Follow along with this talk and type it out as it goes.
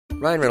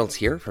Ryan Reynolds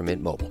here from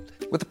Mint Mobile.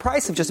 With the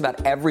price of just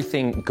about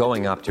everything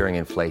going up during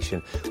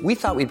inflation, we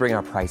thought we'd bring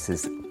our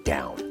prices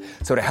down.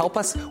 So to help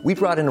us, we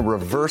brought in a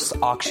reverse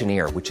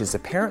auctioneer, which is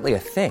apparently a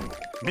thing.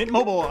 Mint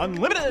Mobile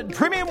Unlimited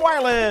Premium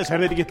Wireless. How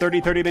to get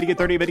 30, 30, bit to get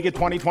 30, bit to get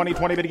 20, 20,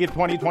 20, bit to get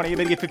 20, 20,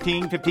 bit to get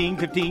 15, 15,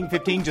 15,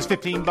 15, just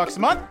 $15 a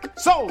month?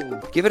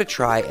 Sold! Give it a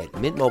try at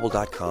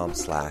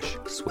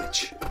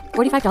mintmobile.com/switch.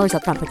 $45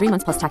 up front for 3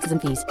 months plus taxes and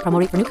fees. Promo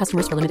rate for new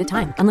customers for limited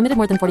time. Unlimited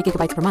more than 40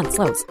 gigabytes per month.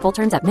 Slows full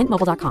terms at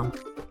mintmobile.com.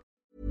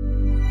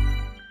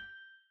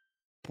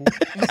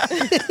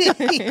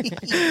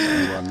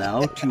 You are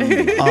now tuned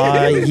in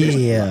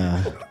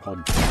yeah.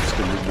 podcast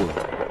in the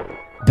world.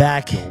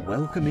 Back You're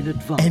welcome in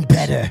advance. and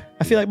better.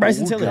 I feel like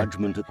Bryson All Tiller.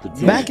 judgment at the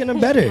door. Back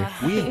and better.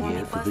 We're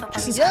here for the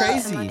This is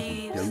judgment.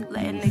 crazy.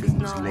 Don't do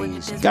things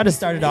lazy. Got to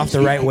start it off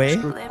the right way.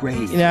 Extra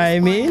grave. You know what I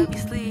mean?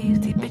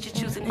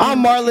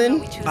 I'm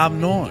Marlon. I'm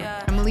Norm.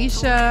 I'm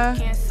Alicia.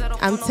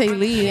 I'm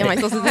Taylor. Am I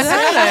supposed to do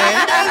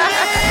that?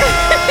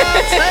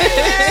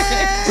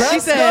 She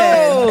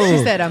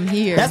said, I'm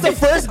here. That's the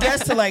first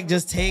guest to like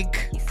just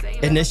take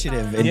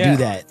initiative and do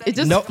that. It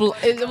just Nope.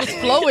 it was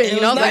flowing,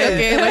 you know? I was like,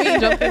 okay, let me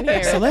jump in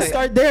here. So let's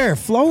start there.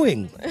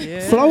 Flowing.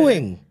 Yeah.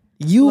 Flowing.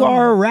 You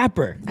are a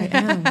rapper. I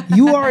am.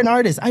 You are an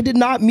artist. I did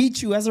not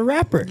meet you as a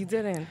rapper. You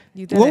didn't.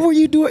 What were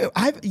you doing?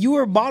 You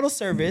were bottle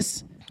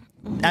service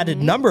at a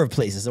number of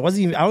places. It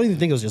wasn't even. I don't even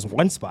think it was just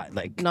one spot.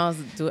 Like No,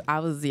 I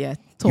was you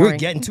touring. were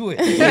getting to it.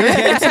 You were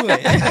getting to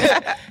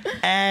it.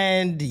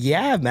 And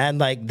yeah, man.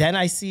 Like then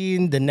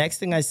the next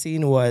thing I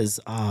seen was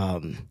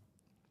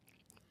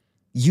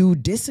you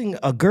dissing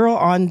a girl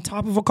on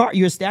top of a car.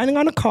 You're standing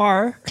on a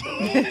car.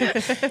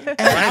 And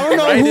I don't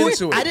know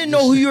I didn't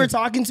know who you were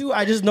talking to.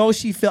 I just know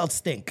she felt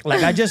stink.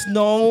 Like I just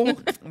know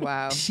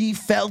Wow. she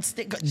felt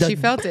stink. She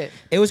felt it.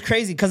 It was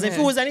crazy because if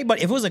it was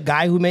anybody, if it was a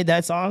guy who made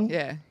that song,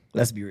 Yeah.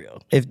 let's be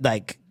real. If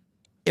like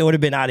it would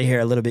have been out of here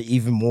a little bit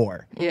even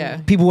more.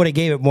 Yeah. People would have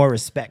gave it more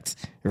respect,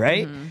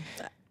 right?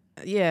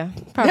 Yeah.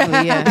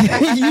 Probably,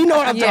 yeah. You know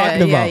what I'm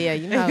talking about. Yeah,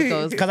 you know how it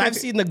goes. Because I've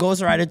seen the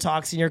ghostwriter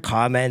talks in your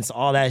comments,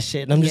 all that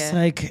shit, and I'm just Yeah.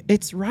 like,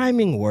 it's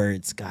rhyming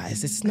words,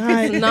 guys. It's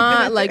not. It's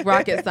not like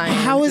rocket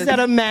science. How is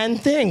that a man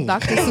thing?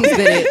 Dr. Seuss did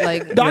it.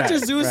 Like Dr.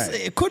 Zeus,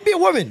 it could be a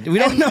woman. We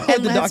don't know what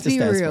And the let's doctor be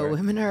stands real, for.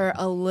 women are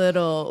a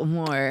little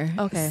more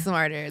Okay.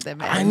 smarter than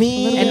men. I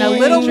mean, and a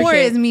little more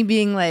intricate. is me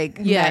being like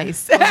Yeah.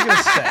 nice. I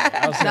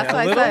was gonna say That's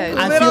what I said.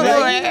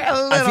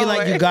 I feel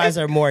like you guys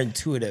are more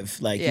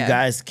intuitive. Like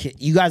Yeah.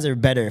 you guys are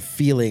better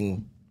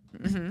feeling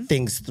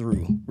things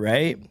through,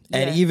 right?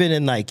 And Yeah. even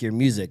in like your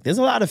music, there's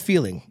a lot of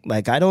feeling.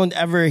 Like I don't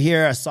ever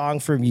hear a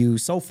song from you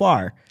so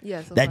far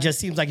Yeah, so that far. just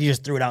seems like you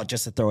just threw it out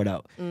just to throw it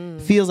out.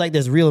 Feels like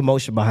there's real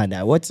emotion behind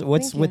that. What's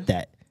with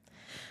that?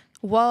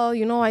 Well,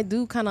 you know, I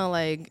do kind of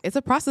like, it's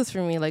a process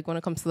for me, like when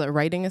it comes to the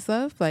writing and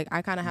stuff. Like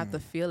I kind of have to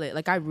feel it.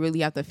 Like I really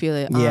have to feel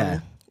it.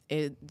 Yeah.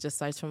 It just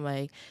starts from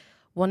like,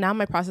 well, now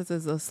my process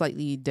is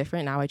slightly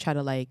different. Now I try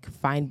to like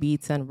find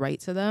beats and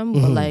write to them.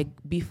 But like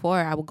before,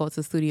 I would go to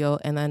the studio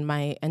and then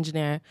my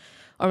engineer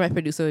or my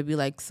producer would be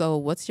like, so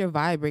what's your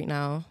vibe right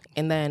now?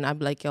 And then I'd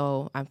be like,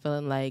 yo, I'm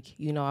feeling like,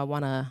 you know, I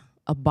want a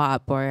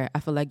bop, or I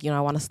feel like, you know,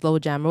 I want a slow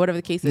jam or whatever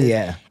the case is.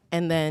 Yeah.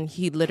 And then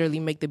he'd literally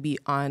make the beat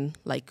on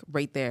like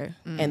right there.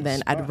 And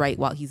then I'd write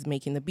while he's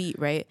making the beat,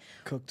 right?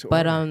 Cook to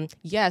But order.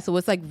 yeah, so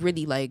it's like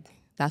really like,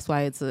 that's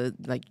why it's a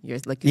like you're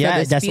like you said, Yeah,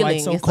 there's that's why feeling.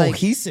 it's so like-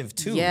 cohesive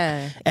too.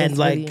 Yeah, And it's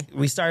like really-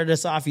 we started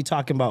us off, you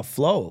talking about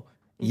flow.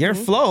 Your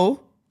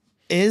flow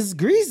is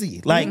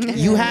greasy. Like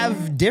you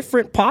have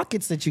different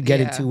pockets that you get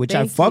Yeah. into, which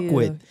Thank I fuck you.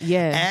 with.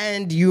 Yeah.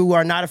 And you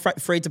are not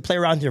afraid to play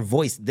around with your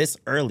voice this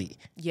early.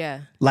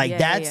 Yeah. Like Yeah,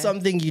 that's yeah.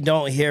 something you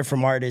don't hear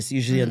from artists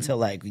usually until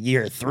like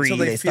year 3. so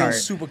they feel start.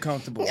 super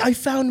comfortable. I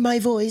found my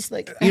voice.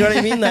 Like you know what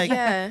I mean? Like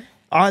Yeah.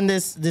 on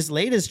this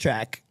latest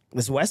track,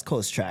 this West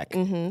Coast track,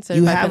 you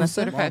Certified have Finesse.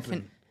 Certified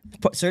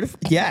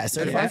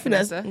certified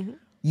finesse.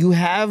 You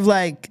have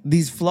like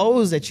these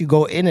flows that you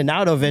go in and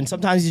out of, and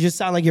sometimes you just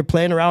sound like you're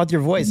playing around with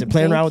your voice and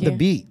playing Thank around with the you.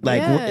 beat.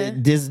 Like, Yeah.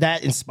 is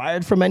that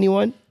inspired from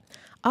anyone,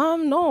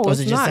 No, or is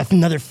it's it just not.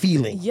 another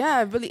feeling?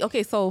 Yeah, really.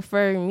 Okay, so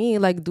for me,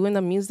 like doing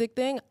the music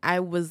thing,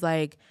 I was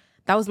like,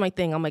 that was my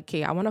thing. I'm like,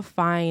 okay, I want to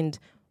find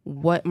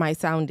what my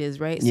sound is,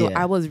 right? So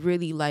Yeah. I was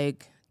really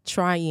like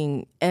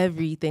trying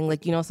everything,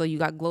 like, you know, so you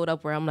got Glowed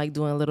Up where I'm like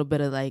doing a little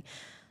bit of like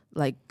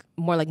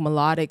more like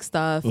melodic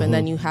stuff, and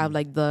then you have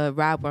like the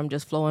rap where I'm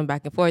just flowing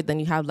back and forth. Then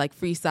you have like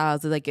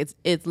freestyles. Like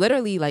it's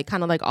literally like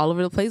kind of like all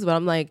over the place. But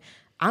I'm like,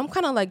 I'm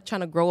kind of like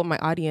trying to grow with my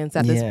audience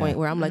at this Yeah. point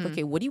where I'm like,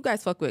 okay, what do you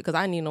guys fuck with? Because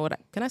I need to know what.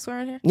 Can I swear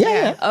on here?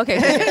 Yeah. Okay.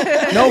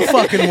 No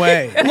fucking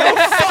way. No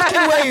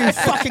fucking way you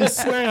fucking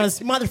swearing on this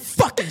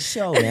motherfucking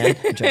show, man.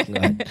 I'm joking, go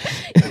ahead.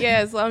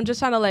 Yeah, so I'm just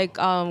trying to like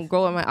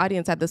grow with my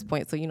audience at this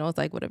point. So you know, it's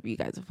like whatever you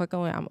guys are fucking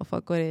with, I'm gonna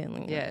fuck with it. And,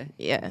 like,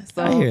 yeah.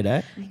 So I hear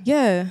that.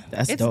 Yeah,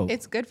 That's It's dope.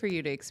 it's good for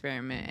you to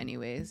experiment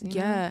anyways. you know?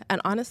 yeah. And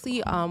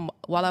honestly,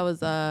 while I was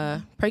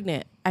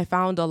pregnant, I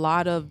found a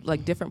lot of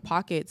like different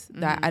pockets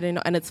that I didn't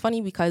know. And it's funny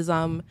because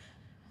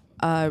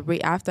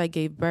right after I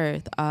gave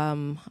birth,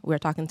 we were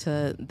talking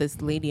to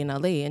this lady in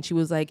LA, and she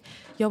was like,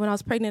 yo, when I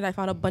was pregnant, I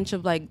found a bunch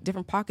of like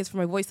different pockets for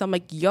my voice. I'm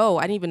like, yo,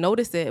 I didn't even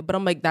notice it. But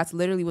I'm like, that's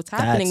literally what's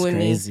happening That's with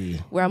crazy.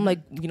 me. Where I'm like,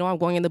 I'm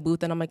going in the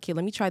booth and I'm like, okay,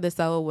 let me try this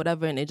out or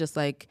whatever. And it just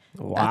like,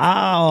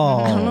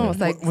 Wow. I don't know. It's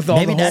like, With all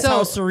Maybe the that's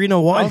how Serena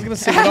won. I was gonna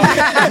say with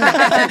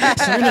all,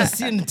 Serena's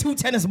sitting 2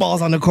 tennis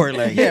balls on the court.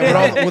 Like,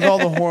 with all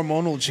the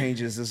hormonal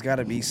changes, there's got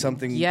to be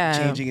something Yeah.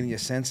 changing in your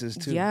senses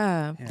too.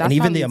 yeah. That's And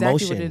even probably the exactly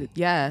emotion. what it is.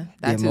 Yeah. the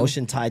That too.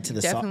 emotion tied to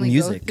the Definitely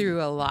music. go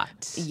through a lot.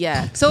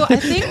 Yeah. So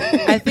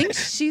I think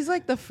she's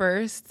like the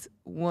first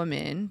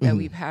woman that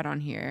we've had on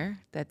here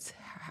that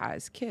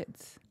has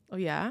kids. Oh,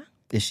 yeah.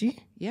 Is she?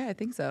 Yeah, I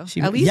think so.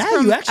 She- at least yeah,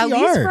 from, you actually at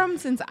least are. from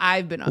since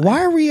I've been on.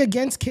 Why are we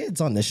against kids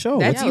on the show?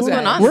 That's What's you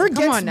going guys. on? We're Come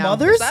against on now.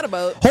 mothers? What's that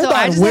about? Hold So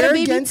I on, just had we're a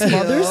baby against too.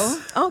 mothers?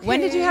 Okay. When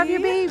did you have your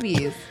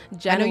babies?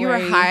 I know you were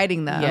January.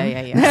 hiding them.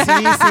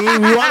 Yeah. See,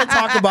 we want to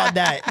talk about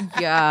that.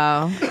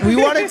 Yeah. We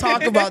want to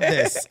talk about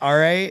this, all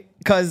right?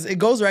 Because it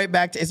goes right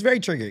back to, it's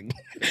very triggering.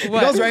 It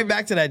goes right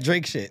back to that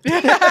Drake shit.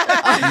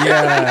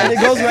 Yeah. And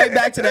it goes right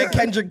back to that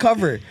Kendrick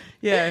cover.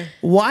 Yeah.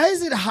 Why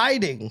is it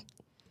hiding?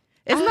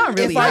 It's not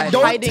really If I hiding.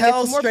 don't Hiding,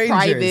 tell it's more strangers.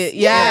 private.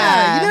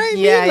 Yeah, you know what I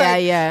mean? Yeah,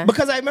 Like, yeah.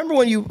 Because I remember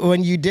when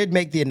you did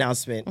make the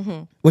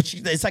announcement, which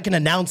it's like an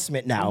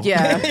announcement now.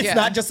 Yeah. It's Yeah.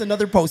 not just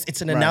another post,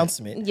 it's an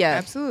announcement. Yeah.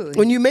 Absolutely.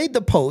 When you made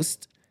the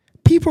post,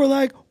 people were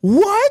like,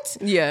 "What?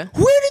 Yeah.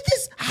 Where did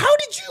this? How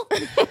did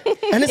you?"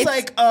 And it's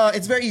like,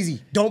 it's very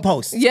easy. Don't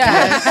post.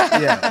 Yeah.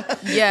 Yeah.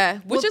 Yeah.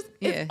 Which is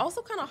yeah. it's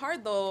also kind of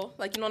hard though.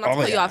 Like, not to Oh,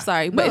 cut you yeah. off,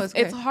 sorry. No, But it's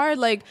it's okay. hard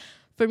like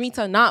for me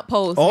to not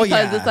post Oh,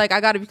 because yeah. it's like I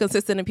got to be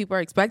consistent and people are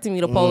expecting me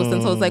to post.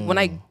 And so it's like when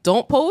I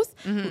don't post,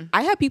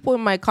 I have people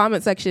in my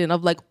comment section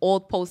of like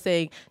old posts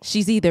saying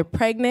she's either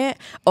pregnant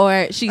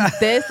or she's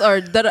this or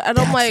that. And I'm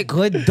That's like,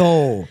 good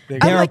though.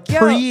 They're like, yo.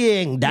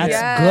 preeing. That's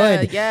Yeah,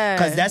 good. yeah.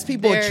 Because that's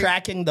people They're-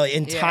 tracking the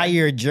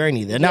entire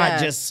journey. They're not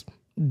Yeah. just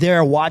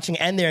they're watching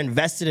and they're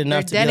invested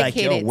enough to They're be like,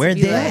 yo, dedicated to where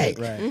be they like-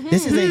 at?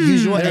 This isn't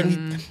usual.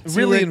 And see,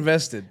 Really we're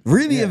invested.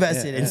 really Yeah,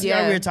 invested. yeah, And yeah. see how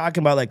Yeah. we were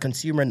talking about like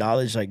consumer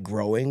knowledge like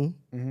growing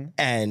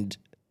and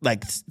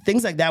like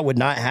things like that would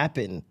not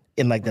happen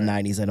in like the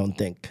 90s, I don't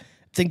think. I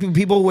think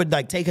people would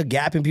like take a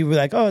gap and people would be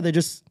like, oh, they're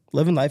just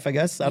living life, I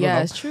guess. I don't know. yeah,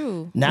 it's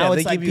true. Now Yeah,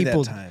 it's they like give you that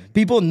people time.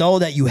 people know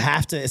that you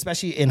have to,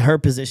 especially in her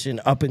position,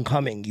 up and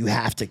coming, you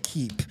have to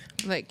keep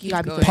Like keep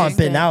gotta be going. pumped.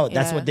 pumping out.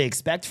 That's Yeah. what they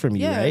expect from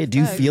you, Yeah, right? Do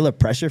you facts. feel a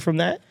pressure from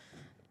that?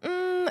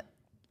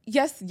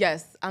 Yes.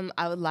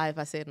 I would lie if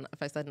I said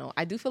no.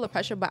 I do feel the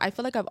pressure, but I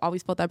feel like I've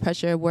always felt that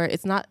pressure where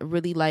it's not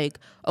really like,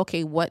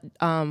 okay, what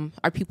are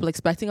people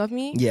expecting of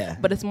me? Yeah.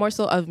 But it's more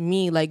so of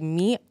me, like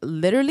me,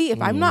 literally,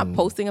 if I'm not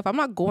posting, if I'm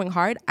not going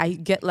hard, I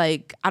get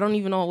like, I don't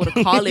even know what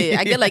to call it.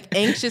 I get like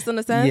anxious in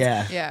a sense.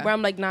 Yeah. Yeah. Where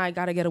I'm like, nah, I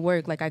gotta get to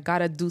work. Like I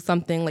gotta do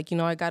something. Like,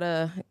 I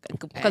gotta.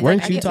 'cause,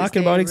 Weren't like, you get to talking stay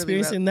about really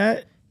experiencing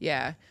that?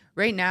 Yeah.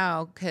 Right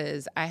now,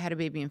 because I had a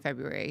baby in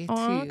February.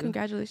 Aw, two.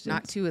 congratulations.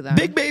 Not two of them.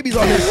 Big babies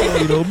on this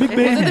show, Big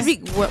Was it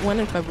babies. when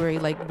in February?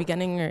 Like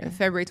beginning or?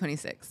 February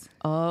 26th.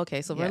 Oh,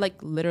 okay. So Yeah. we're like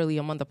literally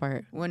a month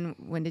apart. When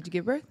did you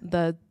give birth?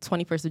 The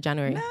 21st of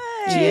January.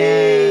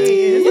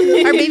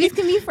 Our babies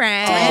can be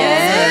friends.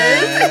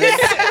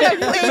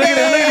 Look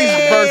at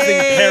these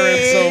birthing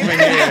parents over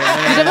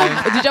here.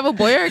 man. Did you have a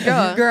boy or a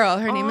girl? Girl,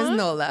 her name is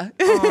Nola.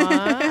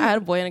 Aw, I had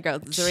a boy and a girl.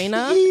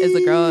 Serena is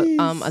a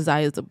girl.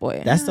 Isaiah is a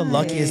boy. That's the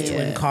luckiest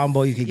twin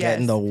combo you could get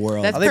in Yes. the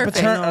world. That's Are they perfect.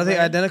 paternal? Are they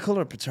Right? identical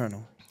or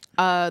paternal?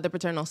 The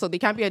paternal. So they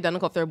can't be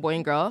identical if they're a boy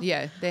and girl.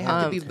 Yeah, they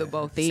have to be the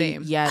both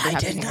same. Yeah, they I have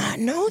to did be. not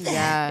know that.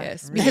 Yeah.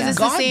 Yes, because Thank it's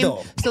God, the same.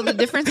 though. So the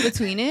difference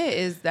between it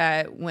is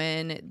that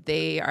when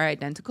they are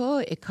identical,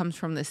 it comes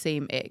from the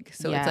same egg.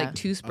 So Yeah. it's like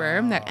two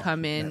sperm that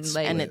come in,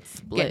 like And it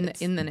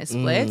splits. and then it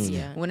splits.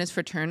 Yeah. When it's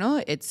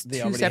fraternal, it's They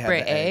two already have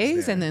separate the eggs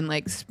eggs, there. and then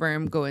like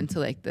sperm go into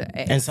like the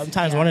eggs. And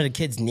sometimes one of the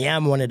kids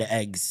nyam one of the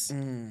eggs,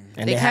 and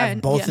they, they have can.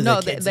 both Yeah. of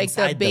No, the kids like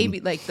the inside baby,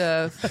 them. like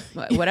the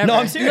whatever. No,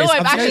 I'm serious. No,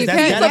 I've I'm serious. actually That's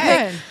seen dead something.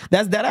 ass.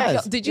 That's dead ass.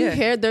 Did you Yeah.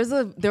 hear?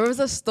 There was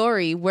a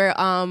story where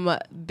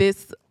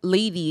this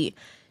lady,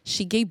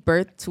 she gave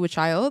birth to a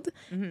child,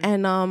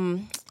 and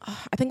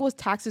I think it was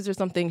taxes or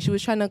something. She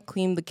was trying to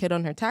claim the kid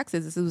on her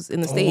taxes. This was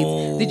in the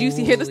States. Did you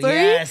hear the story?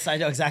 Yes, I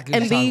know exactly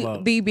what And you're talking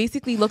about. they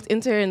basically looked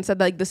into her and said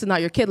like, this is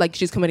not your kid, like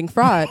she's committing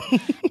fraud.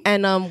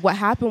 And what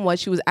happened was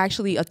she was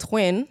actually a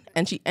twin,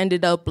 and she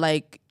ended up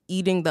like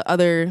eating the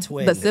other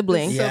Twin. the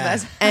sibling. So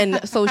that's- and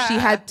so she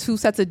had two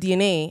sets of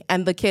DNA,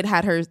 and the kid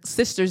had her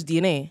sister's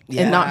DNA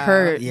Yeah. and not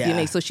her Yeah.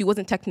 DNA. So she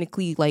wasn't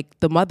technically like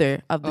the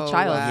mother of the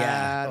child. Wow,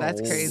 Yeah.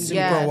 that's Oh. crazy.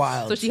 Super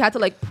wild. So she had to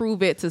like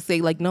prove it to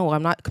say like, no,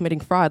 I'm not committing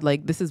fraud.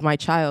 Like this is my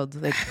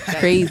child. Like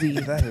crazy.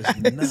 That is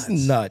nuts. It's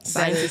nuts.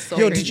 Science is so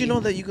Yo, crazy. did you know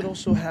that you could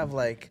also have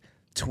like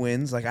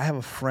twins? Like I have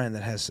a friend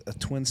that has a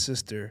twin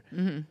sister,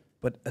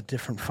 but a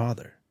different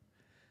father.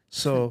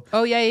 So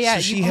Oh, yeah. So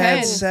You she had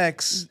can.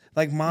 sex.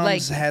 Like moms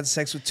Like- had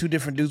sex with two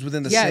different dudes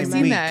within the Yeah, same I've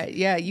seen week. that.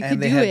 Yeah, you and could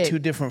they do had it. two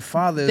different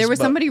fathers. There was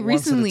but somebody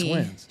once of the recently.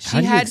 twins. How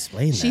do you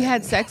explain She that?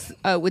 had sex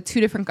with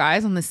two different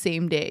guys on the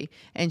same day,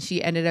 and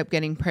she ended up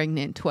getting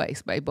pregnant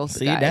twice by both See,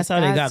 the guys. that's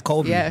how they got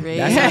Kobe. Yeah.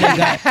 That's how they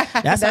got. That's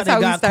how That's how they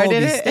we got started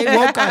Kobe. it. Stay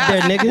woke out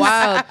there, niggas.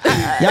 Wild.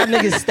 Y'all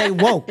niggas stay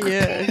woke.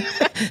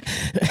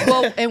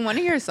 Well, in one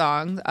of your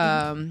songs,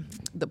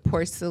 the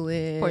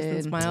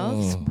porcelain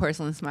Smiles.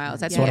 porcelain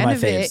smiles. At It's the one of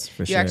end my of faves, it,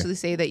 for you sure. actually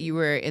say that you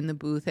were in the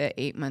booth at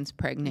 8 months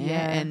pregnant,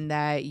 Yeah. and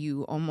that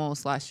you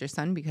almost lost your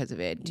son because of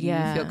it. Do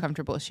Yeah. you feel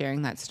comfortable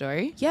sharing that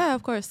story? Yeah,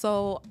 of course.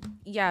 So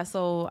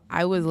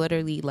I was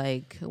literally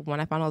like, when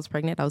I found out I was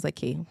pregnant, I was like,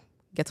 okay,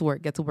 get to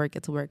work,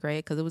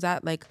 right? Because it was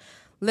at like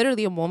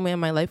literally a moment in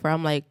my life where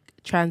I'm like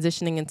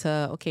transitioning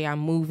into, okay, I'm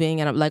moving,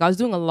 and I'm like, I was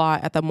doing a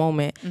lot at the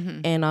moment,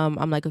 and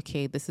I'm like,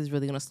 okay, this is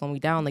really gonna slow me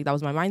down. Like that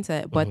was my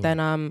mindset. But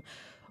then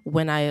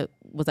when I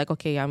was like,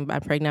 okay, I'm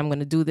pregnant, I'm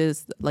gonna do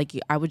this. Like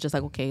I was just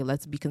like, okay,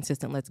 let's be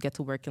consistent, let's get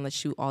to work, and let's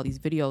shoot all these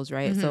videos,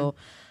 right? So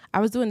I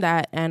was doing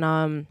that,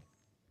 and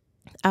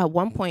at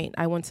one point,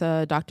 I went to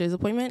a doctor's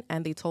appointment,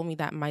 and they told me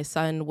that my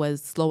son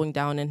was slowing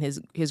down in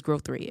his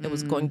growth rate. It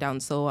was going down.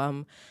 So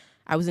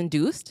I was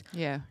induced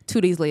Yeah.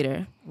 2 days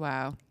later.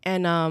 Wow.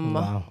 And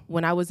Wow.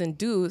 when I was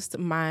induced,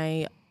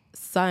 my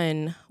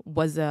son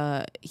was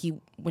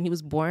when he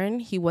was born,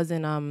 he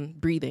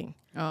wasn't breathing.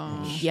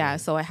 Oh. Yeah,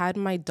 so I had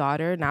my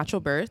daughter natural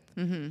birth,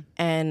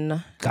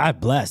 and God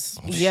bless.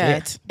 yeah,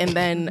 Shit. and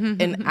then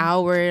an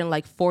hour and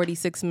like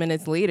 46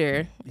 minutes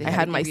later, I had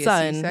had to my give you a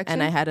son, C-section?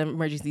 and I had an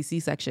emergency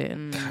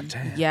C-section.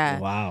 Yeah,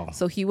 Wow.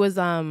 So he was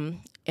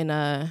in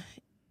a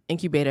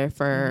incubator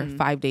for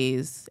 5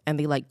 days, and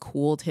they like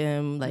cooled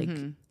him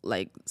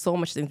like so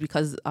much things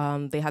because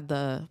they had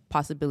the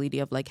possibility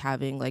of like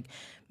having like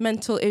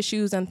mental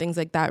issues and things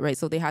like that, right?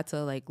 So they had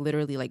to like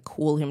literally like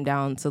cool him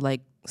down to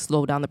like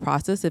slow down the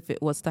process if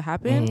it was to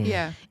happen.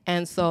 Yeah.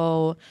 And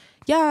so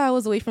I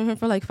was away from him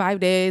for like 5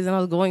 days, and I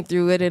was going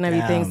through it and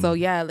everything. Damn. So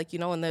like,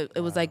 and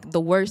it was like the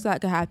worst that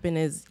could happen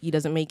is he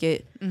doesn't make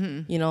it,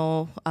 then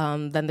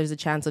there's a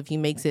chance of he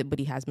makes it, but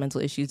he has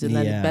mental issues. And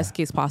then Yeah. best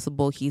case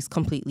possible, he's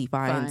completely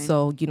fine. Fine.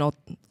 So,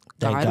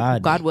 Thank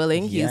God. God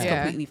willing, he's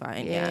Yeah. completely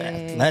fine.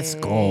 Yeah. Let's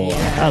go.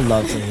 I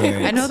love to hear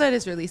it. I know that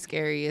is really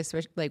scary,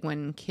 especially like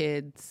when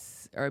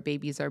kids or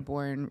babies are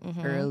born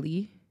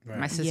early.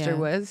 My sister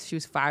Yeah. she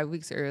was 5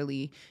 weeks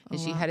early, and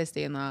she had to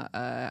stay in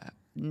the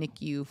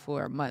NICU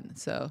for a month.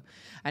 So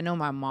I know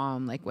my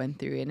mom like went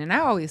through it, and I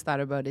always thought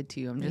about it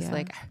too. I'm just Yeah.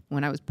 like,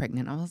 when I was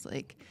pregnant, I was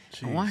like,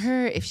 I want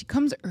her, if she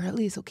comes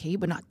early, it's okay,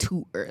 but not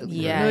too early.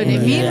 Yeah, You know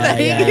what I mean? yeah, Like,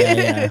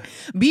 yeah.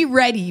 be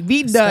ready,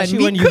 be done. Especially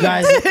be when you quick.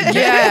 guys,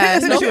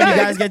 especially when you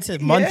guys get to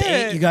month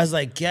Yeah. 8, you guys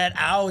like get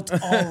out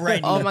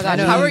already. Oh my God,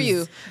 how are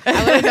you? I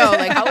want to know,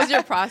 like, how was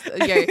your process?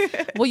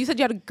 Yeah. Well, you said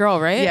you had a girl,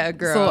 right? Yeah, a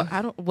girl.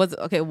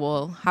 So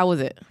well, how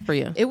was it for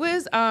you? It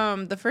was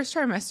the first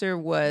trimester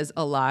was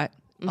a lot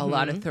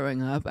of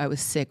throwing up. I was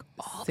sick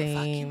all the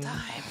fucking Same.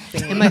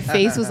 time. And my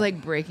face was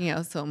like breaking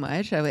out so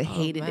much. I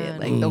hated it. man.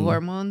 Like the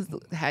hormones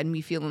had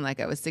me feeling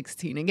like I was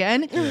 16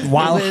 again.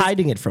 While It was-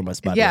 hiding it from us,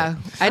 by the Yeah, way.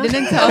 I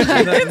didn't tell them.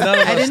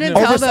 I didn't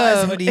tell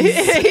Oversized them. hoodies.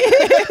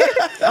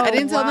 I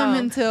didn't tell them wow.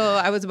 until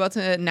I was about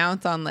to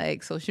announce on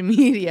like social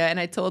media, and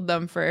I told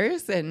them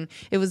first, and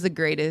it was the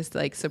greatest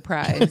like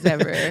surprise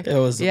ever. It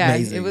was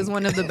amazing. It was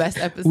one of the best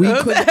episodes.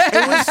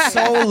 It was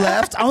so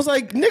left. I was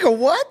like, nigga,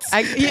 what?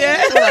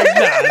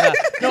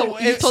 No,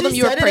 You told them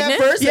you were said it at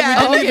pregnant? first,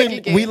 Yeah. and we Okay, didn't even,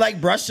 okay. we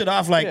like brushed it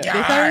off like, They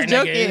thought I was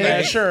joking.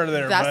 Yeah, sure,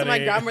 there, That's what my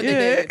buddy. grandmother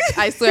did.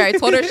 I swear, I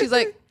told her, she's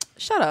like,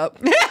 shut up.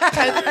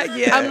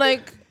 I'm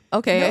like,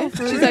 okay.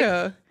 She's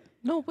like,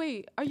 no,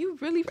 wait, are you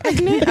really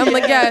pregnant? I'm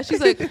like, yeah. She's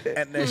like,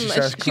 And then she and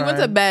starts she went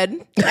to crying. bed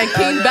and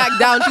came back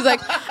down. She's like,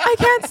 I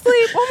can't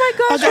sleep. Oh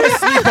my I gosh. gotta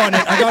sleep on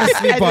it. I gotta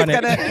sleep on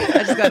it.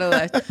 I just gotta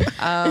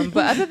left.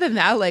 But other than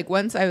that, like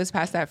once I was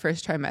past that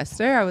first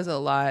trimester, I was a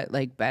lot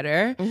like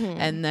better.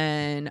 And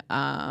then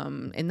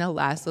in the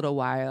last little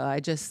while,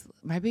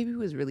 my baby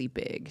was really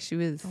big. She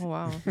was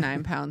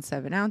 9 pounds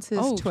 7 ounces,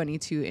 Oh.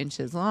 22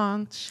 inches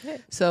long.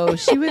 So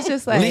she was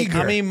just like, Leaguer.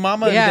 I mean,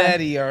 mama and Yeah.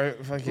 daddy are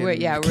fucking. We're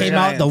Came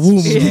out the giants. womb.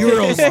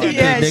 Euros.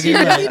 yeah, she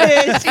really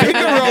did. She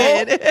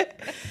really did.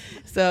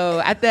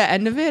 So at the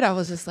end of it, I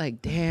was just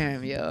like,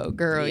 "Damn, yo,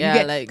 girl,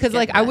 Yeah, because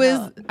get I the was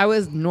hell. I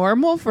was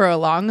normal for a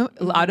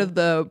lot of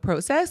the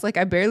process. Like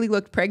I barely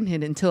looked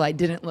pregnant until I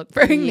didn't look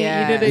pregnant.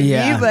 Yeah. You know what I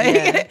Yeah. mean? Like,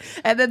 Yeah.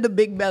 and then the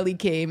big belly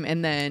came,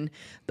 and then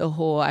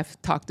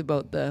I've talked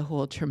about the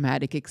whole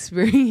traumatic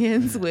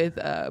experience with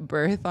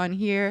birth on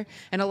here,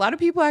 and a lot of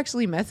people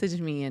actually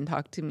message me and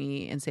talk to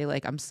me and say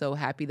like, "I'm so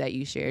happy that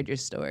you shared your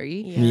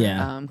story."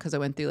 Yeah. Because I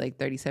went through like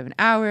 37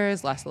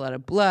 hours, lost a lot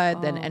of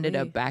blood, then ended wait.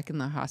 up back in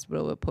the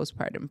hospital with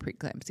postpartum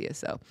preeclampsia.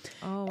 So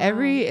Oh, wow.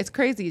 it's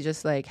crazy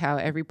just like how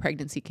every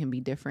pregnancy can be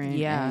different.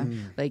 Yeah.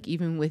 And, like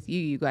even with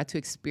you got to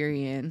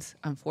experience,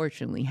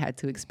 unfortunately, had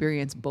to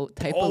experience both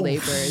type of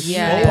labors.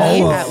 Yeah.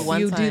 Both. At one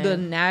You do the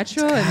time.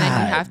 natural and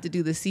then you have to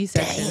do the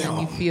C-section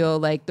and you feel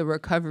like the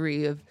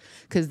recovery of,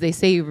 because they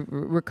say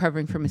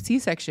recovering from a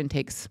C-section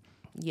takes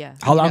Yeah.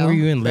 How long know, were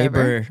you in forever.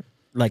 labor,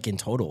 like in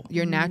total?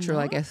 Your natural,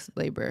 I guess,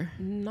 labor.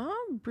 Not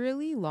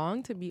really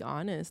long, to be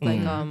honest.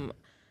 Like,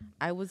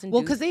 I was induced.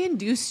 Well, because they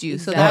induced you,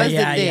 so Oh, that was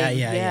yeah, the thing.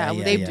 yeah,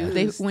 they yeah. do.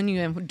 They when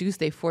you induce,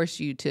 they force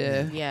you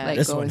to like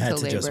This go one into had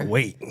to labor. just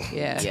wait.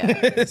 Yeah.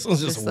 This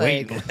one's just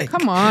waiting. Like,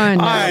 come on,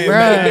 All right, bro.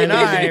 man.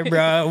 All right,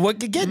 bro. What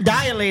could get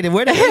dilated?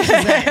 Where the inches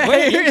at?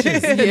 Where the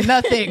inches?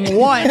 Nothing.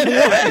 One.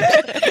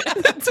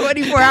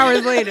 24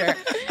 hours later,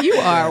 you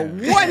are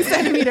 1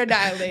 centimeter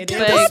dilated.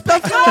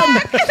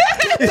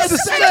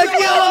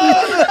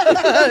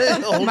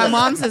 My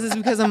mom says it's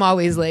because I'm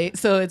always late,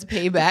 so it's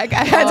payback.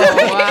 I had to.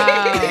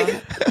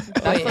 Wow.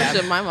 That's some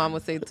shit my mom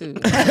would say too.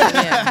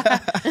 Yeah.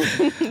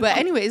 But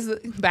anyways,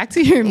 back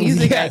to your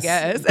music, I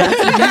Yes. guess.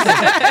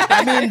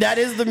 I mean, that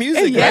is the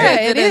music. Yeah,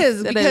 right? it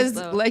is It because, is,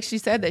 though. like she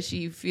said, that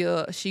she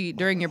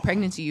during your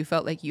pregnancy you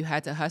felt like you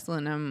had to hustle,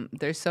 and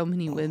there's so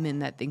many women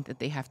that think that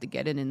they have to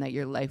get it and that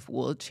your life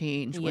will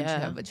change once you Yeah.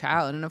 have a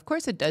child, and of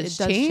course it does, It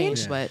does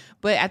change, but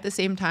at the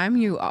same time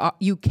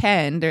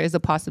there is a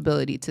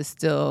possibility to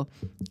still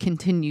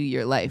continue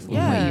your life with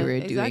what you were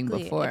doing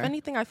exactly. before. If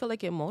anything, I feel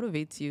like it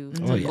motivates you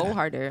to go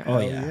harder. Oh,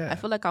 yeah. I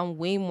feel like I'm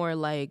way more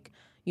like,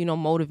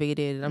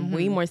 motivated. And I'm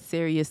way more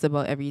serious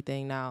about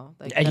everything now.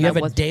 Like, And than you I have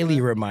a was daily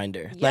before.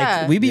 reminder. Yeah.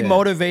 Like we be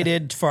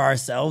motivated for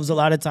ourselves a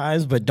lot of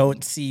times, but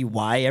don't see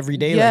why every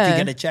day. Like Yeah. you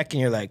get a check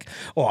and you're like,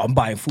 oh, I'm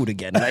buying food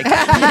again. Like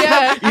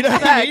Yeah. you know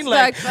what I mean?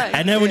 Like, Facts.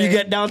 and then when you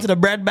get down to the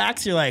bread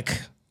backs, you're like,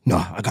 no,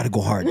 I gotta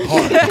go hard. I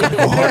gotta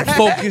go hard.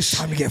 Focus.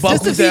 Time to get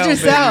Just to focused. feed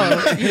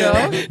yourself, you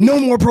know. No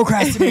more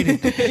procrastinating.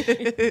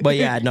 But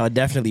yeah, no,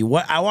 definitely.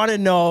 What I want to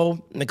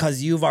know,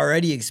 because you've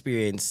already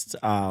experienced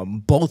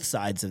both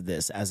sides of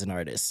this as an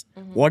artist,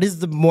 what is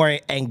the more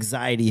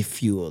anxiety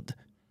fueled,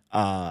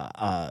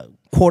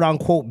 quote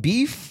unquote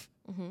beef,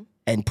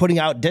 and putting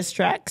out diss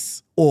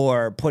tracks,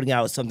 or putting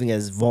out something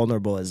as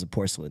vulnerable as a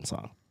Porcelain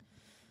song?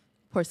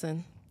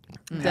 Person.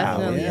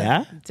 Definitely.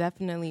 yeah?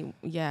 Definitely.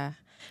 Yeah.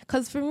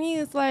 Cause for me,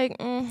 it's like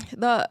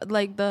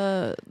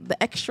the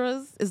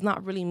extras is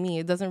not really me.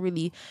 It doesn't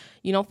really,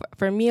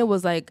 for me, it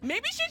was like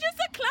Maybe she's just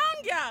a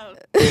clown girl.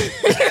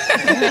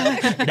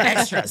 The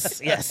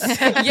extras, yes.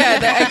 yeah,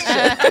 the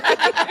extra.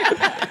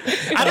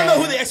 I don't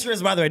know who the extra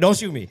is, by the way. Don't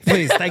shoot me,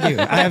 please. Thank you.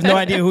 I have no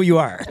idea who you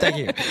are. Thank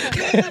you.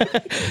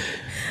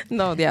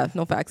 No, yeah,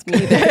 no facts. Me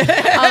either.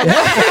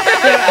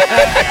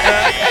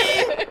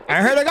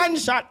 I heard a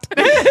gunshot.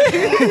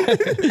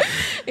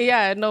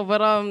 Yeah, no,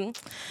 but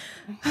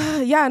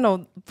yeah,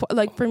 no,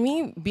 like for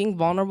me, being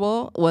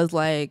vulnerable was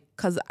like,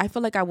 cause I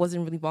feel like I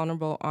wasn't really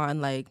vulnerable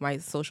on like my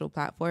social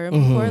platform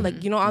before.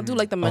 Like, I'll do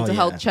like the mental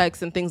health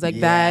checks and things like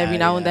that every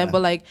now and then.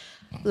 But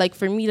like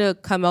for me to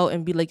come out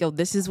and be like, yo,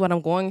 this is what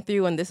I'm going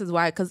through and this is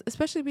why,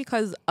 especially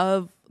because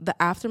of the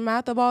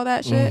aftermath of all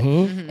that shit.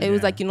 It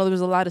was like, there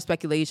was a lot of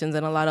speculations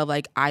and a lot of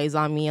like eyes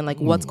on me and like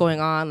what's going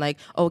on. Like,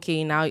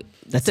 okay, now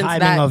since timing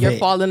that of you're it.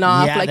 falling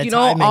off, Yeah, like, the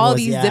all timing was-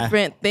 these yeah.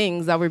 different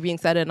things that were being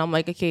said. And I'm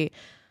like, okay,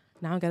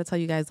 now I gotta tell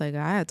you guys, like,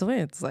 I had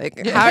twins.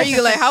 Like, how are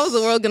you, like, how is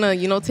the world gonna,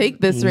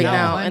 take this right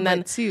now? And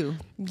then, two.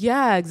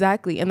 yeah,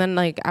 exactly. And then,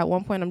 like, at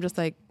one point, I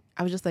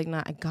was just like,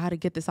 nah, I gotta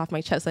get this off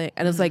my chest. Like,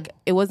 and it's like,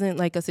 it wasn't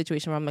like a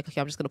situation where I'm like, okay,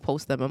 I'm just gonna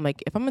post them. I'm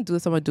like, if I'm gonna do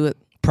this, I'm gonna do it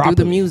through the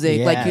Properly.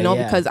 music, like, Yeah,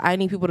 yeah. because I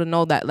need people to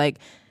know that, like,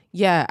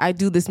 yeah, I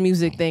do this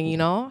music thing,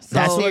 So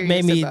That's what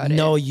made me about it.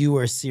 know you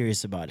were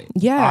serious about it.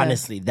 Yeah.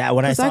 Honestly, that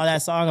when I saw Exactly.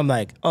 that song, I'm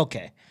like,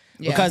 okay.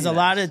 Yeah. Because a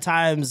lot of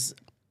times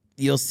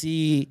you'll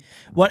see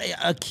what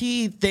a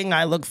key thing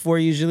I look for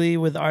usually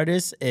with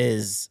artists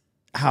is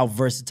how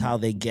versatile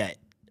they get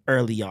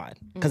early on.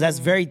 Because that's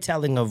very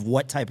telling of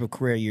what type of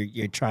career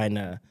you're trying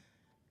to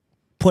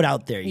put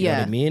out there. You know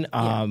what I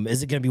mean?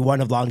 Is it going to be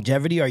one of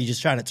longevity, or are you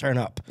just trying to turn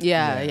up?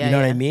 Yeah, You know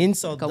what I mean?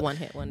 So Like a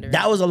one-hit wonder.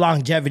 that was a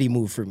longevity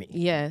move for me.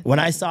 Yeah. When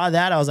I saw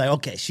that, I was like,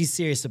 okay, she's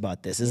serious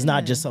about this. It's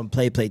not just some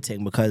play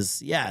thing,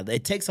 because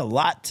it takes a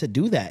lot to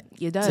do that.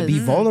 It does. To be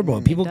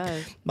vulnerable. People, does.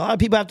 a lot of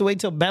people have to wait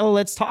till Bella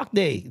Let's Talk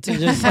Day to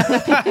just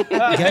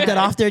get that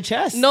off their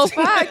chest. No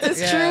fact.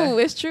 It's true.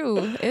 It's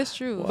true. It's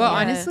true. But Yeah.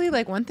 honestly,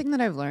 like one thing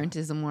that I've learned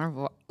is the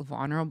more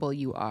vulnerable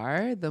you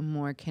are, the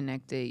more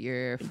connected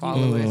your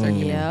followers are going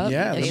to Yep. be.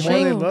 Yeah, They the more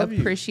they like love you.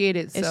 appreciate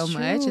it so It's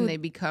much, true. and they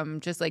become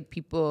just like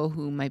people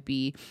who might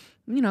be,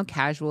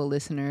 casual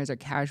listeners or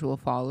casual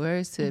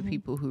followers to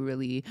people who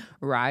really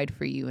ride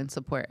for you and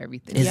support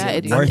everything. Is yeah,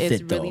 it it's, worth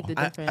it's it, really though? the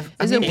difference.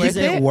 Is it worth Is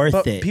it it? worth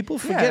But it? people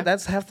forget Yeah.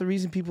 that's half the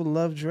reason people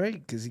love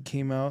Drake, because he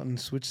came out and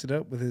switched it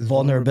up with his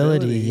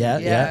Vulnerability.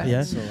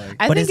 Yeah. So like,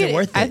 I But think is it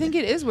worth I it? think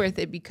it is worth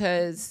it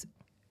because,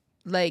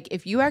 like,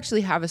 if you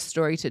actually have a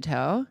story to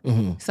tell,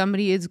 Mm-hmm.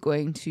 somebody is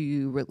going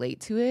to relate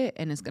to it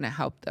and it's going to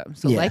help them.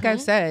 So, Yeah. like I've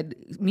said,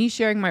 me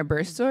sharing my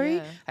birth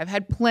story, I've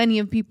had plenty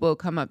of people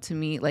come up to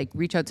me, like,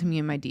 reach out to me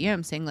in my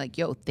DM saying, like,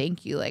 yo,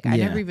 thank you. Like, I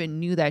Yeah. never even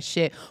knew that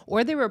shit.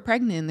 Or they were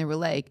pregnant and they were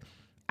like,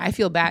 I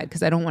feel bad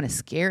because I don't want to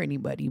scare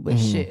anybody, but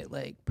shit,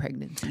 like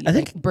pregnancy, I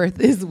think- like birth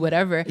is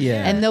whatever.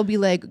 Yeah. And they'll be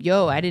like,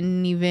 yo, I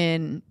didn't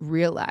even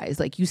realize,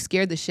 like, you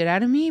scared the shit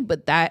out of me,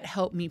 but that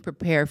helped me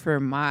prepare for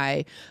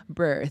my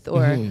birth.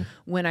 Or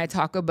when I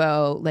talk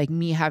about like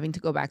me having to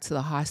go back to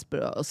the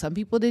hospital, some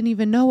people didn't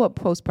even know what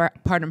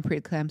postpartum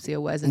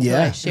preeclampsia was until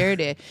I shared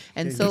it.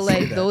 And so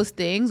like those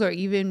things, or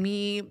even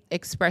me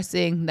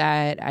expressing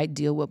that I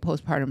deal with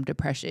postpartum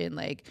depression,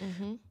 like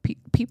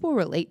people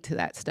relate to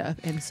that stuff.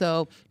 And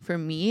so for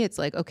me, it's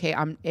like, okay,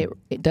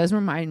 it does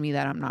remind me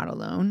that I'm not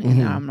alone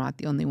and that I'm not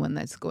the only one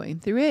that's going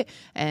through it.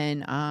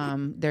 And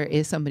there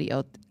is somebody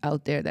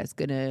out there that's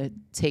gonna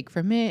take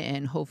from it,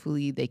 and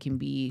hopefully they can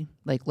be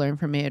like learn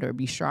from it or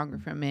be stronger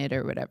from it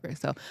or whatever.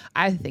 So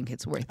I think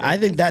it's worth it. I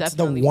think that's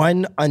the definitely-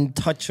 one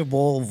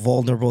untouchable,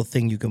 vulnerable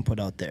thing you can put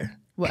out there.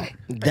 What?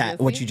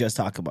 What you just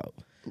talk about.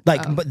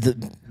 Like, but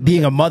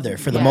being a mother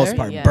for the most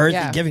part, Yeah. birth,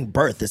 Yeah. giving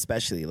birth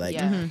especially. Like,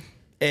 Yeah.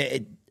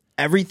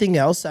 everything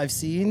else I've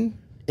seen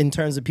in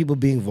terms of people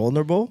being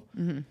vulnerable,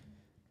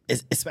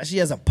 especially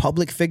as a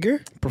public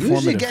figure,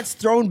 usually gets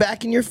thrown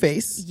back in your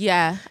face.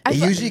 Yeah. It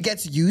usually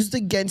gets used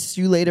against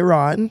you later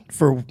on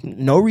for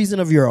no reason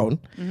of your own.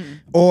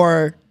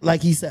 Or,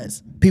 like he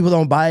says, people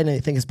don't buy it and they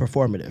think it's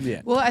performative.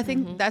 Yeah. Well, I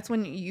think that's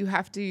when you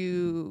have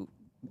to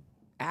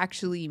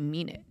actually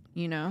mean it,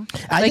 you know?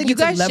 I like think you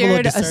it's a guys level of shared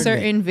a discernment.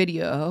 certain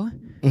video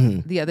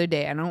the other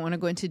day. I don't want to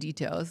go into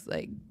details,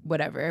 like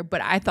whatever,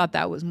 but I thought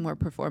that was more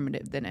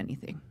performative than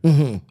anything. I You see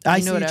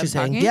know what what you're I'm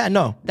saying. talking? Yeah,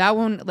 no. That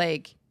one,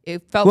 like,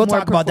 it felt We'll more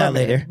talk about that performative.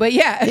 later. But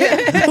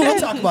yeah. We'll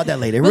talk about that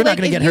later. But, We're not like,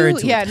 going to if get her you-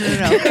 into yeah,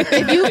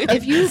 it. no.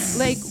 if you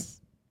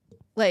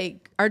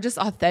like are just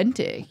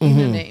authentic, you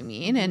know what I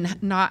mean,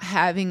 and not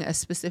having a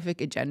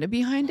specific agenda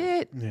behind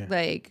it,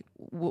 like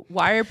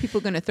why are people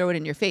going to throw it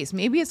in your face?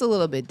 Maybe it's a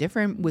little bit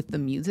different with the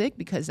music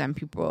because then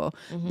people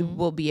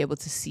will be able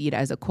to see it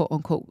as a quote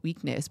unquote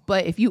weakness.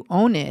 But if you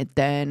own it,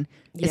 then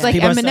it's like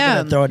People are still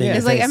gonna Eminem. throw it in It's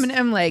your like face.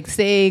 Gotta like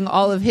saying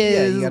all of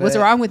his you gotta- what's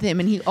wrong with him,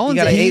 and he owns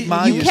gotta it. 8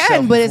 Mile You yourself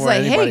can, but it's before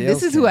like, hey, anybody this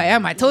else is who can. I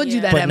am. I told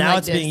you that But I'm now like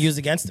it's being this. used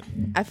against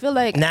him. I feel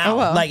like Now,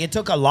 well. like it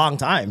took a long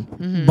time,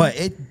 but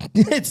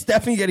it's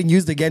definitely getting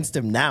used against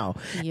him now.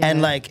 Yeah.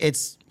 And like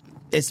it's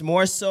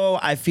more so.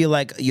 I feel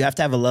like you have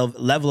to have a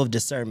level of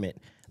discernment.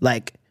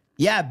 Like,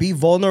 yeah, be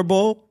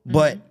vulnerable,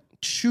 but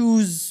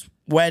choose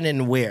when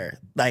and where.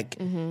 Like,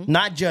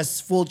 not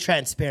just full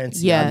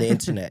transparency Yeah. on the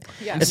internet.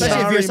 Yeah. Especially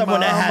if you're Sorry, someone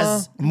that mama.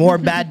 has more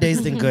bad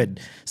days than good.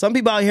 Some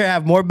people out here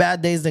have more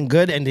bad days than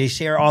good, and they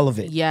share all of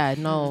it. yeah,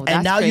 no. And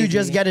that's now you crazy.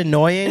 just get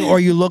annoying, or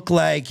you look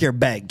like you're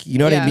beg. You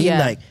know what I Yeah. mean? Yeah.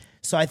 Like,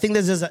 so I think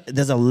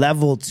there's a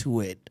level to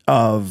it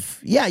of,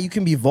 yeah, you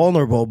can be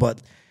vulnerable,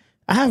 but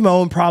I have my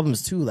own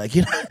problems too. Like,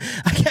 you know,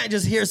 I can't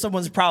just hear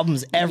someone's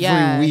problems every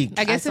Yeah. week.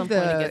 I guess some if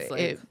point it gets,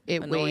 like,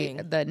 annoying.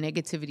 the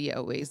negativity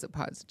outweighs the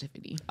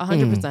positivity.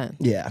 100%.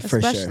 Yeah,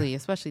 for sure.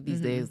 Especially these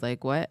days.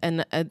 Like what?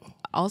 And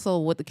also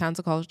with the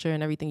cancel culture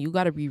and everything, you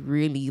got to be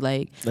really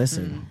like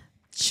Listen.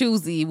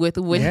 choosy with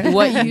what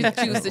you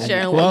choose to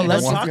share. And Well, what you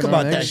let's don't talk want to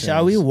about share. that,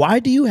 shall we? Why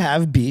do you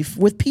have beef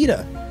with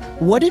PETA?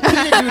 What did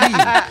PETA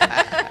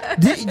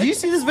do to you? Do you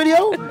see this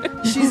video?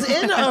 She's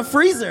in a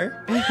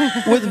freezer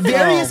with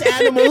various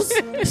animals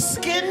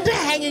skinned,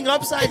 hanging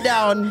upside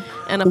down,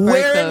 And a fur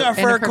wearing coat.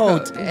 a fur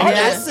coat. And Are you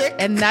that's- sick?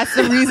 And that's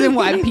the reason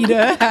why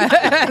PETA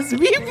has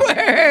beef with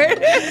her.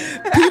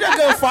 PETA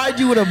gonna find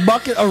you with a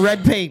bucket of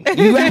red paint.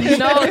 You have to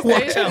No, watch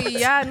out. seriously,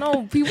 yeah,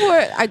 no. People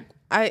are.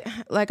 I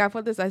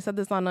said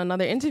this on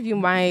another interview.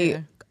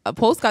 My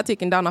post got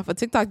taken down off of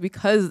TikTok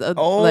because of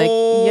Oh, like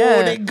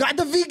yeah. they got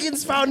the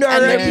vegans found her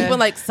and already. then people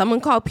like someone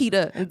called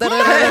PETA and, and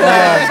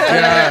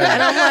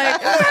I'm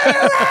like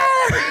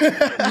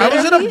I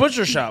was in a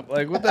butcher shop.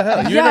 Like, what the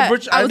hell? You're in a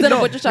butcher. I was in a know,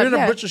 butcher shop. You're in a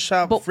yeah. butcher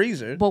shop But-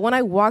 freezer. But when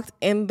I walked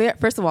in there,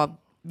 first of all,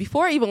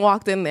 before I even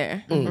walked in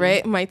there,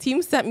 right, my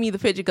team sent me the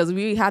picture because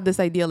we had this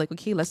idea like,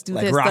 okay, let's do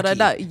Like this.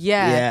 Rocky.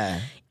 Yeah.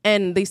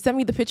 And they sent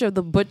me the picture of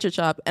the butcher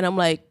shop, and I'm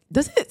like,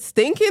 does it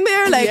stink in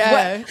there? Like,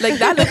 Yeah. what? Like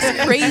that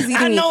looks crazy to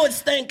I me. know it's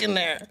stinking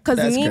there. Because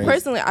That's me crazy.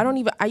 personally,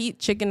 I eat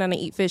chicken and I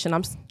eat fish, and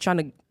I'm trying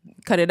to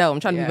cut it out. I'm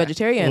trying to Yeah. be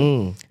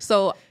vegetarian.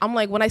 So I'm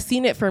like, when I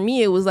seen it for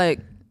me, it was like,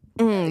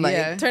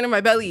 Yeah. turning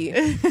my belly.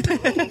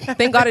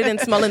 Thank God it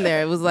didn't smell in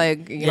there. It was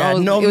like, you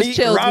know, it was meat,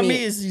 chilled raw meat.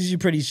 meat is usually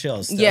pretty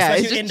chill. Still. Yeah,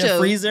 it's Especially just in the chilled.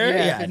 freezer.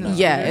 Yeah. Yeah, no.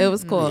 Yeah, it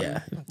was cool.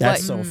 Yeah,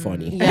 that's But- so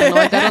funny. Yeah, no,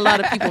 I got a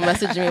lot of people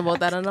messaging me about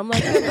that, and I'm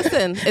like, hey,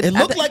 listen, It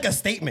looked like a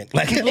statement.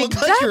 Like it looked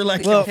like you're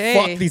like, Hey.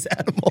 fuck these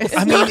animals.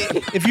 I mean,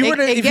 if you were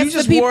to, It if you gets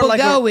just the wore people like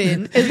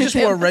going. if you just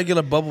wore a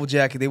regular bubble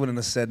jacket, they wouldn't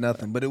have said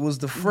nothing. But it was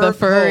the fur and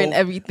coat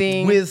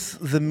everything. with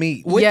the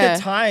meat. With Yeah.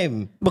 the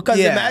time, because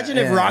Yeah, imagine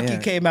if yeah, Rocky yeah.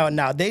 came out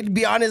now, they'd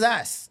be on his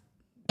ass.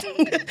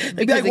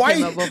 They'd be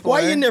like,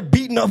 why are you in there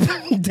beating up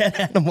dead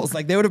animals?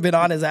 Like, they would have been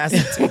on his ass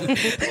too.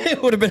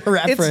 It would have been a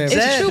rap for him.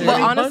 It's true, but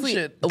Really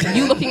honestly,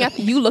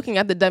 you looking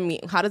at the dead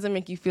meat, how does it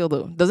make you feel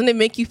though? Doesn't it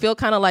make you feel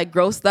kind of like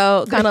grossed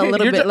out, kind of a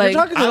little bit like?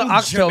 You're talking to the I'm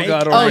oxtail Jamaican.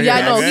 god over Oh here.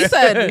 yeah, no. He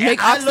said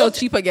make I oxtail look-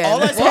 cheap again.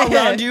 All I saw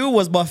around you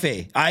was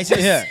buffet. I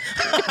just, Yeah.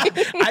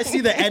 I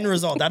see the end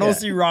result. I don't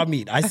see raw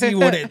meat. I see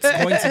what it's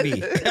going to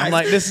be. I'm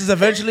like, this is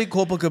eventually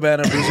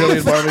Copacabana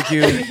Brazilian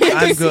barbecue. I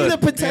I'm see good. the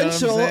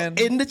potential You know what I'm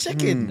saying? in the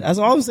chicken. That's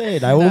all I'm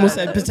saying. I almost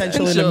said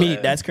potential in the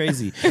meat. That's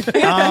crazy.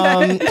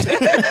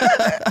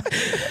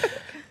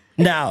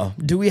 Now,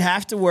 do we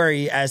have to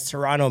worry as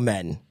Toronto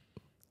men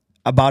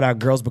about our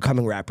girls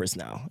becoming rappers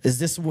now? Is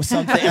this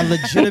something a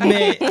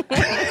legitimate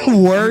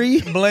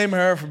worry? Blame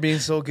her for being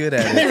so good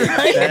at it.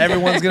 Right? That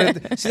everyone's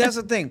gonna see. That's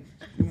the thing.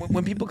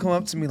 When people come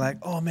up to me like,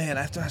 "Oh man,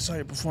 after I saw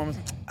your performance,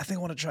 I think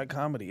I want to try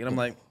comedy," and I'm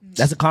like,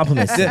 That's a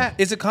compliment.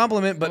 "It's a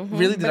compliment, but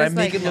really, did But I it's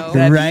make like, it look no.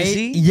 that Right?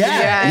 easy?"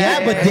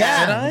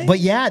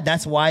 Yeah,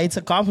 that's why it's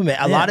a compliment.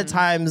 A lot of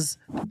times,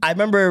 I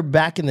remember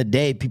back in the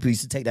day, people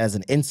used to take that as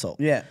an insult.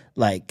 Yeah.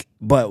 Like,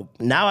 but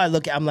now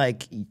I'm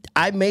like,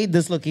 I made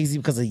this look easy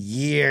because of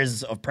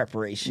years of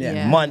preparation,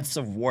 Yeah. months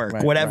of work,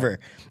 Right, whatever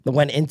that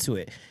went into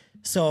it.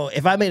 So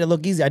if I made it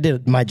look easy, I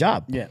did my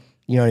job. Yeah.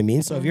 You know what I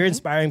mean? So if you're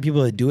inspiring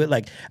people to do it,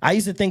 like I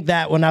used to think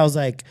that when I was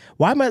like,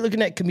 why am I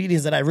looking at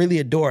comedians that I really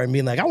adore and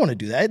being like, I want to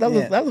do that.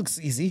 That looks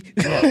easy.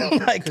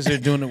 Like, Because they're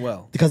doing it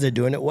well. because they're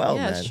doing it well,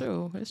 yeah, man. it's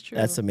true. It's true.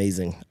 That's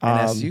amazing. And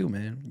that's you,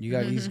 man. You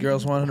got these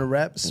girls wanting to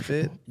rap,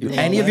 spit.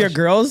 Any of your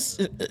girls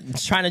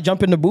trying to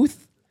jump in the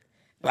booth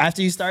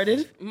after you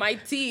started? My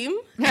team,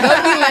 they'll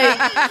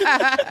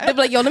be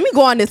like, yo, let me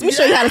go on this. Let me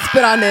show you how to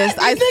spit on this.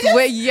 I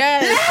swear,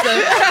 yes.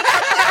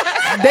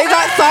 They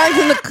got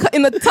songs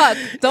in the tuck.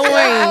 Don't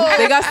worry.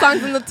 They got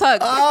songs in the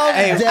tuck.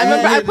 Hey, I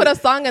remember I put a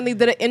song and they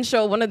did an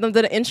intro. One of them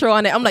did an intro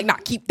on it. I'm like, nah,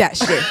 keep that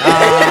shit.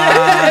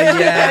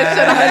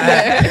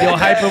 yeah. You'll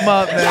hype them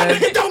up,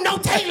 man. You don't know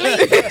Taylor.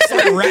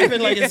 Start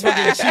rapping like it's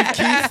fucking Chief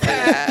Keef.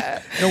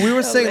 No, we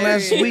were saying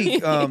last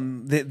week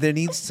there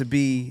needs to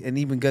be, and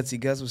even Gutsy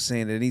Gus was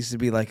saying there needs to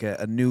be like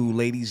a new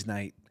ladies'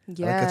 night. Like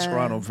Yeah. a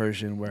Toronto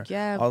version where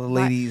Yeah, all the but-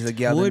 ladies are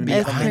gathered Would and be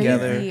It's come crazy.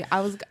 together. I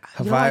was.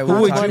 Hawaii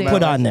Who would Talk you about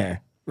put it. on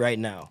there right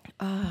now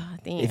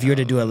if you were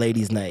to do a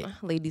ladies' night?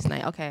 Ladies'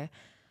 night. Okay.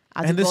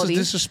 I'll And do this Goldie. is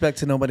disrespect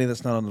to nobody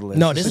that's not on the list.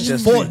 No, this is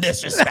just full me.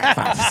 disrespect.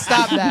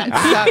 Stop that.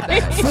 Stop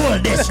that. Full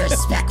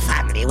disrespect,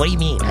 family. What do you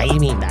mean? How do you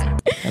mean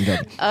that? I'm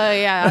joking.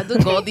 Yeah, I'll do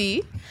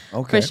Goldie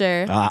Okay. for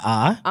sure.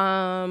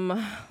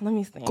 Let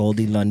me think.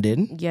 Goldie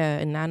London. Yeah,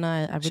 and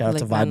Nana. I really Shout out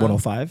to like Vibe Nana.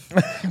 105.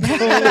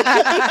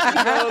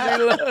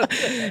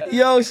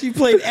 Yo, she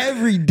played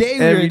every day.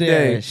 Every we were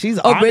there. day. She's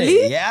Oh, on really?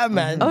 it. Yeah,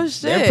 man. Oh,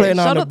 They're shit. playing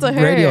Shout on out the to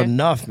her. radio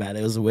enough, man.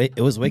 It was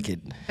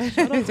wicked.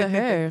 Shout out to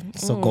her.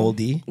 So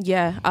Goldie,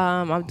 Yeah,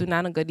 I'll do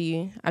Nana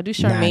Goody. I do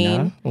Charmaine.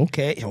 Nana.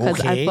 Okay, Because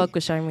I okay. fuck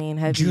with Charmaine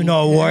heavy.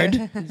 Juno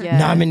Award Yeah.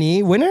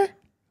 nominee winner.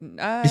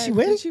 Did she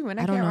win? Did she win?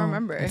 I don't can't know.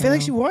 remember. I feel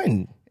like she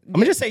won. I'm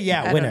gonna just say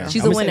I winner. don't know.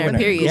 She's I'm a gonna say winner,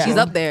 period. Yeah. She's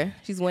up there.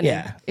 She's winning.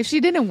 Yeah. If she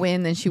didn't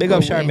win, then she Big will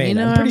up win. Charmaine. You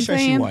know I'm what pretty sure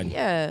she saying? won.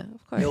 Yeah,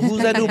 of course. Yo,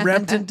 who's that new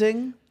Brampton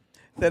thing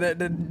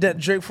that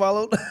Drake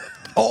followed?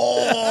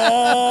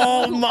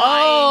 Oh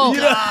my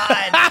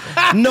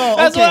god! No,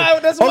 That's okay, why-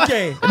 that's why-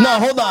 okay. No,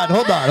 hold on.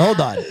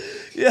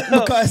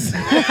 Because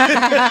Come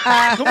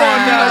on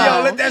now,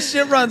 yo, let that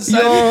shit run,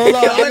 son. yo, hold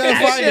on, Yo, I let that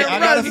gotta find shit it. I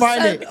run, gotta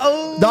find son. it.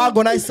 Oh. Dog,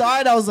 when I saw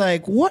it, I was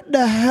like, "What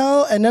the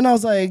hell?" And then I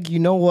was like, "You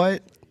know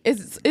what?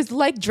 It's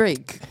like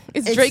Drake.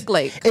 It's Drake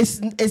like.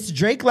 It's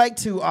Drake like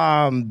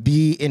to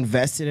be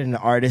invested in an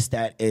artist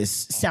that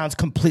sounds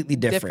completely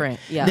different. Different,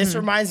 yeah. This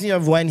reminds me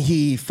of when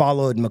he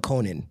followed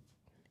McConan,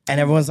 and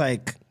everyone's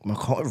like,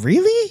 "McConan,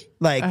 really?"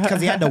 Like,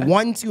 because he had the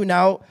 1 tune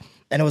out,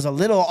 and it was a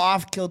little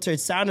off kilter. It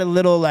sounded a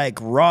little like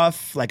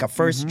rough, like a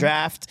first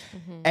draft.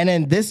 And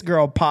then this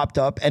girl popped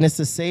up, and it's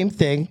the same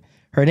thing.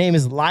 Her name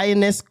is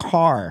Lioness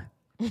Carr.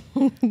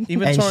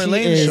 Even And Tory she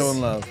Lane is-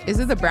 showing love. Is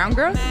it the brown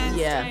girl?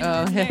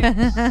 Yeah.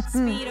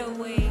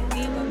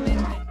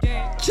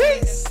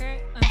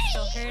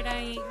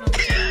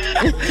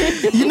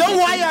 You know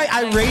why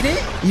I rate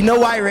it? You know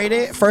why I rate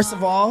it? First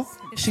of all,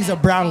 she's a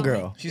brown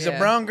girl. She's a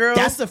brown girl.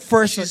 That's the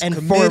first She's and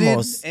committed,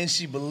 foremost. and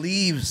she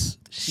believes.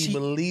 She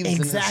believes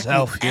exactly. in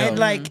herself. Yo. And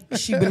like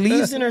she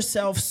believes in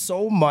herself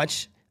so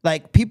much.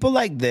 Like people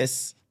like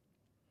this,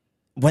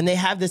 when they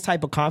have this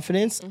type of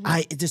confidence,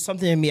 there's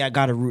something in me I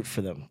gotta root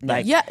for them.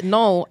 Like Yeah,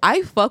 no,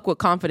 I fuck with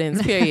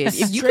confidence, period. If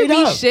you Straight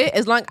can be up. shit,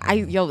 as long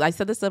I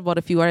said this about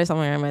a few artists, I'm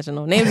gonna mention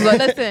no names, but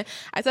listen,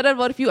 I said that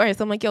about a few artists.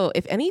 I'm like, yo,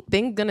 if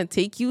anything gonna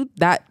take you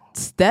that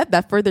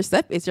further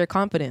step, is your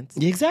confidence.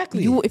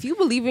 exactly. If you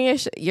believe in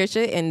your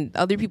shit and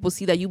other people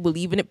see that you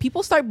believe in it,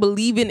 people start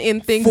believing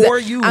in things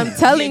for that, you. I'm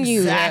telling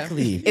you.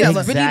 Exactly.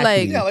 It's really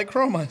like Yeah, like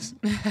chromas.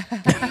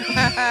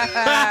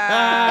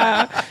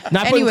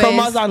 Not putting Anyways,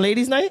 chromas on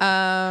ladies' night?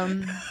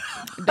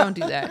 Don't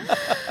do that.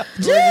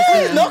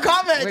 No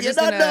comment. We're You just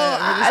don't gonna- know.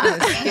 we're just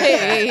gonna-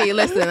 hey,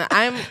 listen,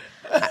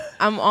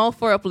 I'm all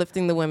for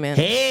uplifting the women.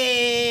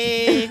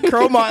 Hey,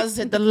 chromas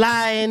hit the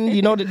line.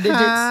 You know the digits.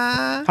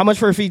 How much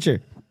for a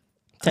feature?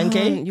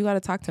 10K? You got to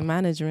talk to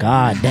management.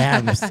 God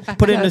damn.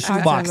 Put it in the Talk to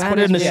shoebox. Put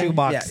it in the management.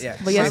 shoebox. Yeah.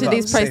 But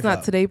yesterday's Save price, up.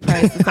 not today's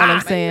price. That's all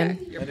I'm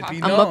saying.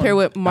 I'm up here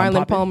with Marlon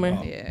popping? Palmer.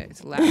 Oh. Yeah,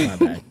 it's My loud.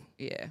 bad.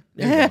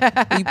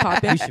 Yeah. You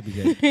popping? You should be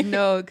good.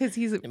 No, because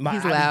he's I be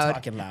loud.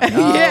 talking loud.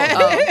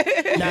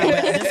 Yeah. Nah,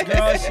 but this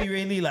girl, she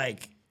really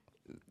like.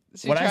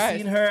 When I tries.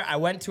 seen her, I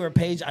went to her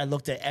page. I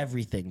looked at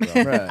everything,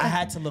 bro. Right. I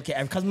had to look at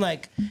everything because I'm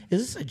like,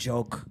 is this a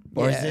joke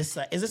or Yeah. is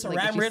this a Like,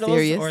 Ram is she Riddles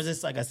serious? or is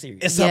this like a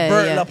series? It's Yeah, a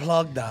Bert yeah.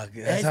 LaPlug, dog.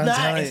 It's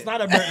not. It's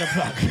not a Britney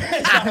plug.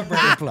 It's not a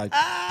Britney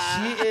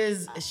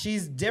plug.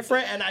 She's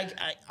different, and I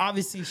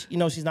obviously,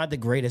 she's not the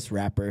greatest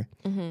rapper,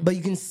 but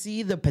you can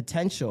see the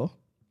potential.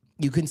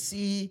 You can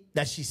see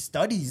that she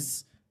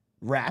studies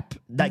rap.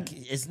 Like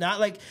it's not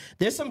like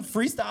there's some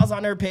freestyles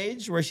on her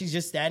page where she's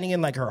just standing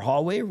in like her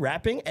hallway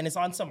rapping, and it's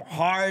on some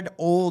hard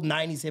old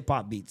 90s hip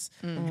hop beats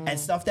and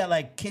stuff that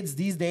like kids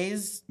these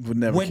days Would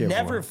never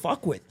care for.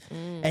 fuck with.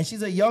 And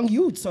she's a young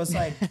youth, so it's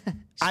like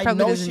I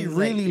probably know doesn't she like-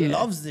 really yeah.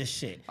 loves this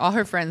shit. All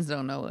her friends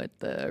don't know what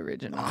the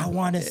original. I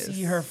want to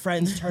see her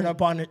friends turn up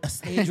on a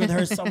stage with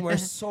her somewhere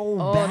so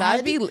Oh, bad.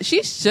 that'd be.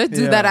 She should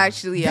do Yeah. that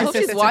actually. I hope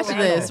This she's is watching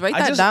Toronto. this. Write I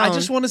that just, down. I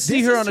just want to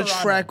see This her is on a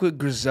Toronto. track with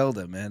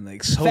Griselda, man.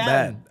 Like so Fam,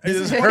 bad. I this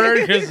just is-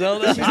 heard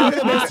Griselda. She's one of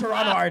the most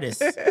Toronto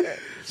artists.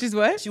 She's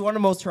what? She's one of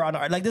the most Toronto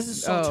artists. Like this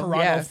is so Oh, Toronto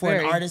yeah, for an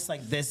very. artist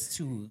like this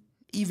to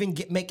even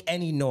make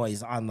any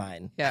noise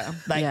online. Yeah.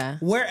 Like Yeah.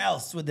 where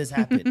else would this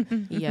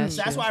happen? Yeah, So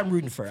that's true. why I'm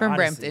rooting for her. From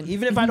honestly. Brampton.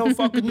 Even if I don't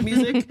fuck with the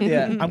music,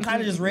 Yeah. I'm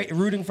kind of just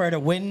rooting for her to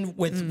win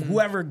with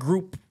whoever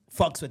group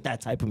fucks with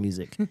that type of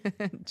music.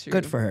 True.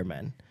 Good for her,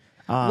 man.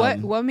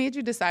 What made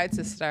you decide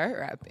to start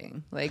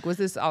rapping? Like, was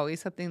this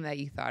always something that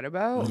you thought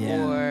about,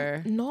 Yeah.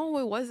 or No,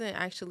 it wasn't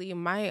actually.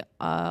 My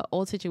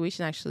old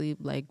situation actually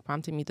like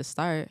prompted me to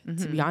start,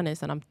 to be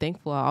honest. And I'm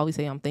thankful. I always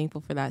say I'm thankful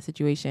for that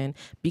situation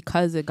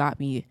because it got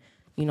me,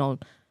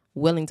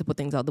 willing to put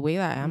things out the way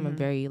that I am. I'm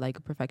very like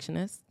a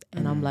perfectionist.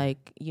 And I'm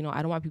like,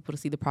 I don't want people to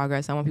see the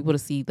progress. I want people to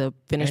see the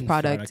finished End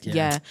product. product,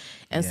 yeah.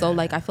 And so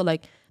like, I feel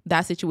like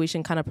that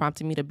situation kind of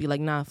prompted me to be like,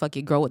 nah, fuck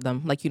it, grow with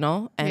them. Like,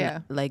 and Yeah.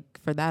 like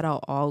for that,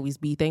 I'll always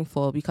be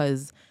thankful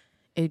because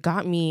it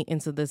got me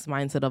into this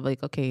mindset of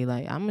like, okay,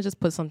 like I'm gonna just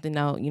put something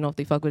out, if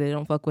they fuck with it, they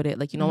don't fuck with it.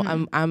 Like,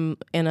 I'm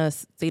in a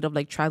state of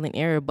like trial and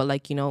error, but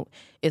like,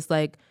 it's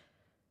like,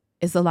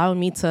 it's allowing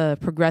me to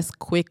progress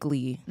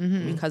quickly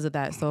because of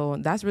that. So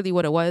that's really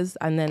what it was.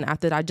 And then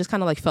after that, I just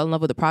kind of like fell in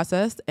love with the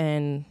process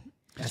and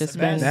just the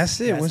been. best. That's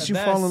it. That's Once the you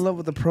fall best. in love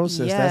with the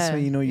process, that's Yeah.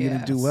 when you know you're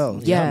gonna do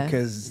well. Yeah.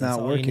 Because it's That's not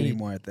all work you need.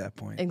 anymore at that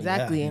point.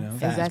 Exactly. you know,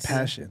 That's Exactly.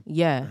 passion.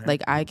 Yeah.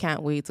 Like I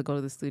can't wait to go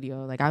to the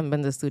studio. Like I haven't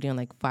been to the studio in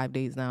like 5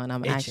 days now and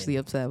I'm Itching. actually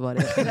upset about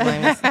it.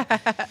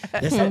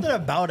 There's something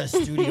about a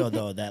studio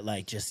though that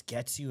like just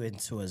gets you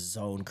into a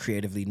zone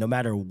creatively, no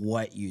matter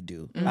what you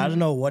do. I don't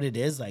know what it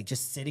is. Like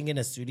just sitting in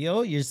a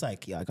studio, you're just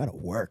like, I gotta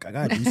work. I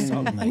gotta do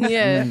something. Like,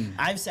 Yeah.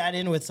 I've sat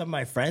in with some of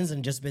my friends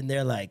and just been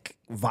there like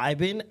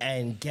vibing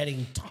and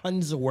getting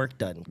tons of work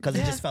done because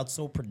it just felt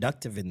so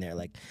productive in there.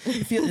 Like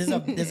I feel there's a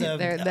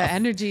the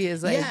energy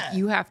is like yeah.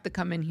 you have to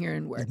come in here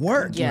and work.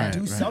 work. Yeah.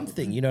 Do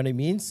something. You know what I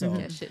mean? So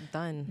Get shit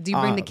done. Do you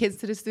bring the kids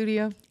to the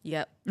studio?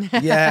 Yep.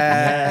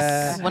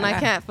 Yeah. When I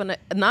can't find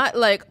not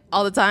like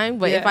all the time,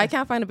 but if Yeah. I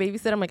can't find a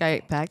babysitter, I'm like, I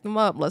pack them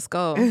up. Let's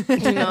go. Keep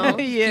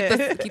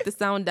the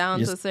sound down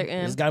to a just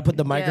certain. gotta put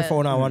the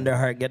microphone on under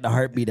her, get the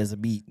heartbeat as a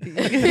beat.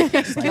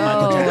 It's like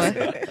Michael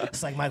Jackson.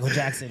 It's like Michael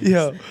Jackson.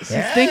 Yo.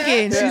 Yeah.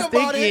 Thinking, she's Think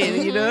about it.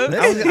 thinking, you know.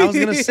 I was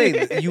gonna say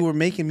that you were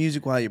making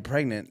music while you're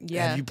pregnant.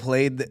 Yeah. Have you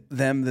played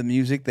them the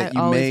music that I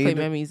you always made?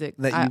 play my music.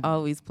 that I you-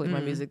 always play my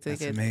music to the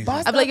That's kids. amazing.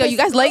 Boss I'm like, yo, you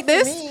guys like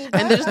this? me.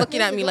 And they're just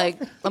looking at me like,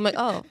 I'm like,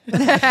 oh,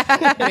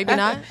 maybe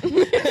not.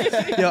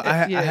 Yo,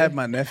 I had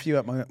my nephew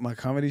at my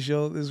comedy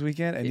show this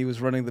weekend, and he was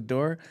running the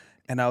door.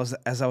 And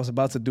as I was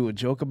about to do a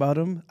joke about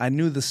him, I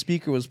knew the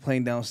speaker was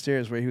playing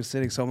downstairs where he was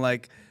sitting. So I'm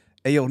like,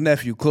 "Hey, yo,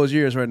 nephew, close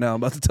your ears right now.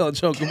 I'm about to tell a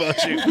joke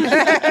about you."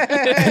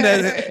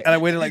 and I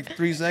waited like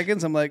 3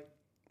 seconds. I'm like,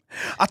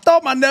 "I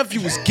thought my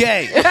nephew was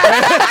gay."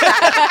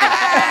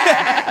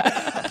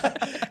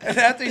 And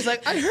after he's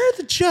like, "I heard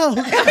the joke."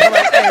 I'm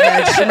like, "Hey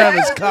man, just remember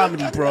it's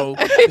comedy, bro.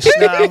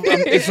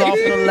 It's off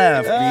to the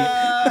left, B."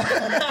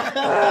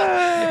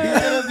 He's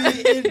gonna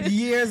be in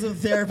years of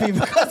therapy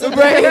because of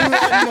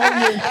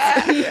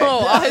Yo,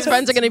 all his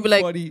friends are gonna be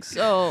like, Funny.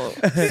 so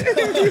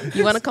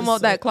you want to come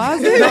out that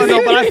closet?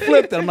 No, but I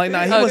flipped it. I'm like,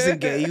 nah, he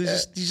wasn't gay.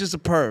 He's just a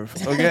perv.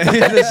 Okay,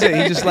 that's it.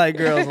 He just liked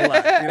girls a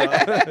lot. You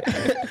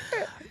know?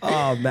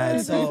 Oh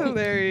man, so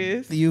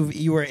Hilarious.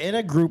 you were in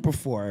a group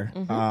before.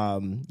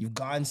 You've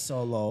gone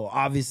solo.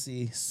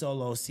 Obviously,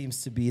 solo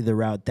seems to be the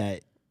route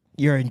that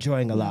you're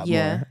enjoying a lot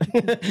Yeah.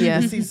 more. Yeah.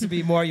 It seems to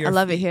be more your. I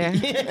love it here.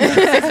 It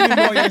seems to be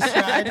more your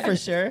stride for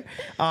sure.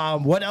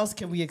 What else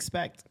can we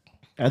expect?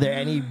 Are there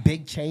any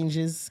big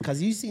changes?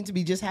 Because you seem to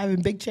be just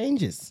having big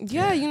changes.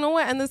 Yeah, you know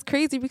what? And it's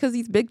crazy because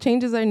these big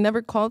changes are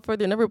never called for.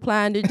 They're never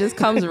planned. It just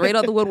comes right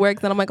out the woodworks.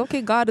 And I'm like,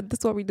 okay, God, this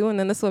is what we're doing.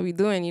 Then this is what we're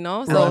doing, you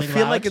know? So I So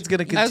feel like it's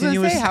going to I was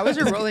continue. gonna say, how was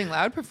your Rolling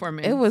Loud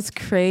performance? it was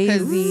 'Cause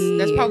crazy.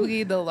 that's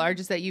probably the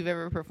largest that you've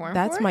ever performed.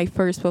 That's for? my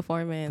first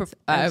performance.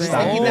 I was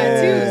ever. thinking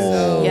that too.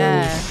 So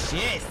Yeah.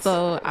 Shit.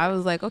 So I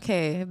was like,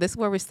 okay, if this is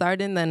where we're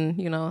starting, then,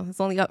 you know, it's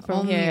only up from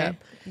Only here. up.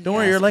 Don't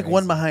worry, you're like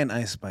one behind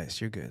Ice Spice.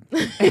 You're good.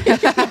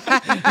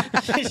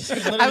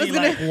 I was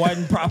like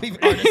one probably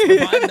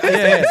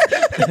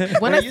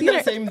artist. When Are I you seen in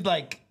her, the same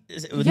like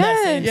that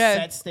Yes. same Yeah.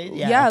 set stage?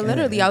 yeah, okay.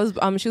 literally, I was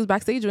she was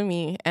backstage with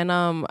me, and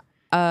I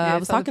I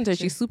was saw the talking to her.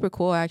 picture. She's super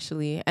cool,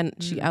 actually, and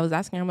I was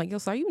asking her, I'm like, yo,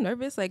 so are you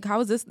nervous? Like, how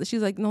is this?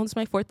 She's like, no, this is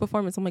my 4th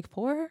performance. I'm like,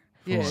 4?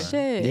 Yeah.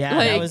 Shit. Yeah,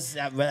 Like,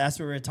 that's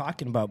what we were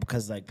talking about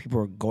because like people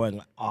were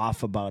going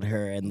off about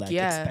her and like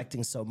Yeah.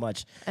 expecting so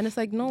much. and it's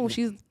like, no,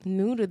 she's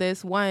new to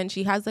this. One,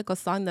 she has like a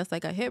song that's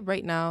like a hit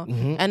right now,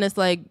 Mm-hmm. and it's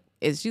like,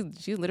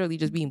 she's literally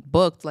just being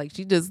booked. Like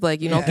she just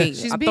like, you know, okay,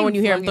 She's I'm being throwing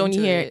you here, I'm flung throwing you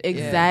into here. it.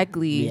 Yeah.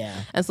 Exactly. Yeah.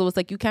 And so it's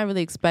like you can't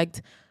really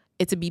expect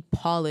it to be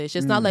polished.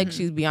 It's not like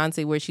she's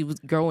Beyonce where she was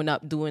growing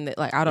up doing it.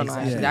 Like I don't know.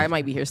 Actually, that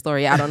might be her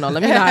story. I don't know.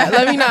 Let me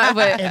not.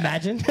 But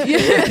Imagine.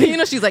 you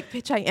know, she's like,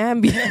 bitch, I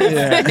am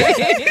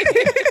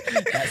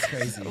Beyonce. That's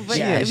crazy. But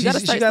yeah, yeah, she we gotta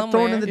start got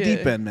thrown in somewhere. the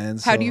deep end, man.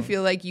 How do you so-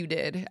 feel like you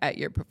did at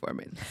your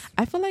performance?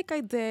 I feel like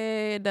I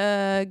did.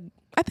 I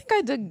think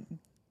I did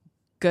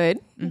good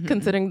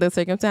considering the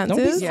circumstances.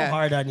 Don't be so Yeah.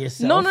 hard on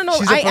yourself. No.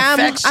 She's a I am.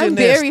 I'm perfectionist,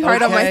 very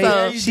hard on okay?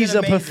 myself. You She's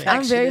did a amazing.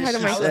 I'm very hard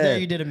on I was myself. there.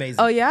 You did amazing.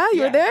 Oh yeah,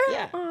 you were there.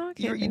 Yeah. Oh,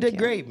 okay, You thank did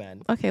great,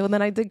 man. Okay, well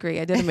then I did great.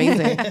 I did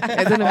amazing.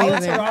 I did All the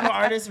amazing. Toronto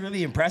artists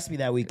really impressed me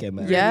that weekend,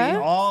 man. Yeah?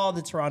 Really, all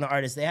the Toronto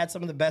artists, they had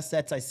some of the best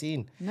sets I've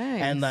seen.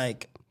 Nice. And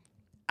like,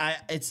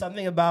 it's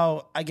something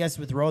about, I guess,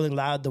 with Rolling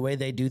Loud, the way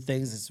they do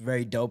things, it's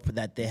very dope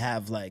that they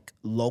have like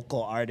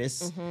local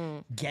artists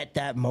get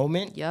that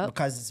moment. Yep.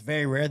 Because it's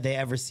very rare they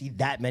ever see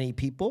that many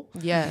people.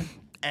 Yeah.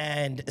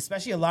 And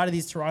especially a lot of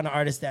these Toronto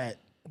artists that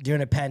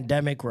during the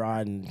pandemic were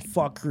on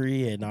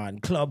Fuckery and on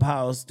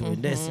Clubhouse doing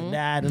this and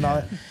that and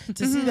all.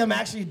 To see them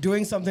actually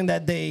doing something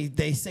that they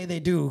say they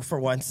do for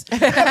once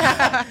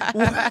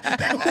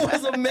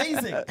was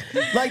amazing.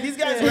 Like these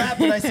guys rap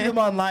and I see them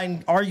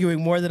online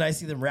arguing more than I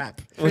see them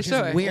rap, which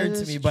sure. is weird It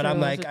to is me. But I'm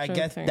true. like, It's a I true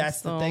guess thing,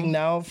 that's the so. thing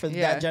now for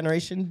Yeah. that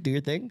generation. Do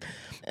your thing.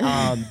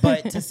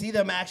 But to see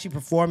them actually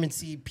perform and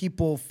see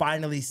people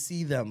finally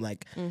see them,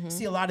 like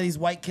see a lot of these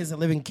white kids that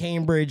live in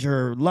Cambridge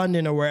or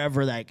London or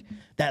wherever, like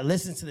that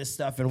listen to this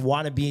stuff and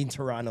want to be in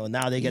Toronto, and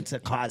now they get to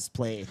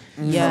cosplay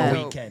Yeah. for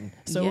a weekend.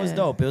 So it was Yeah.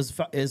 dope. It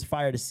was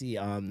fire to see.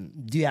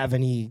 Do you have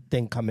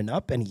anything coming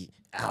up? Any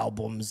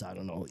albums? I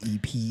don't know,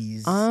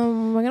 EPs.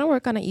 We're gonna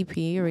work on an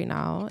EP right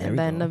now, There we and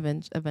then go.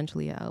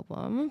 eventually an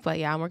album. But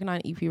yeah, I'm working on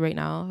an EP right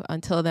now.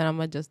 Until then, I'm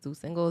gonna just do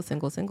singles.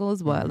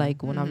 But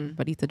like when I'm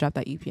ready to drop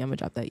that EP, I'm gonna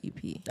drop that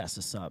EP. That's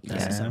what's up.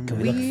 That's what's Yeah. up. Can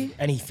we look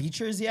any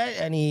features yet?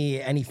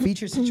 Any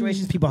feature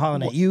situations? People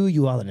hollering at you,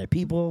 you hollering at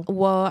people.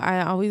 Well,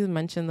 I always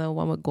mention the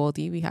one with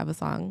Goldie. We have a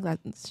song that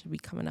should be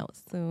coming out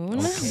soon.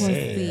 We'll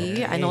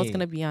see. I know it's okay.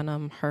 gonna be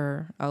on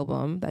her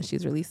album that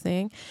she's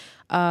releasing.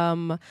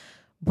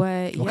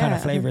 But What kind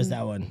of flavor is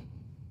that one?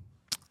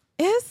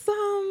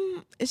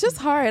 It's just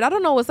hard. I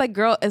don't know. It's like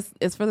girl. It's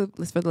for the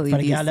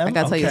ladies. gal them? I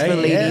gotta tell you, it's for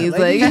the Okay, ladies.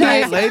 Ladies Like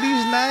night,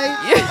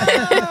 ladies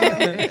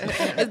night.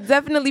 it's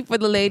definitely for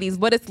the ladies,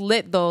 but it's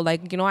lit though.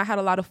 Like, you know, I had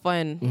a lot of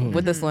fun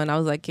with this one. I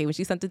was like, okay, when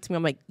she sent it to me,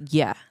 I'm like,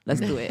 yeah, let's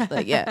do it.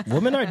 Like, yeah,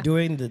 Women are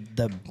doing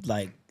the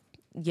like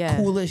yeah.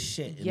 coolest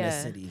shit in the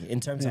Yeah. city in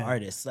terms of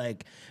artists.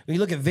 Like when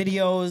you look at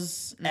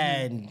videos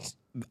and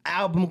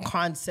album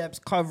concepts,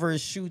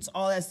 covers, shoots,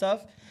 all that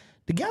stuff,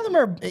 the gal them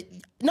are not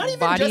even just in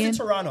Bodying.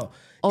 Toronto.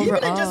 Even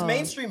in just Overall.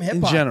 mainstream hip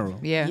In hop. general.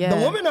 Yeah. Yeah.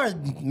 The women are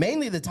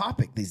mainly the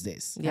topic these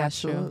days. Yeah,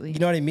 true. Absolutely. You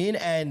know what I mean?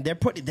 And they're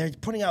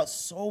putting out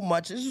so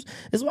much. This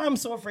is why I'm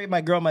so afraid my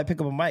girl might pick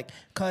up a mic,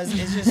 because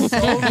it's just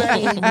so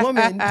many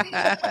women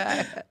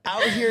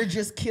out here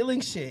just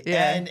killing shit.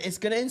 Yeah. And it's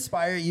gonna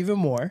inspire even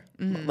more.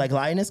 Like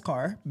Lioness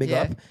Carr, big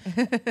Yeah.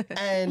 up.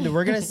 And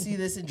we're gonna see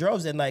this in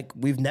droves. And like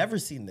we've never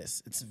seen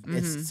this.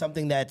 It's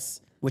something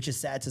which is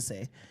sad to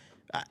say.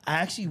 I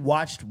actually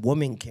watched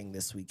Woman King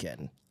this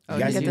weekend. You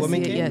guys You see get to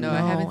Woman see it King? yet? No, I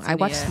haven't seen I it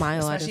watched yet. Smile. I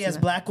didn't Especially see as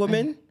that. black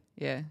women.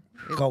 Yeah.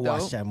 It's Go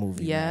watch dope. that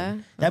movie. Yeah.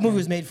 man. That movie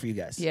was made for you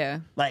guys. Yeah.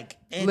 Like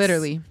it's,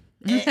 Literally.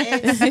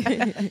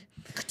 it's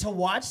to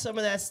watch some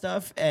of that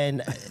stuff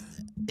and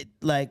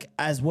like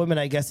as women,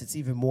 I guess it's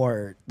even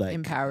more like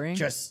Empowering.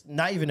 Just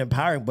not even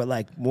empowering, but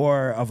like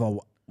more of a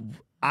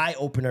eye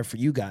opener for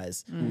you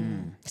guys.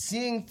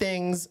 Seeing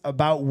things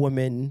about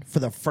women for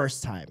the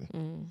first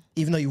time,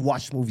 even though you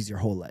watched movies your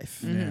whole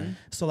life.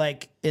 So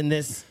like in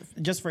this,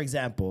 just for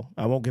example,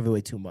 I won't give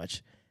away too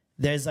much.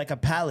 There's like a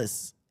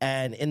palace,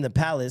 and in the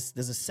palace,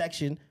 there's a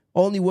section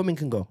only women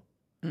can go,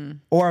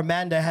 or a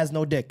man that has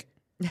no dick.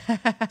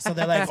 So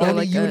they're like So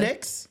only like a-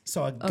 eunuchs.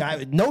 So a guy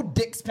with no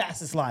dicks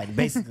past this line,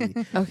 basically.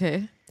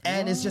 Okay.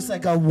 And it's just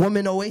like a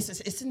woman oasis.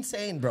 It's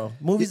insane, bro.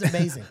 Movie's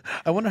amazing.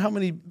 I wonder how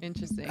many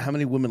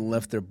women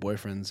left their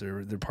boyfriends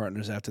or their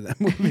partners after that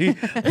movie.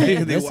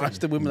 They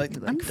watched the women like,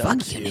 I'm done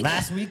with you.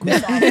 Last week we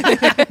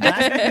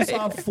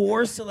saw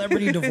 4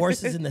 celebrity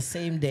divorces in the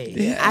same day.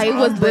 Yeah. I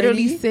was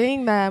literally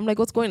saying that. I'm like,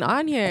 what's going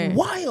on here?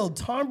 Wild.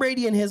 Tom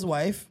Brady and his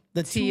wife,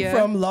 the Tia. two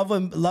from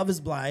Love is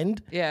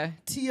Blind. Yeah.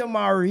 Tia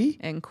Mowry.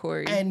 And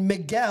Corey. And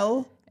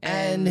Miguel.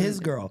 And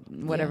his girl,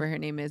 whatever her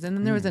name is, and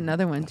then there was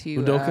another one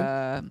too.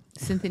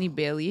 Cynthia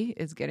Bailey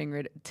is getting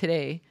rid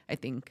today, I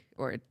think,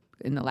 or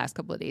in the last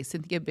couple of days.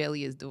 Cynthia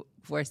Bailey is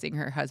divorcing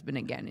her husband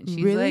again, and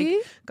she's like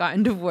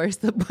gotten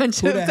divorced a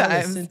bunch of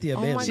times. Cynthia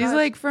Bailey? She's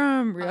like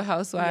from Real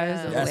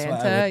Housewives of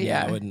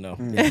Atlanta. I wouldn't know.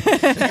 She's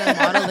like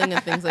modeling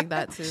and things like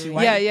that too.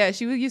 Yeah.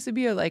 She used to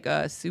be a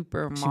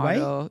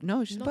supermodel.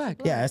 No, she's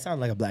black. Yeah, it sounded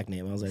like a black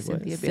name. I was like,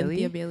 Cynthia what? Bailey.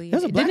 Cynthia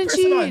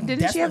Bailey.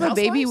 Didn't she have a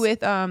baby with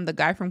the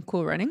guy from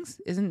Cool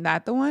Runnings? Isn't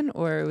that the one,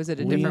 or was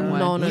it a different one?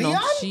 No.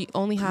 Leon? She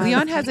only has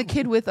Leon has a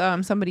kid with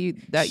somebody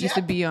that used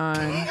to be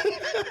on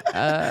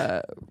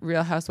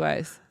Real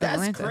Housewives. That's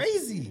Atlanta.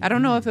 Crazy. I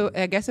don't know if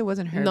I guess it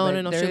wasn't her. No.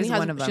 There is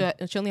one of them.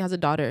 She only has a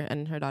daughter,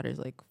 and her daughter's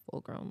like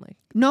full grown. Like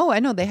No, I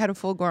know they had a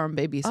full grown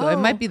baby, so it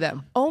might be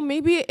them. Oh,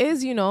 maybe it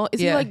is. Is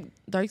he like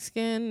dark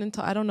skin and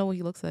I don't know what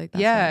he looks like.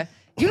 That's Yeah.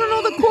 You don't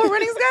know the Cool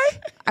Runnings guy?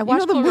 I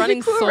watched Cool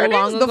Runnings so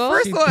long ago. The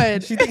first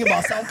one. She's thinking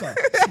about Selka.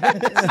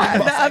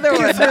 The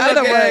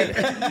other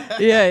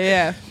one.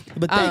 Yeah.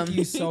 But thank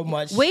you so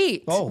much.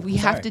 Wait, we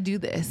have to do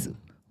this.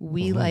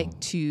 We like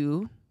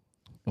to.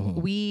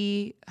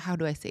 How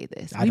do I say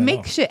this? We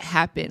make shit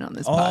happen on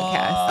this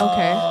podcast.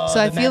 Okay. So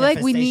I feel like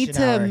we need to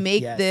manifestation hour.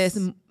 make Yes.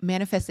 this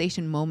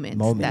manifestation moment.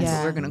 That's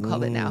what we're going to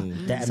call it now.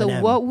 That So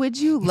M&M. what would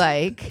you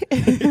like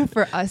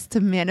for us to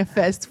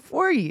manifest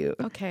for you?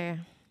 Okay.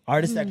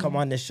 Artists that come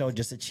on this show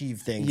just achieve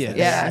things. Yeah. that they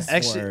Yeah. ask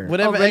Actually, for.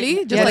 whatever. Oh,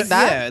 really? Just like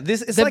that? Yeah,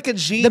 it's like a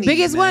genie. The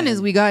biggest one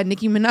is we got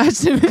Nicki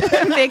Minaj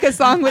to make a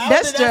song with I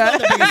don't think Destra. That's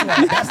not the biggest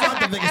one. That's not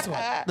the biggest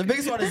one. The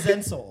biggest one is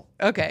Zen Soul.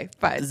 Okay,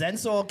 fine. Zen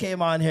Soul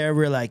came on here.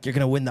 We're like, you're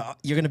gonna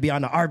be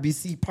on the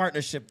RBC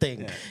partnership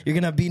thing. You're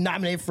gonna be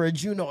nominated for a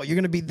Juno. You're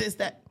gonna be this,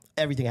 that.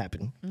 Everything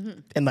happened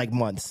in like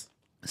months.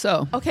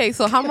 So Okay,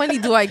 so how many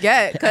do I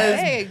get? Because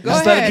hey, go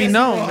Just ahead. let it be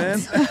known, man.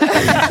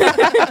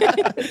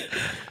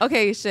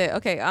 okay, shit.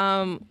 Okay,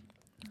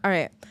 all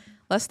right.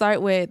 Let's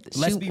start with.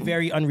 Let's be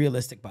very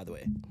unrealistic, by the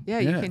way. Yeah,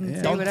 you can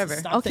say Don't whatever.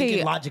 Stop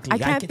thinking logically. I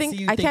can't can think.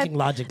 see you I can't thinking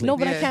logically. No,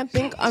 but I Yeah. can't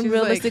think like-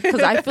 unrealistic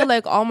because I feel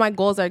like all my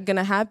goals are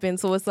gonna happen.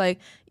 So it's like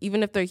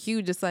even if they're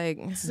huge, it's like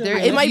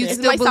it might you it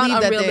still might sound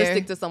believe that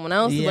unrealistic they're- to someone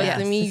else, but Yes.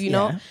 to me, you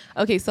know.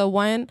 Okay, so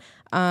one,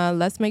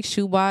 let's make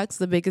Shoebox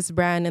the biggest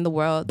brand in the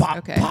world. Pop,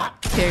 Okay.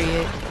 pop.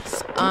 Period.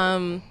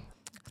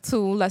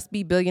 2, let's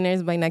be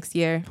billionaires by next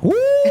year. She's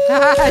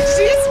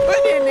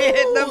putting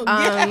in the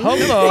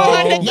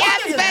Hello.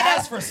 Yes,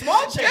 ask for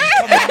small change.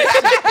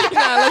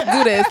 Let's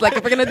do this. Like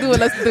if we're gonna do it,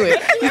 let's do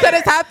it. You said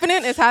it's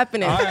happening. It's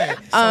happening. All right.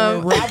 So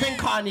we're robbing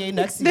Kanye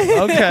next season.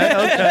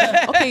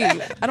 Okay. Okay,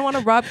 I don't want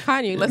to rob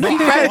Kanye. Let's be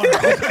friends.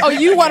 Oh,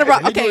 you want to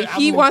rob? Okay,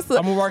 he wants to.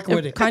 I'm gonna work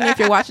with it. Kanye, if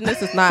you're watching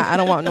this, it's not. I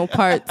don't want no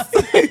parts.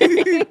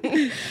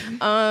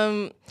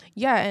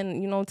 Yeah,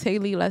 and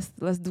Taylor,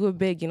 let's do it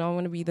big. I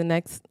want to be the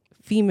next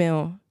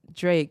female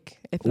Drake,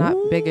 if not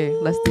bigger.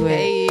 Let's do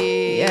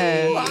it.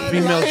 Yeah.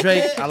 Female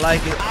Drake. I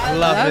like it. I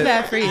love it.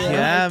 that for you.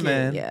 Yeah, like it.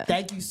 man. Yeah.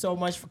 Thank you so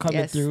much for coming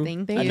Yes, through.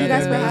 thank you Another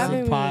guys for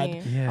amazing having pod.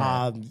 me.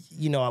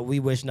 Yeah. We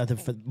wish nothing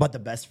but the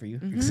best for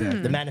you. Exactly.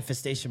 The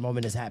manifestation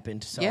moment has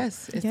happened. So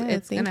Yes, it's Yeah,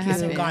 it's thank gonna you.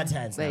 happen. It's in God's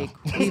hands now. Like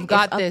we've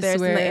got Up this. there,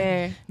 it's in the We're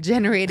air.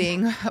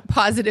 generating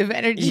positive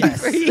energy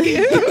Yes. for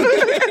you.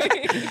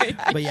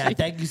 But yeah,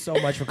 thank you so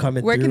much for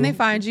coming Where through. can they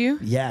find you?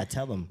 Yeah,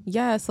 tell them.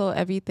 Yeah, so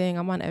everything.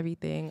 I'm on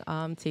everything.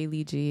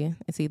 Taylor G.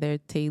 It's either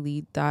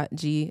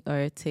Taylor.G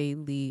or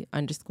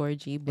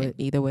Taylor_G, but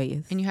either way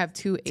is. And you have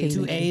 2 A's.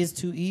 2 A's,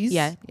 2 E's?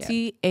 Yeah, Yeah.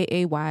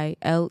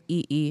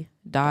 TAAYLEE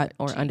dot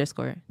or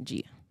underscore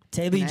G.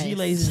 Taylor G, Nice.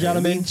 ladies and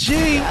gentlemen. G.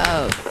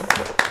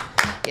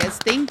 Yes,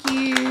 thank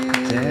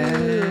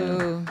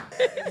you.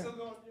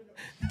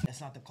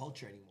 That's not the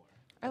culture anymore.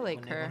 I like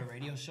When they her. go to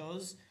radio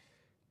shows,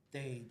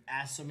 they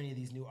ask so many of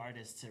these new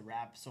artists to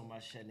rap so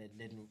much and it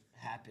didn't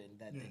happen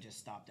that they just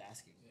stopped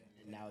asking.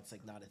 And now it's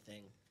like not a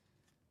thing.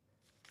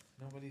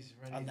 Nobody's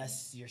ready.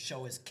 Unless your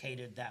show is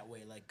catered that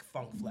way, like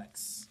Funk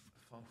Flex,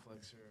 Funk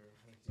Flex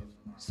or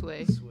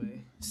Sway.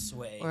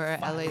 Sway, Or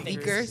Five LA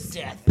Fingers Leakers. of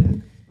Death.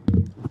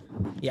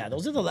 Yeah,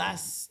 those are the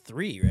last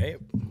 3, right?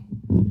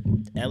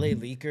 LA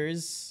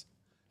Leakers,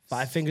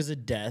 5 Fingers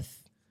of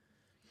Death,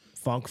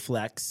 Funk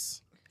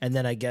Flex, and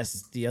then I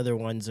guess the other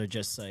ones are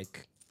just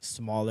like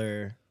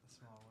smaller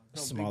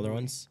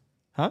ones.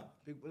 Huh?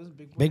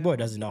 Big Boy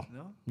doesn't know.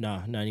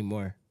 No, not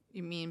anymore.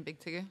 You mean Big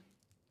Tigger?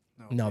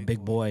 No,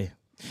 Big Boy.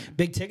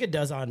 Big Ticket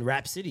does on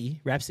Rap City.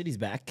 Rap City's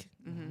back.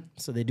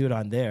 So they do it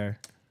on there.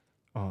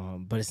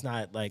 But it's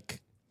not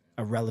like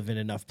a relevant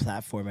enough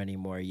platform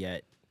anymore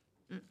yet.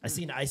 I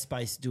seen Ice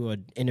Spice do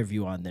an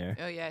interview on there.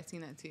 Oh yeah, I've seen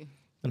that too.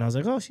 And I was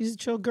like, oh, she's a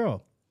chill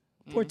girl.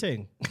 Poor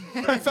thing.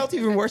 I felt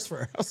even worse for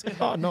her. I was like,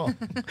 oh no.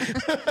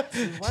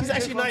 She's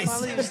actually nice.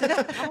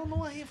 I don't know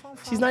why he found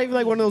She's not even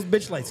like one of those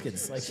bitch light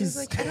skins. Like She's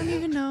like, I don't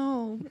even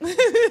know.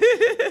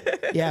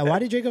 yeah, why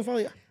did Jacob follow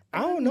you?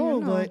 I don't know,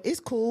 but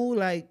it's cool.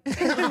 Like,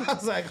 I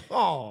was like,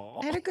 oh.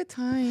 I had a good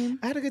time.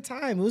 I had a good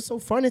time. It was so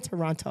fun in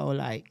Toronto.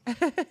 Like,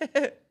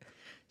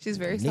 She's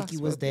very Nikki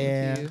was soft-spoken,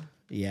 there. too.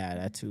 Yeah,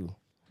 that too.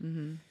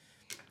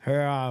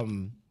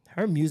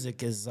 Her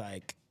music is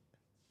like,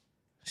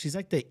 she's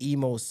like the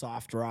emo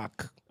soft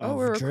rock of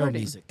we're drill recording.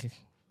 music.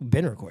 We've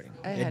been recording.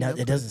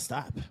 It doesn't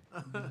stop.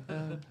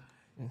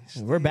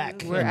 We're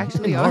back. We're And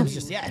actually Norm's on.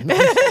 just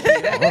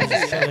Norm's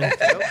just chilling.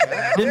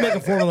 Didn't make a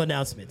formal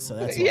announcement, so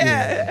that's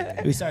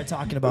why. We started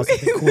talking about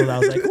something cool. And I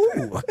was like,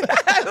 ooh,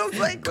 I was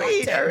like,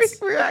 wait,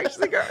 we're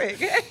actually going.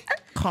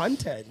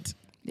 content.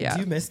 Yeah.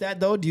 Do you miss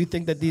that though? Do you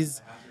think that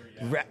these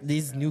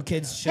new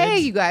kids should? Hey,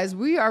 you guys,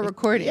 we are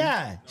recording.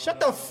 Yeah. Shut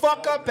the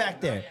fuck up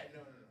back there.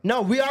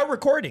 No, we are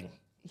recording.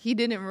 He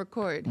didn't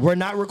record. We're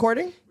not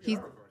recording? He.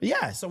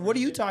 Yeah, so what are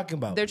you talking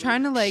about? They're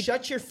trying to like.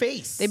 Shut your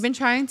face. They've been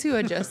trying to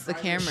adjust the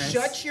cameras.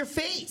 Shut your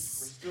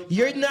face.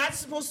 You're not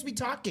supposed to be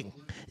talking.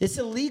 It's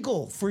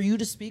illegal for you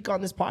to speak on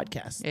this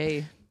podcast.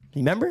 Hey.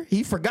 Remember?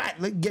 He forgot.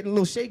 Like, getting a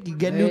little shaky.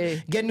 Get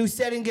new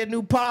setting, get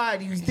new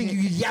pod. You think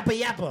you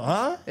yappa,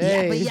 huh?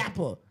 Hey.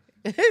 Yappa.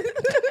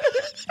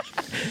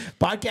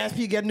 Podcast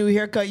P get a new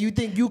haircut. You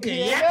think you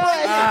can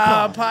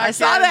yappa? I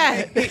saw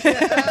that.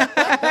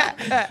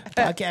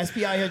 Podcast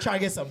P out here trying to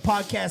get some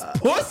podcast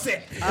pussy.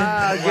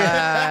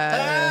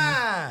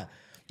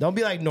 Don't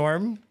be like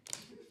Norm,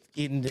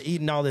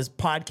 eating all this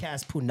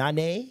podcast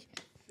punani.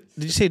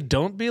 Did you say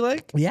don't be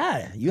like?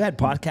 Yeah, you had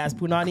podcast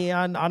punani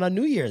on a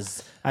New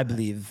Year's, I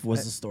believe,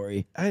 was the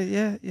story.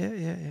 Yeah.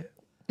 Yeah.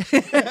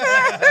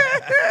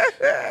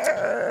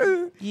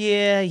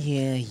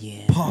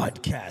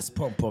 Podcast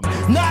pum pum.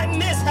 Not in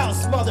this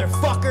house,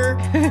 motherfucker.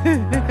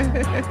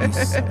 You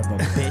son of a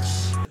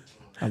bitch.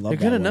 I love They're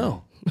that gonna one.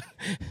 know.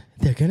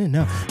 They're gonna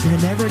know.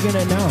 They're never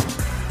gonna know.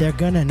 They're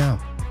gonna know.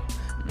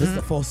 This is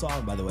the full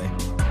song, by the way.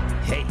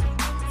 Hey,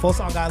 full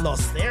song got a little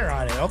snare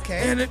on it.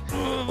 Okay. And it.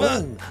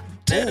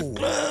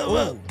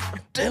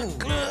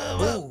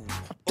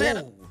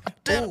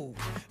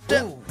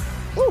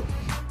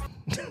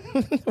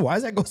 Why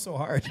does that go so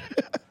hard?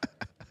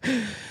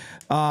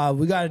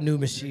 We got a new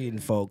machine,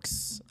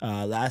 folks.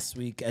 Last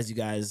week, as you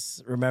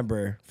guys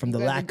remember, from the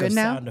lack of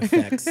sound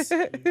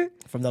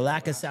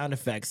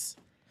effects,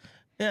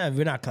 yeah,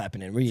 we're not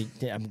clapping it.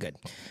 I'm good.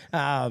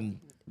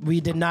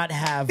 We did not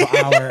have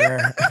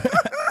our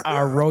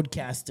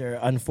Roadcaster.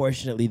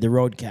 Unfortunately, the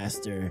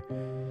Roadcaster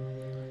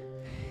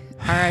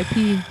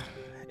R.I.P.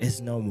 is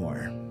no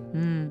more.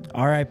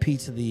 R.I.P.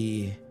 to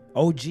the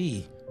OG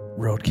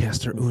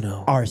Roadcaster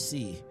Uno.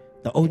 RC.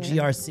 The OG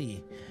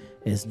RC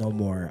is no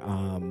more.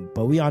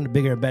 But we on the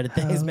bigger and better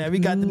things, man. We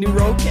got the new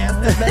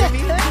Roadcaster, baby.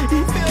 You feel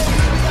me? We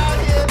out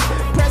here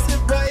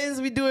pressing buttons.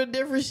 We doing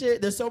different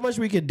shit. There's so much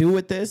we could do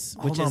with this.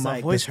 Hold which on, is my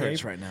like voice the hurts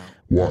scrape. right now.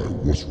 Why?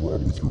 What's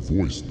wrong with your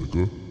voice,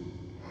 nigga?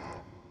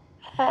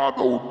 I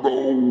don't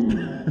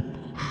know.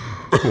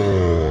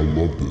 Oh, I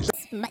love this.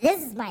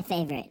 This is my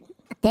favorite.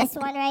 This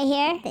one right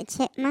here. The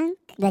chipmunk?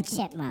 The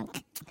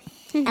chipmunk.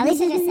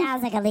 Alicia just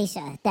sounds like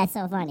Alicia. That's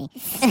so funny.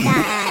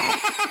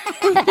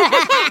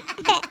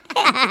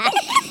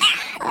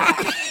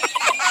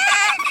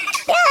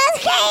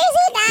 That's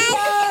crazy, Dad.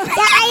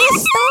 Are you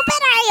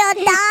stupid? Are you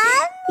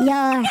dumb?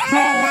 Yo, her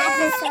laugh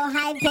is so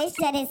high-pitched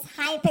that it's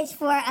high-pitched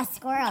for a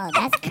squirrel.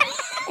 That's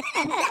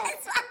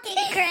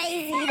fucking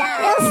crazy,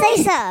 Dad. You'll say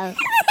so. I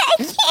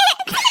can't.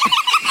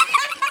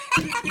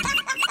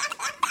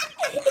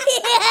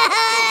 Yeah,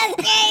 that's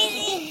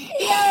crazy.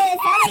 Yo, it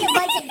sounds like a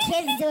bunch of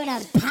kids doing a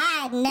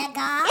pod,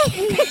 nigga.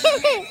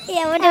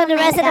 Yeah, we're doing the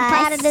rest of the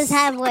pod in this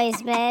high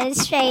voice, man.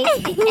 It's straight.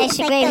 It's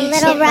like the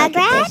little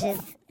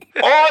Rugrats.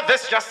 Oh,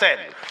 this just in.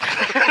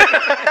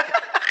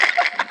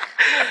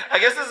 I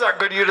guess this is our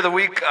good youth of the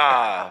week.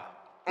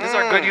 This is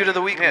our good youth of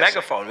the week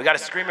megaphone. We got to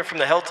scream it from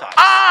the hilltop.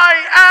 I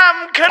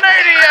am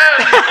Canadian.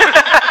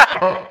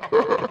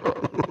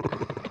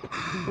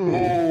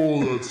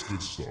 Oh, that's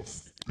good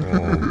stuff.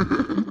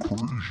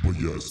 But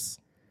yes.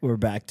 We're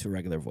back to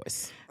regular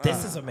voice.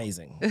 This is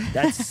amazing.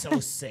 That's so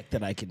sick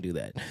that I can do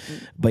that.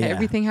 But yeah.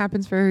 Everything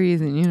happens for a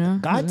reason, you know.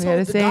 God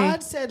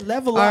said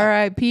level up.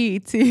 R.I.P.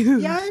 to.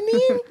 Yeah, I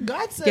mean,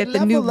 God said get the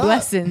level new up.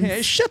 blessings.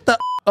 Hey, shut the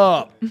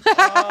up.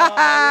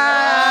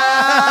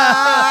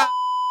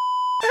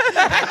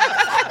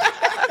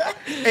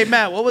 Hey,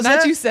 Matt, what was Not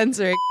that? you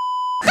censoring.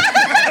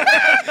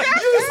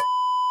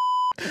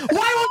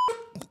 Why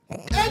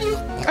and you?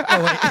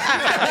 Oh,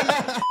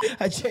 wait.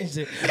 I changed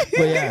it.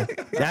 But yeah,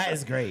 that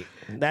is great.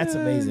 That's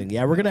amazing.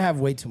 Yeah, we're gonna have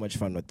way too much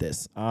fun with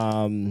this.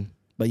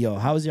 But yo,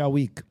 how was y'all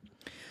week?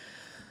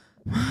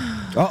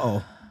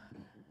 That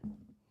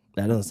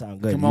doesn't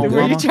sound good. Come on,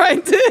 Were you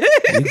trying to?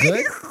 You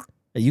good?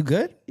 Are you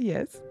good?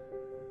 Yes.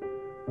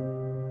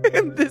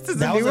 This is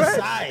That a was new a word.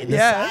 sigh. The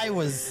Yeah. sigh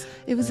was.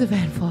 It was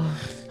eventful.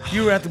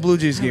 You were at the Blue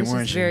Jays I game, was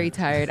weren't just you? very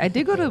tired. I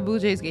did go to a Blue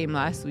Jays game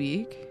last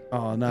week.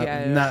 Oh, not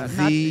Yeah, the. not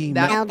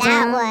that-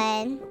 That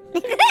one.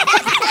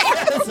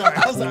 I'm sorry.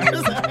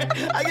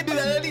 I can do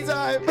that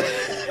anytime.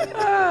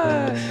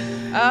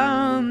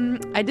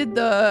 I did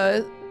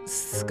the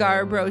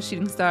Scarborough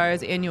Shooting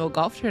Stars annual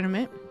golf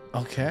tournament.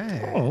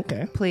 Okay. Oh,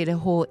 okay. Played a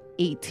whole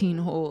 18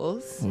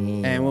 holes.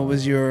 And what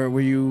was were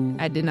you?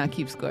 I did not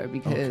keep score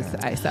because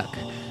I suck.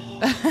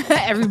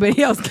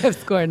 Everybody else kept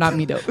score, not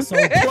me though. So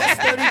plus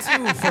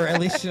 32 for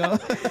Alicia.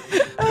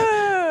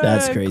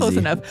 That's crazy. Close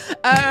enough.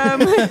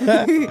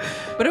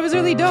 But it was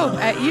really dope.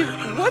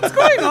 What's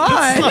going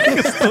on?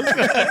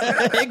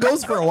 It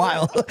goes for a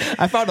while.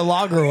 I found a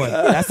longer one.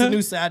 That's the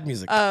new sad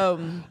music.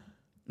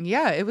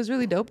 Yeah, it was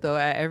really dope though.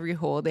 At every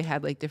hole, they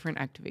had like different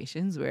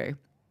activations where,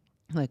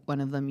 like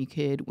one of them you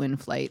could win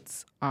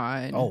flights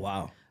on. Oh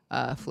wow.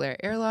 Flair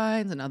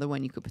Airlines. Another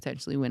one you could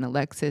potentially win a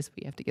Lexus,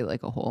 but you have to get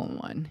like a hole in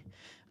one.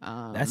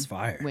 That's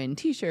fire. Win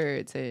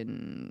T-shirts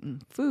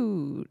and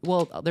food.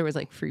 Well, there was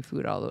like free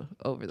food all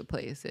over the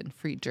place and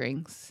free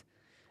drinks.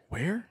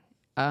 Where?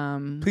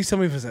 Please tell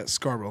me if it's at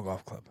Scarborough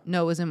Golf Club.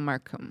 No, it was in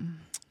Markham.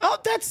 Oh,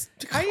 that's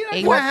How you not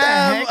What gonna the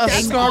have heck? a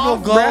That's Scarborough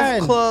Golf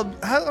off-brand. Club?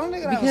 How don't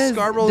they gonna have Because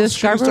Scarborough? does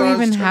Shooting Scarborough Stars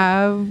even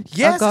tournament? have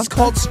Yes, a golf it's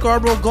called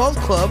Scarborough Golf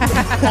Club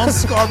on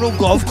Scarborough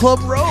Golf Club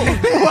Road.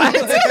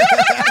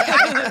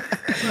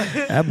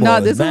 That boy No,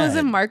 was this one was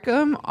bad. in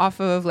Markham off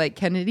of like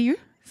Kennedy.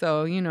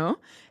 So,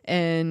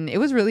 and it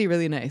was really,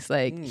 really nice.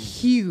 Like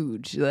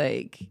huge,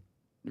 like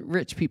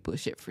rich people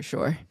shit for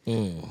sure. Big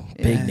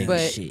Yeah. nigga But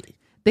shit.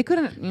 they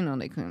couldn't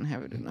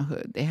have it in the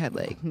hood. They had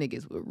like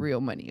niggas with real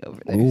money over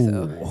there.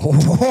 So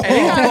They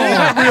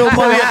got real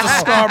money at the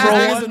Scarborough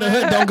Niggas one. in the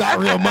hood don't got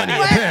real money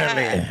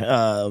apparently.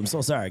 I'm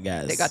so sorry,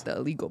 guys. they got the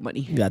illegal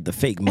money. You got the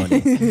fake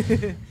money.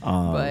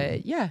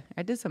 But yeah,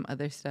 I did some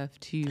other stuff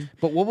too.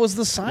 But what was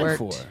the sign Worked.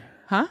 for?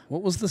 Huh?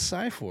 What was the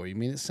sign for? You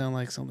made it sound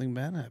like something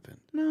bad happened.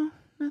 No,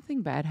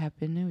 nothing bad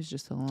happened. It was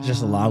just a long,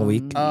 Just a long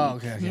week? Oh,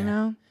 okay. You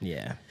know,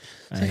 Yeah.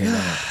 I hear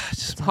that.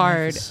 it's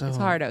hard. It's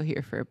hard out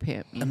here for a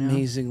pimp. You know?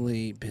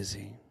 Amazingly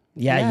busy.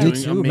 Yeah, Yeah. you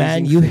Doing too, man.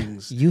 amazing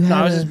things. You No, had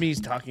it was a- just me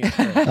talking.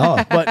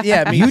 Oh, But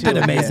yeah, me you too. did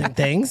amazing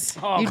things.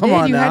 Oh, You come did.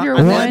 on You now. had your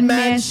One one man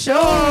man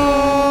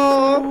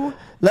show.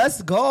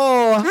 Let's go.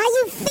 How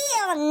you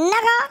feel,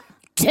 nigga?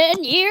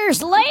 10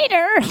 years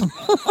later.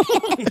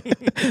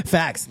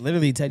 Facts.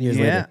 Literally 10 years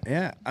Yeah, later.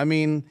 yeah. I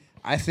mean,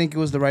 I think it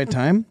was the right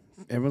time.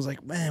 Everyone's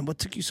like, man, what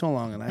took you so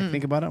long? And I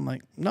think about it. I'm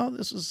like, no,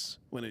 this is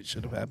when it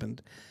should have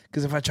happened.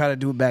 Because if I tried to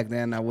do it back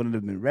then, I wouldn't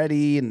have been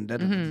ready. And da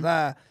da da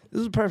da.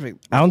 This is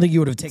perfect. I don't think you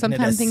would have taken it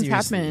Sometimes as things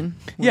seriously happen.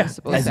 when Yeah. it's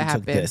supposed as to you took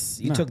happen. this.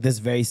 You took this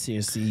very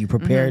seriously. You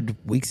prepared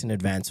weeks in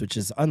advance, which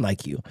is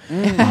unlike you.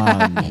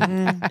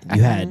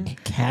 You had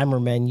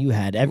cameramen. You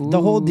had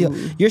the whole deal.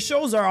 Your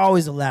shows are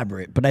always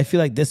elaborate, but I feel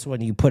like this one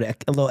you put a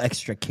little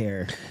extra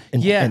care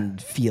and, Yeah.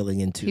 and feeling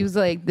into. He was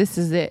like, "This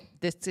is it.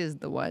 This is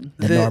the one."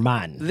 the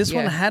Norman. This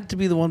one Yeah. had to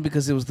be the one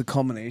because it was the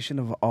culmination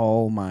of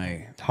all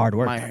my Hard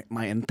work.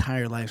 my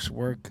entire life's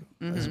work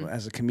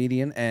as a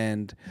comedian.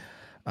 And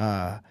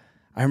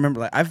I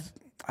remember, like,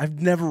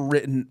 I've never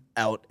written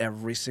out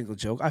every single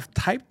joke. I've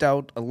typed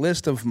out a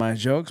list of my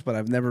jokes, but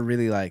I've never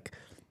really like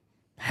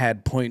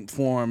had point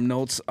form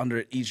notes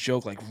under each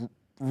joke, like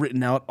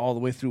written out all the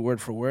way through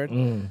word for word.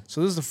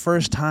 So this is the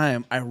first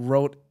time I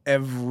wrote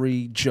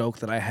every joke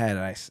that I had.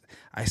 And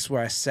I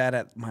swear I sat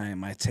at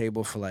my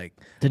table for like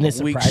Didn't it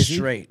a week surprise you?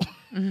 straight,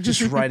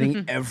 just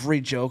writing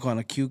every joke on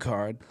a cue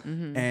card.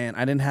 And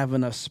I didn't have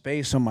enough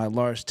space on my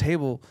large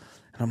table.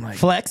 And I'm like,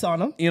 Flex on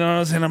them. you know what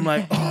I'm saying? I'm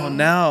like, oh,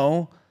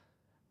 now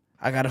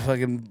I gotta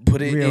fucking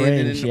put it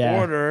Rearrange, in yeah.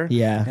 order.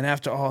 Yeah. And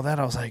after all that,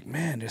 I was like,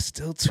 man, there's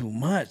still too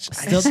much.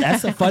 Still,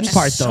 that's the fun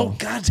part, so though.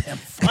 goddamn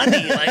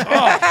funny. Like, oh,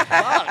 fuck.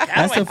 How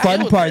That's do I the fun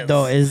deal with part, this?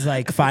 though, is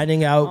like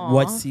finding out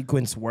what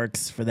sequence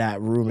works for that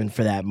room and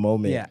for that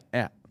moment. Yeah,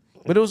 yeah.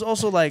 But it was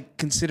also like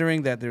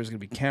considering that there's gonna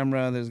be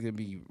camera, there's gonna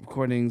be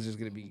recordings, there's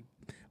gonna be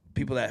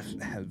people that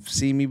have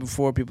seen me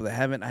before, people that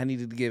haven't. I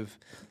needed to give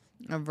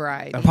A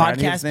variety. a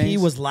variety of Podcast P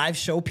things. was live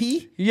show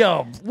P.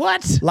 Yo,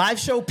 what? Live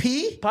show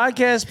P.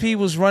 Podcast P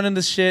was running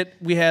the shit.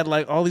 We had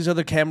like all these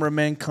other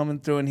cameramen coming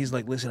through, and he's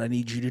like, "Listen, I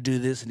need you to do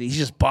this," and he's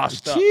just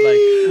bossed up. Like,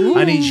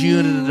 I need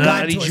you to. I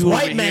Got need into his you over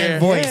white man here.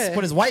 voice. Yeah.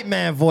 Put his white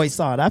man voice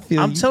on. I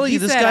feel I'm you. telling you,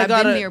 He this said, guy "I've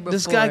got been there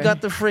this guy before."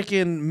 got the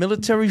freaking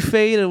military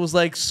fade. It was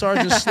like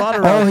Sergeant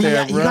Slaughter Oh, out he there,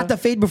 got, bro. he got the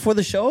fade before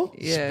the show.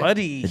 Yeah.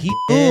 buddy. He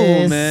This-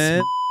 cool,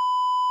 man.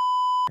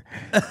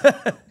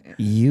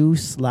 You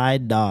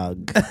slide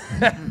dog.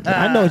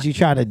 I know what you're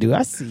trying to do.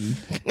 I see you.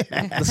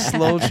 The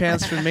slow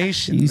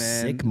transformation, You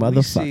man. sick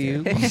We see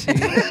you. motherfucker. We see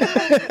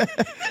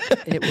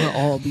you. It will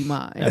all be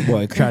mine. That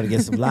boy trying to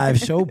get some live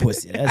show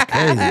pussy. That's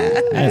crazy.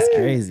 That's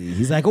crazy.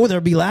 He's like, oh,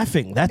 they'll be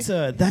laughing. That's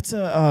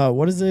a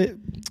what is it?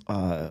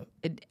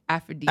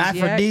 Aphrodisiac.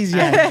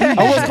 Aphrodisiac. I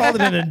almost called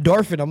it an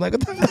endorphin. I'm like,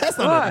 what the, that's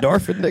not an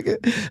endorphin,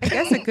 nigga. I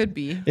guess it could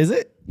be. Is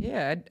it?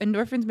 Yeah,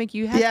 endorphins make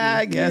you happy. Yeah,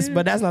 I guess,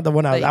 but that's not the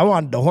one I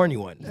wanted the horny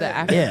one. The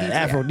aphrodisiac.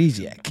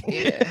 Aphrodisiac.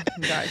 Yeah,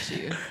 got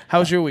you. How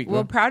was your week?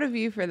 Well, bro? proud of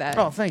you for that.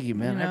 Oh, thank you,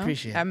 man. I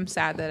appreciate it. I'm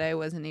sad that I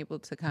wasn't able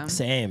to come.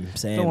 Same.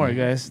 Don't worry,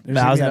 guys. But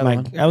I was at my.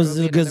 one. That was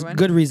There'll a be another one?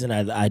 good reason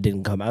I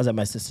didn't come. I was at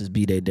my sister's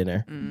b-day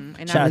dinner. And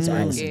Shout I out was to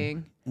Allison.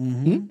 working.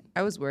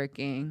 I was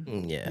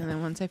working. Yeah. And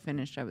then once I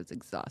finished, I was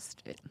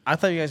exhausted. I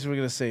thought you guys were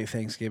gonna say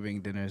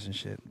Thanksgiving dinners and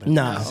shit. But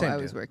No. Oh, same I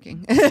deal. was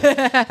working.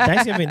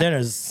 Thanksgiving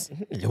dinners.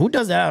 Who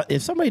does that?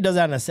 If somebody does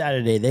that on a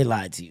Saturday, they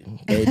lied to you.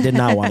 They did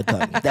not want to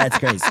come. That's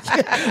crazy.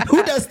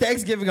 Who does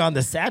Thanksgiving on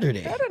the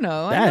Saturday? I don't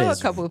know. That I know a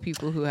is- couple of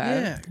people who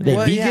have. Yeah. They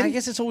Well, yeah, vegan? I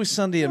guess it's always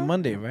Sunday and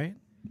Monday, right?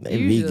 They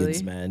Usually.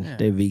 vegans, man.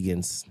 They're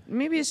vegans.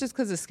 Maybe it's just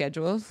because of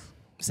schedules.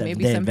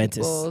 Maybe Seventh-day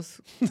some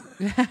Adventists.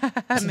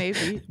 people's.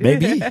 Maybe.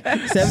 Maybe.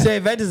 7-day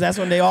Adventists, that's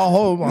when they all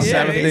home on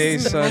Saturday,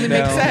 Saturdays. Only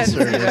makes sundown sense,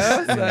 you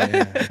service.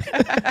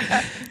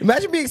 know? So-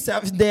 Imagine being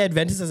 7-day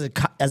Adventist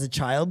as a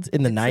child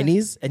in the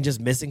 90s and just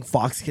missing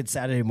Fox Kids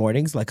Saturday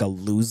mornings like a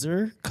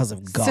loser because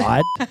of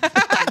God.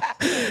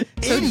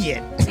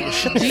 Idiot.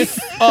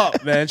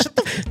 Up, man. Shut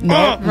the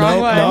No, Wrong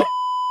one. no.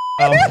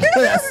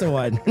 That's the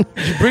one.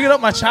 You're bringing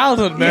up my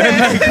childhood, man.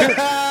 Like,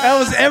 that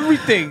was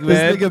everything, This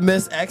man. nigga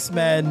miss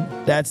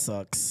X-Men. That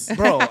sucks.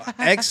 Bro,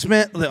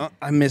 X-Men.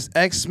 I miss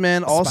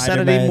X-Men. All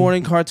Saturday Spider-Man.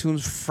 morning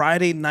cartoons.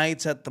 Friday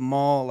nights at the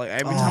mall. Like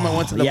every time I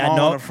went to the yeah, mall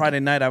no. on a Friday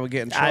night, I would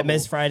get in trouble. I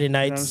miss Friday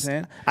nights. You know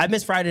what I'm saying? I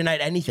miss Friday night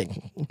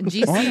anything.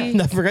 GC.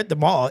 No, forget the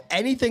mall.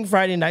 Anything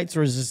Friday nights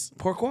was just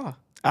Pourquoi?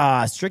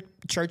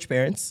 strict church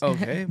parents.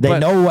 Okay, They but-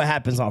 know what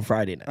happens on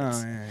Friday nights.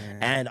 Oh, yeah.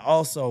 And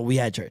also, we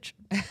had church.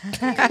 Church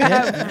on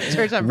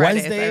Fridays, I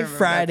Wednesday, remember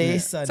Friday, that.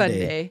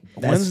 Sunday.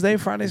 Wednesday,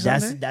 Friday,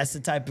 Sunday? That's the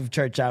type of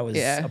church I was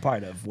Yeah. a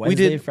part of. We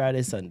Wednesday, did-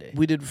 Friday, Sunday.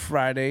 We did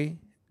Friday,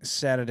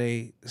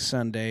 Saturday,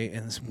 Sunday,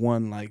 and this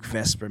one like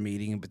Vesper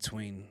meeting in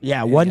between.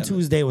 Yeah, any one other-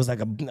 Tuesday was like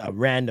a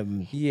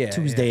random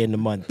Tuesday in the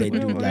month. They do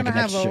We're like gonna an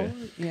have extra.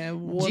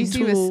 one, GC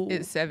two.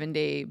 is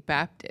 7-day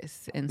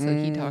Baptist, and so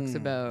he talks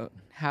about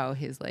how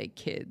his like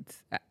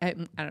kids. I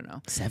don't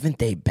know.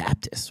 Seventh-day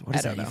Baptist. What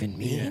does I that don't know. even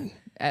mean?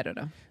 I don't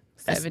know.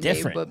 That's 7-day,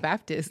 different. but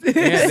Baptist. Yeah,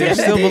 they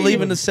still They-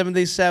 believe in the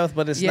 7-day Sabbath,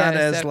 but it's Yeah, not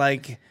as seven-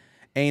 like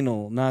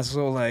anal, not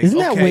so like. Isn't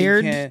that okay, you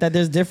weird can't- that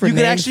there's different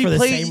You could names actually for the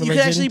play. same You could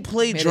religion? actually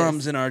play It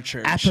drums is. in our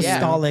church.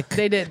 Apostolic.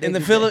 They did. In the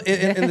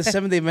in the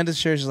 7-day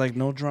Adventist church is like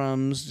no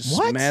drums, just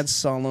What? mad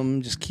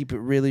solemn, just keep it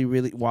really,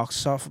 really walk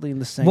softly in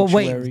the Well,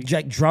 sanctuary. wait,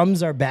 like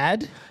drums are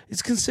bad?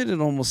 It's considered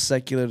almost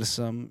secular to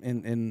some,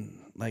 in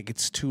like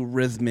it's too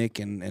rhythmic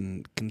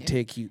and can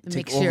take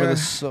makes over your the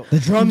soul. The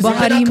drums Body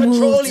cannot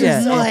control moves you.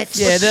 too much.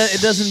 Yeah,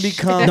 it doesn't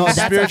become No, that's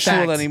a spiritual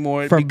fact.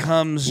 anymore. It For-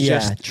 becomes yeah,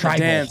 just tribal.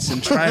 dance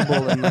and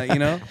tribal and like, you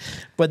know.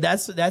 But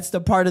that's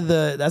the part of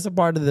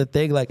the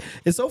thing. Like,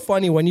 it's so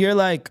funny when you're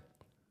like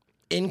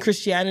in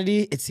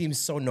Christianity, it seems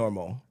so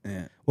normal.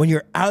 Yeah. When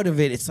you're out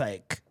of it, it's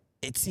like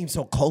it seems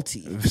so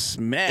culty. It's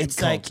mad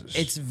It's like cultish.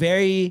 it's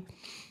very.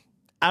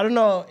 I don't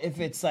know if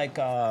it's like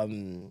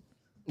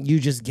you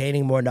just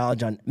gaining more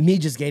knowledge on me,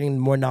 just gaining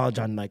more knowledge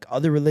on like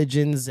other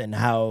religions and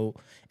how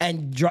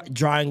and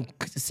drawing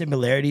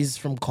similarities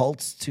from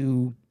cults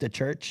to the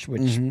church,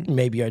 which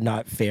maybe are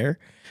not fair,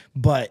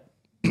 but.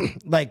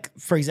 Like,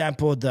 for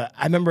example,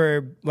 I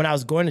remember when I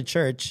was going to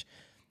church,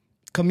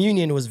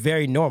 communion was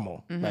very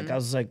normal. Like, I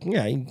was like,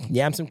 yeah, you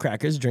yam some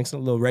crackers, drink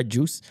some little red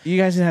juice. You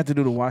guys didn't have to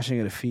do the washing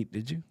of the feet,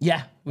 did you?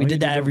 Yeah, we you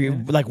did that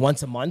did that, like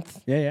once a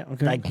month. Yeah,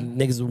 okay. Like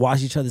niggas would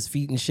wash each other's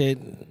feet and shit.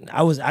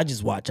 I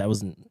just watched.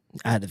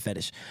 I had a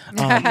fetish.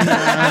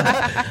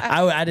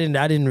 I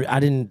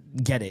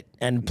didn't get it.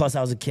 And plus,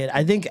 I was a kid.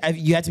 I think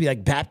you had to be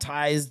like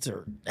baptized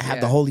or have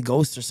the Holy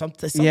Ghost or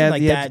something Yeah,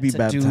 like you had that to be do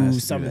baptized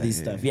to some do of that, these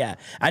yeah, stuff. Yeah,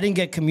 I didn't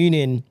get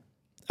communion,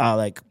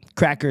 like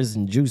crackers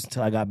and juice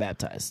until I got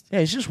baptized. Yeah,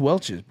 it's just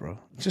Welch's, bro.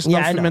 It's just Yeah,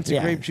 I know, unfermented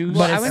yeah. grape juice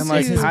But I it's, went and to like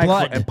it's his pie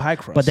blood. and pie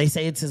crust. But they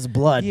say it's his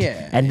blood,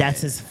 Yeah, and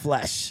that's his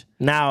flesh.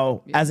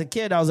 Now, as a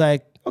kid, I was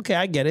like, okay,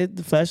 I get it.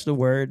 The flesh, the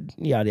word,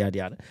 yada, yada,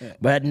 yada.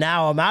 But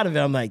now I'm out of it.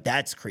 I'm like,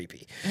 that's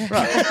creepy.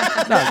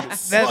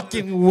 That's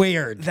fucking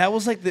weird. That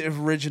was like the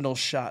original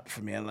shot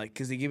for me. I like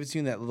because they give it to you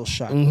in that little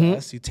shot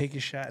glass. You take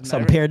your shot. And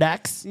Some I pear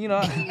dax. You know,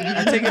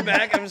 I take it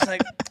back. I was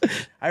like,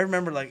 I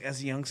remember like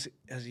as a young,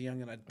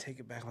 and I'd take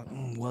it back like,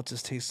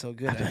 Welch's tastes so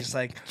good. I just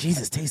like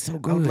Jesus, tastes so I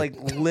would good. like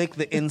lick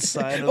the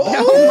inside of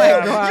Oh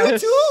my God. You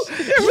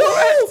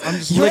too? I'm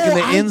just licking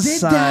the I did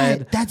inside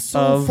that. That's so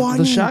of funny.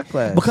 the shot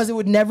glass. Because it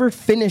would never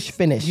finish.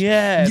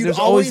 Yeah, You'd there's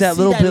always that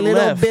see little bit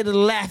left. bit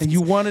left. And you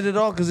wanted it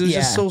all because it was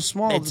just Yeah. so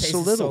small, It just tastes so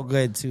little. so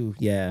good too.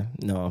 Yeah,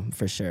 no,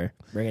 for sure.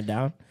 Bring it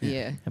down.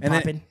 Yeah. And And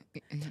popping.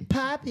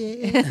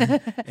 Popping.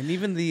 And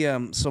even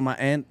the so my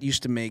aunt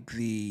used to make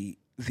the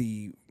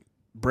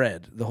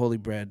bread, the holy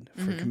bread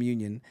for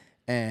communion,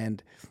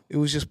 and it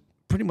was just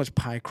pretty much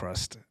pie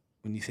crust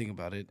when you think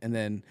about it. And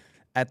then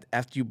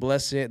after you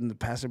bless it and the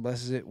pastor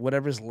blesses it,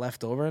 whatever's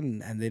left over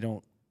and they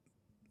don't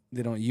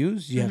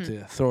use, you have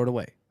to throw it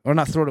away. Or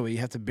not throw it away, you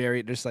have to bury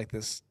it. There's like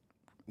this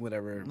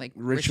whatever Like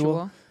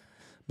ritual.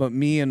 But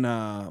me and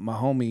my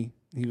homie,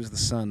 he was the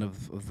son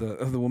of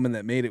the woman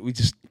that made it. We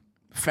just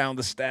found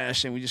the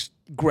stash and we just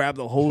grabbed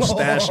the whole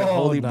stash of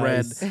holy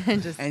bread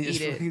and just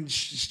eat it. fucking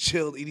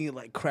chilled eating it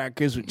like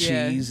crackers with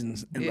cheese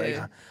and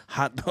like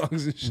hot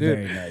dogs and shit.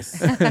 Very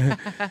nice.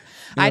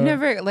 I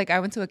never I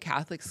went to a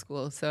Catholic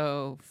school,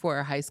 so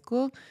for high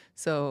school.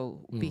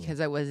 So because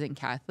I wasn't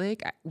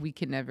Catholic, we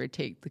could never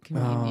take the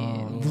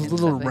communion. Those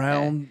little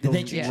round, Did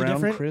they treat you round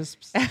different?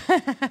 crisps.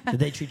 Did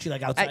they treat you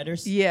like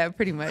outsiders? Yeah,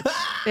 pretty much.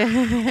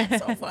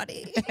 That's so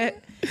funny.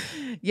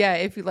 Yeah,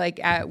 if you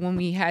when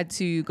we had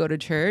to go to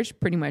church,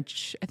 pretty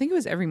much, I think it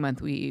was every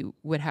month we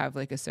would have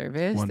like a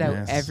service One that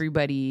mass.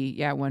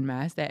 one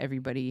mass that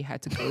everybody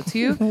had to go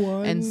to.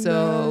 And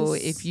so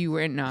if you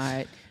were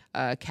not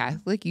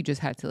Catholic, you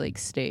just had to like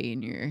stay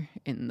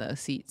in the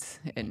seats,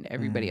 and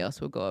everybody else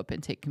would go up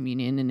and take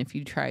communion. And if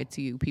you tried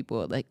to, people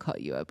would like call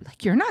you up,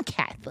 like, you're not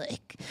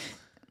Catholic.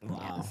 Wow.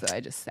 Yeah, so I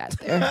just sat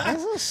there.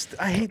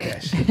 I hate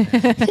that shit.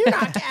 You're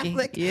not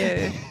Catholic.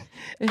 Yeah.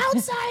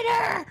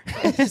 Outsider.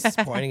 Just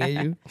pointing at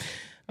you.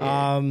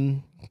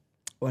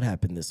 What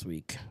happened this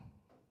week?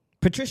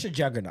 Patricia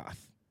Juggernaut.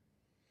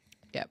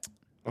 Yep.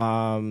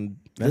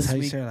 That's This how you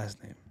week, say her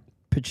last name.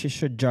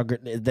 Patricia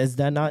Juggernaut. Is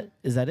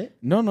that it?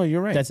 No,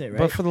 you're right. That's it, right?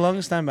 But for the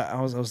longest time,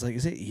 I was like,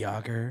 is it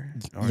Yager?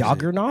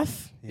 Juggernaut?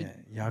 Yeah,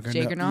 Yager.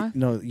 Jaggernaut?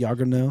 No,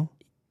 Yager. No.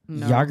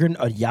 No.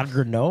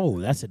 Yager, no,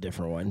 that's a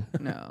different one.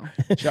 No.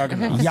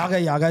 Juggernaut. Yaga.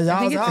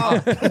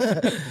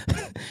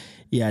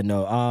 Yeah,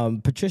 no.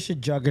 Patricia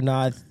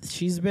Juggernaut.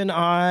 She's been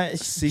on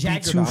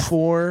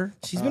CP24.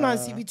 She's been on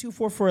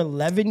CP24 for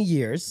 11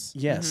 years.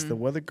 Yes, the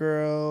Weather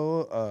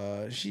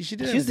Girl. She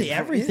did. She's the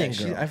everything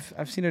girl.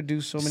 I've seen her do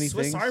so many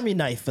Swiss things. Army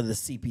knife for the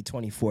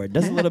CP24. It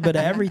does a little bit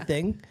of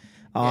everything.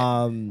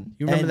 You remember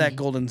and- that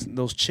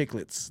those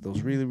chiclets,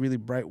 those really, really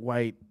bright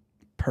white,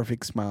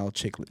 perfect smile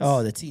chiclets.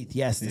 Oh, the teeth.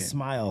 Yes, the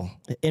smile,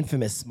 the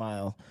infamous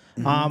smile.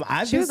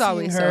 She was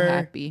always so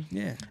happy.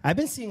 Yeah. I've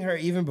been seeing her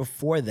even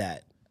before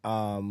that.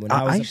 When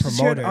I was I a used to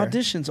see her promoter. at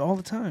auditions all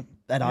the time.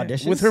 At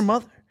auditions? with her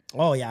mother.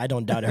 Oh yeah, I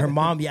don't doubt it. Her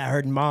mom, I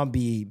heard mom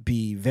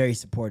be very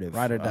supportive.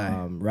 Ride or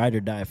die. Ride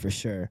or die for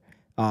sure.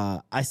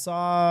 I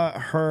saw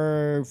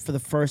her for the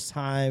first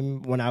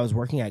time when I was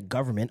working at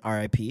government,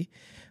 RIP.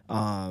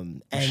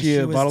 And she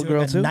a was bottle doing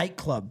girl a too?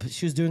 nightclub.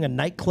 She was doing a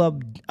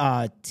nightclub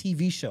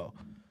TV show.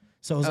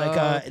 So it was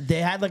like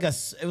they had like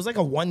it was like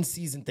a 1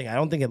 season thing. I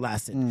don't think it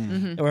lasted.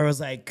 Where it was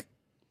like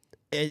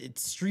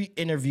it's street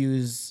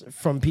interviews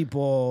from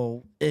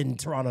people in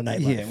Toronto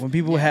nightlife. Yeah, when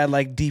people had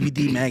like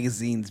DVD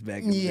magazines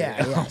back in the day.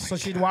 Yeah. So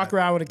she'd walk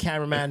around with a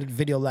cameraman and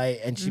video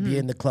light, and she'd be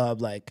in the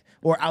club,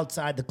 or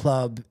outside the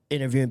club,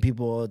 interviewing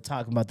people,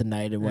 talking about the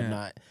night and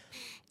whatnot.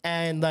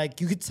 And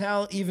you could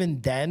tell even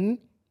then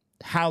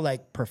how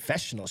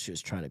professional she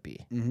was trying to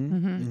be.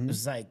 It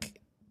was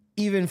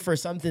even for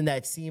something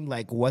that seemed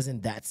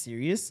wasn't that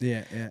serious.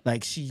 Yeah.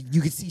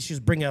 You could see she was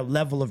bringing a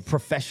level of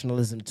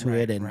professionalism to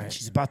it, and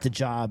she's about the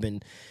job,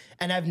 and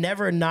I've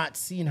never not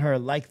seen her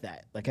like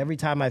that. Every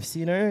time I've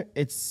seen her,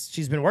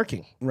 she's been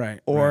working,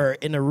 or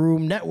in a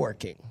room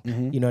networking.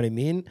 You know what I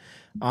mean?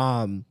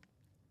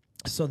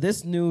 So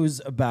this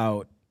news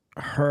about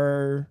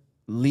her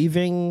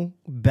leaving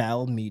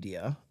Bell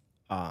Media,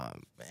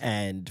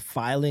 and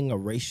filing a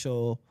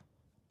racial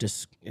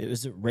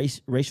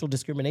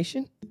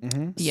discrimination?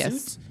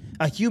 Yes.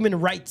 A human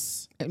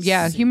rights.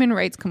 Human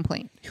rights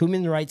complaint.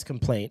 Human rights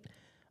complaint.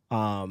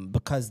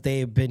 Because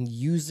they've been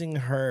using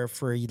her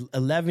for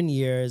 11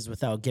 years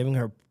without giving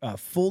her a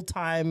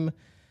full-time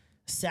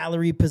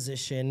salary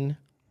position,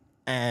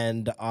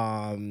 and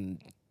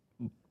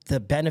the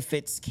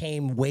benefits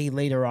came way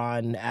later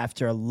on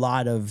after a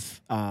lot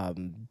of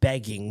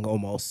begging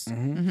almost.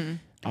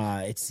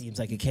 It seems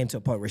like it came to a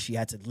point where she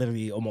had to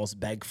literally almost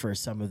beg for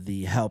some of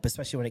the help,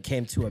 especially when it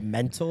came to a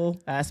mental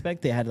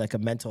aspect. They had a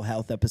mental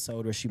health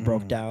episode where she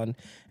broke down,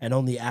 and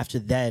only after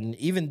then,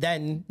 even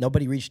then,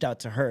 nobody reached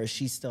out to her.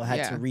 She still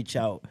had to reach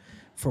out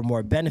for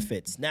more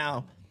benefits.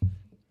 Now,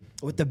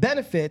 with the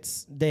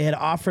benefits, they had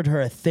offered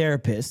her a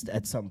therapist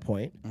at some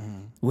point,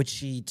 which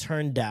she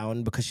turned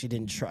down because she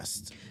didn't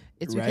trust.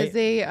 It's because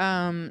they,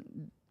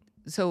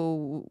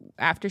 so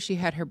after she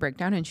had her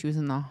breakdown and she was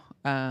in the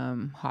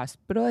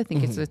hospital, I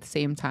think it's at the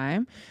same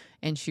time,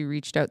 and she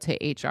reached out to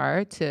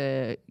HR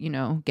to,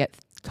 get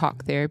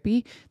talk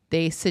therapy.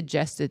 They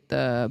suggested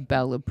the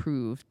Bell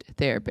approved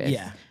therapist.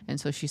 Yeah.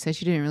 And so she said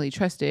she didn't really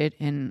trust it.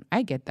 And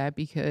I get that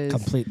because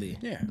Completely.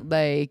 Yeah.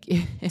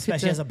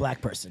 Especially as a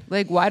black person.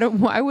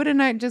 Why wouldn't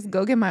I just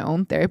go get my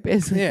own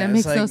therapist? That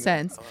makes no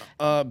sense.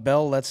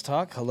 Bell, let's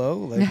talk.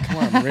 Hello? Come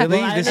on, really?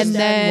 Well, I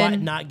understand why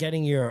not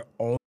getting your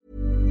own.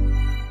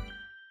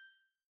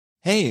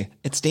 Hey,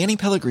 it's Danny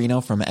Pellegrino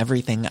from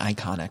Everything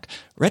Iconic.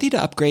 Ready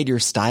to upgrade your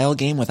style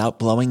game without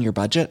blowing your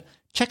budget?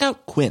 Check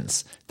out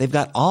Quince. They've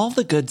got all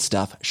the good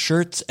stuff,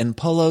 shirts and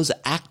polos,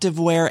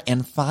 activewear,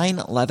 and fine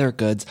leather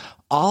goods,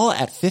 all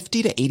at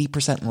 50 to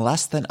 80%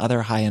 less than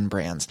other high-end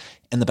brands.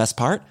 And the best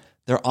part?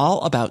 They're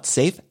all about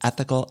safe,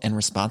 ethical, and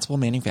responsible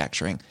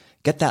manufacturing.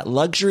 Get that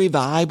luxury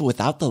vibe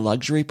without the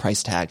luxury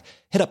price tag.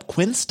 Hit up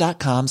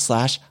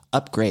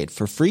quince.com/upgrade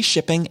for free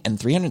shipping and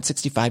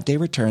 365-day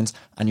returns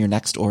on your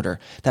next order.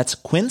 That's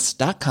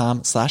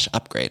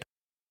quince.com/upgrade.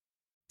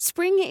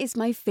 Spring is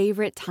my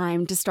favorite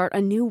time to start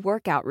a new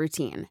workout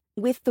routine.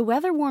 With the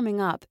weather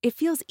warming up, it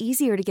feels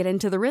easier to get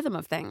into the rhythm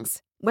of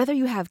things. Whether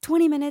you have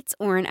 20 minutes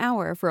or an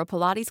hour for a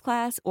Pilates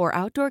class or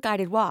outdoor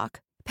guided walk,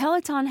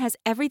 Peloton has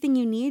everything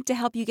you need to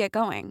help you get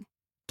going.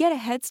 Get a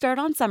head start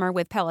on summer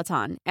with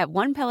Peloton at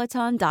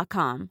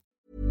onepeloton.com.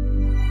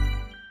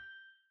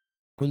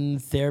 When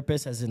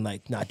therapist, as in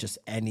like not just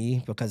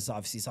any, because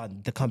obviously it's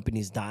on the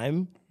company's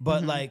dime,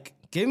 but like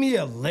give me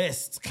a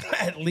list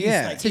at least,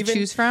 like, to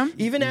choose from.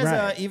 Even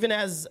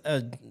as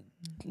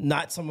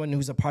not someone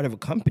who's a part of a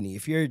company,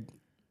 if you're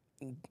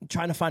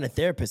trying to find a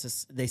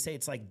therapist, they say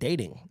it's like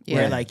dating,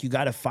 where like you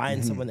got to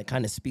find someone that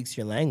kind of speaks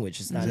your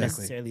language. It's not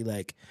necessarily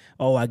like,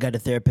 oh, I got a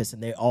therapist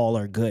and they all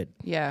are good.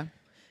 Yeah,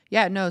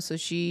 no. So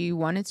she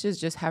wanted to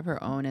just have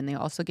her own, and they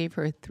also gave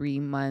her a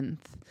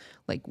 3-month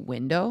like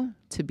window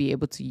to be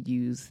able to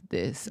use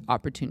this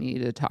opportunity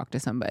to talk to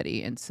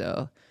somebody, and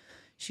so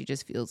she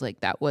just feels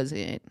like that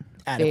wasn't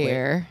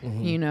fair,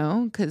 you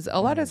know, because a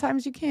lot of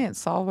times you can't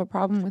solve a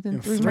problem within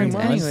 3 months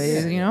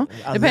anyways, you know,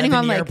 depending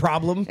on like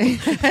problem,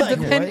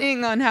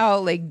 depending on how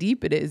like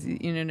deep it is,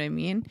 you know what I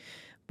mean?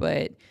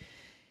 But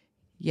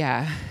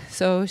yeah,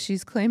 so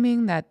she's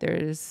claiming that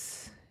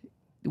there's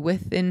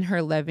within her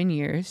 11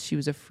 years, she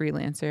was a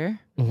freelancer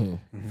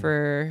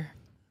for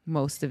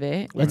most of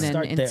it. Let's and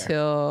then start there.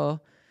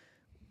 until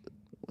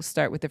we'll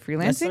start with the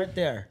freelancing. Let's start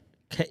there.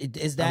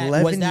 Is that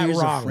 11 was that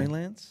years wrong? of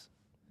freelance?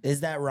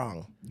 Is that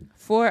wrong?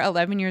 For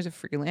 11 years of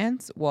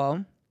freelance,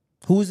 well,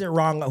 who's it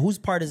wrong? Whose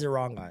part is it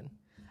wrong on?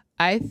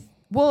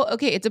 Well,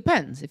 okay, it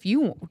depends. If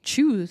you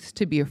choose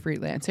to be a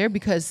freelancer,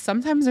 because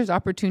sometimes there's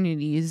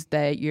opportunities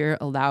that you're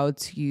allowed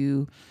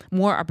to,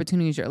 more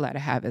opportunities you're allowed to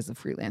have as a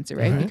freelancer,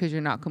 right? Because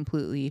you're not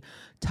completely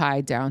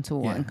tied down to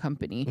one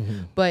company.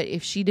 But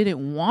if she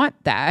didn't want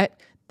that,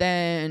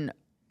 then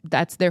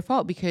that's their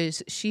fault,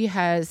 because she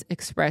has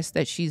expressed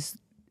that she's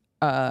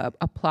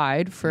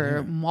applied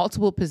for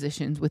multiple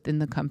positions within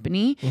the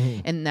company,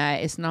 and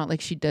that it's not like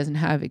she doesn't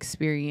have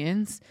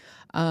experience.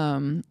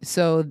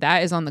 So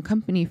that is on the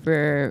company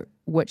for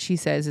what she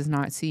says is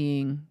not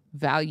seeing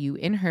value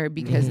in her,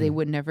 because they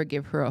would never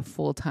give her a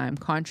full-time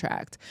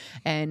contract.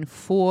 And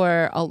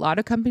for a lot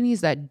of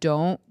companies that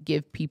don't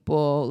give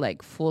people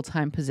like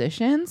full-time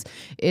positions,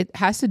 it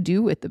has to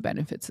do with the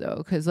benefits though,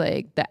 because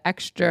like the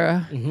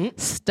extra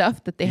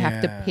stuff that they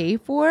have to pay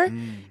for,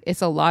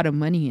 it's a lot of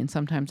money, and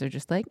sometimes they're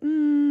just like,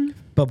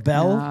 but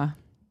Bell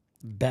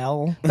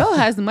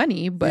has the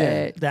money,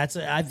 but that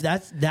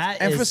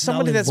and is for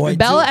somebody that's been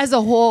Bell as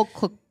a whole,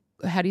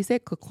 how do you say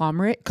it?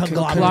 Conglomerate.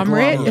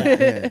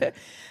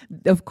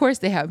 Of course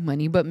they have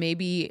money, but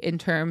maybe in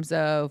terms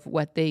of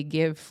what they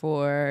give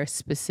for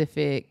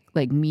specific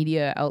like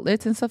media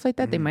outlets and stuff like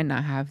that, they might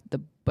not have the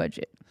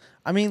budget.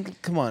 I mean,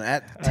 come on.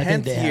 At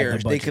 10th year,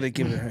 they could have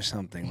given her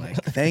something like,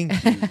 thank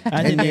you.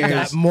 I think they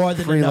got more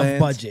than enough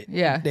budget.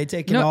 Yeah. They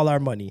taking all our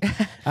money.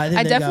 I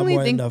think they got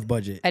more than enough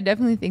budget. I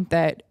definitely think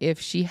that if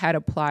she had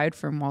applied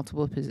for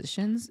multiple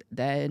positions,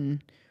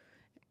 then,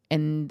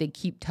 and they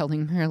keep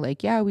telling her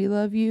like, yeah, we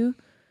love you,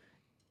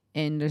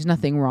 and there's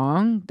nothing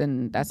wrong,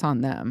 then that's on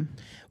them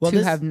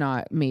to have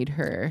not made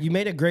her. You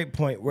made a great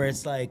point where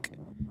it's like,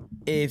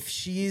 if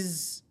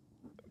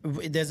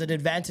there's an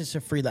advantage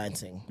to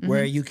freelancing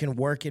where you can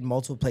work in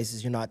multiple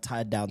places. You're not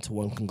tied down to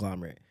one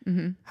conglomerate.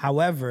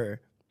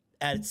 However,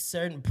 at a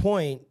certain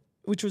point,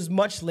 which was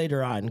much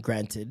later on,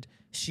 granted,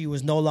 she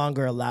was no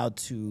longer allowed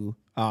to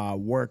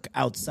work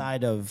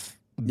outside of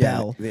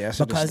Bell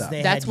because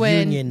that's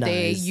when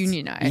they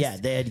unionized. Yeah,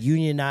 they had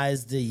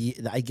unionized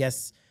I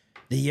guess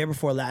the year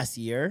before last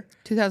year.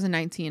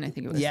 2019, I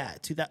think it was. Yeah,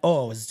 it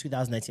was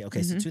 2019.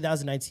 Okay, so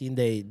 2019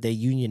 they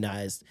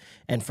unionized,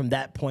 and from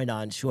that point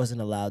on, she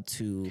wasn't allowed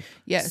to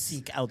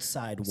seek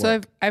outside work. So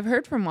I've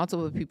heard from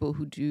multiple people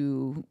who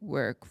do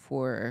work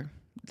for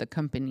the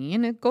company,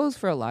 and it goes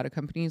for a lot of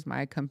companies.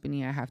 My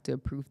company, I have to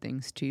approve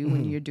things too.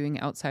 When you're doing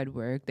outside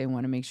work, they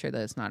want to make sure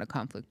that it's not a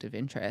conflict of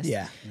interest.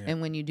 Yeah. And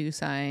when you do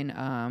sign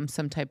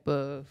some type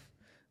of,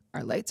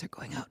 our lights are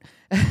going out.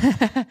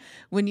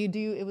 When you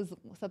do, it was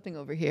something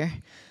over here.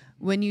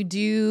 When you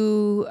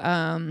do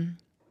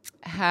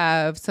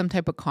have some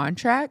type of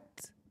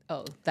contract,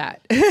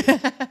 that.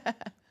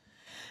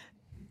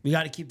 We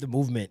got to keep the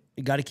movement.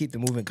 You got to keep the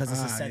movement because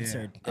it's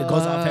censored. It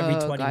goes off every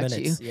 20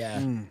 minutes. Yeah.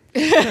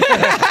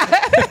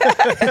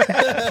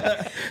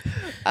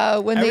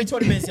 When every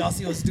 20 minutes, y'all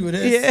see us do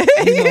this.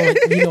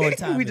 You know what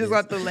time we just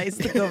want the lights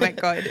to go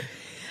back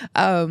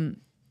on.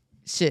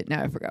 Shit,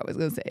 now I forgot what I was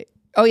going to say.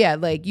 Oh, yeah,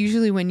 like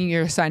usually when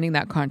you're signing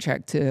that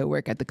contract to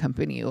work at the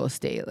company, it will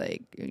stay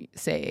like,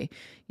 say,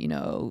 you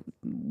know,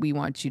 we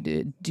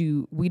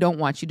don't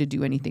want you to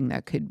do anything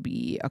that could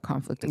be a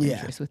conflict of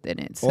interest within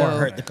it. So, or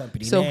hurt the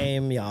company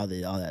name, all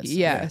that stuff.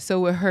 Yeah, so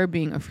with her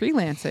being a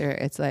freelancer,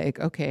 it's like,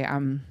 okay,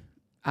 I'm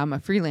I'm a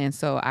freelance,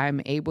 so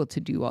I'm able to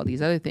do all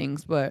these other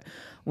things. But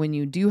when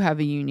you do have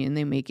a union,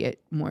 they make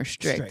it more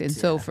strict. And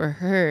so for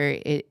her,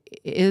 it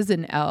is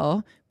an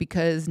L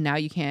because now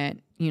you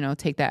can't,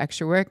 take that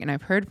extra work. And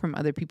I've heard from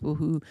other people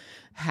who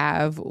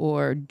have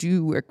or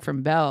do work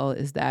from Bell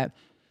is that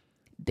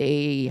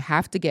they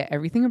have to get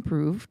everything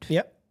approved.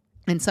 Yep.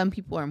 And some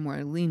people are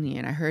more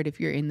lenient. I heard if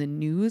you're in the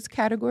news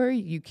category,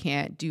 you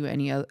can't do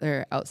any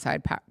other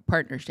outside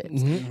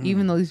partnerships.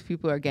 Even though these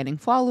people are getting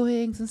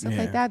followings and stuff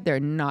like that,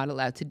 they're not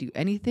allowed to do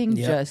anything,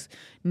 just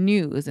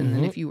news. And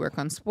then if you work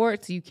on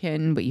sports, you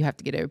can, but you have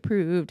to get it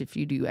approved. If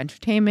you do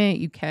entertainment,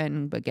 you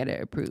can, but get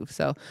it approved.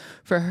 So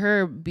for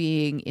her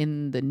being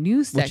in the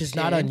news section. Which is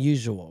not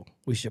unusual,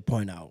 we should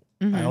point out.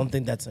 I don't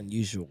think that's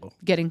unusual.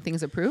 Getting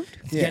things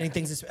approved? Getting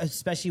things,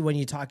 especially when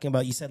you're talking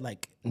about, you said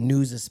like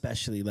news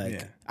especially.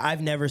 Like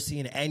I've never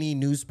seen any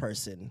news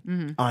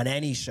person on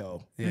any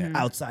show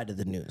outside of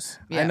the news.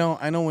 I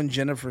know when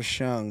Jennifer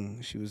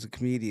Shung, she was a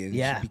comedian,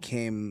 she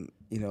became,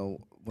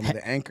 one of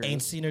the anchors.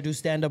 Ain't seen her do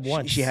stand-up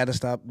once. She had to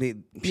stop.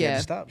 She had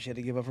to stop. She had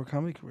to give up her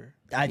comedy career.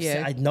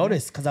 I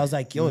noticed because I was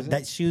like, yo,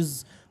 that she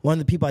was one of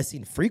the people I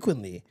seen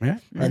frequently. Yeah.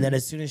 And then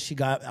as soon as she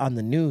got on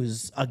the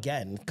news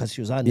again, because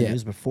she was on the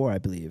news before, I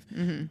believe.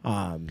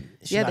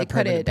 They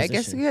cut it. I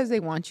guess because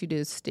they want you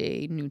to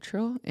stay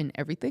neutral in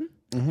everything.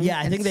 Yeah,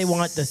 I think they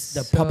want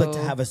the public to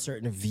have a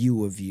certain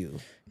view of you.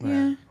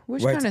 Yeah,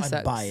 which where kind of it's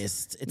sucks.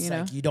 Unbiased. It's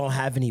like you don't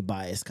have any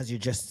bias because you're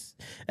just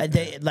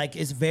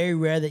it's very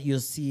rare that you'll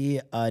see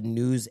a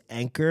news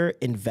anchor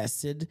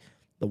invested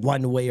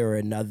one way or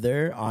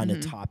another on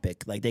a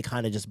topic. Like they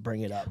kind of just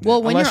bring it up.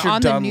 Well, when you're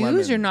on the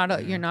news, you're not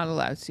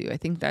allowed to. I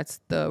think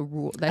that's the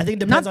rule. I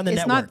think it depends on the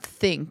network. It's not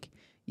think.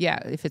 Yeah,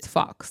 if it's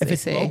Fox, if they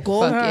it's say,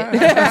 local, fuck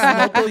if it.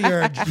 it's local, you're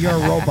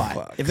a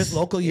robot. If it's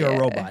local, you're a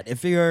robot.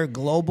 If you're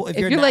global, if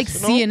you're like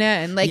national,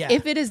 CNN, like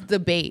if it is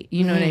debate,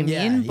 you know what I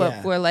mean?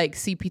 But for like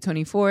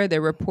CP24, they're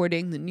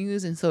reporting the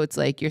news, and so it's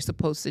like you're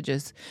supposed to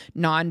just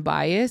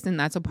non-biased, and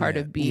that's a part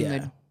of being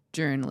a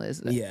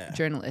journalist.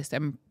 Journalist.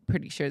 I'm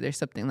pretty sure there's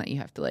something that you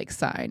have to like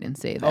sign and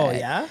say that. Oh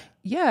yeah?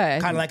 Yeah.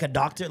 Kind of like a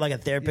doctor, like a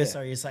therapist,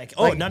 or it's like,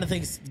 like, none of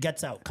things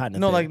gets out kind of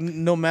thing. No, like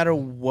no matter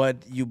what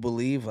you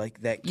believe,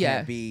 like that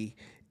can't be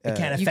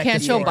you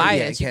can't show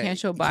bias. You can't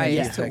show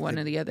bias to one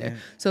or the other.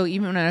 So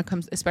even when it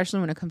comes,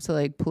 especially when it comes to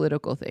like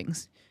political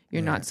things,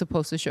 you're not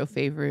supposed to show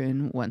favor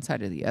in one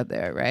side or the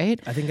other, right?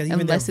 I think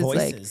even their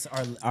voices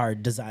are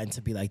designed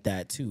to be like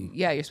that too.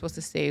 Yeah, you're supposed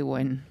to stay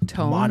one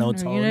tone,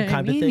 monotone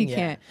kind of thing. You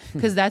can't,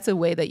 because that's a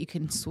way that you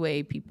can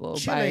sway people.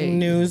 Chilling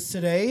news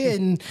today,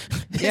 and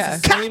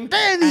damn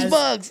these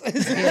bugs,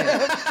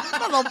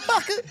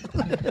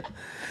 motherfucker.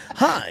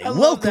 Hi,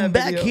 welcome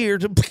back here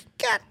to.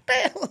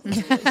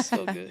 Goddamn,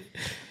 so good.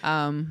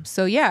 And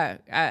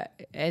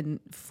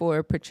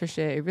for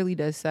Patricia, it really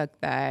does suck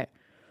that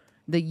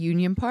the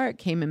union part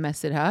came and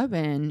messed it up,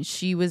 and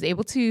she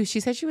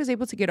said she was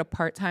able to get a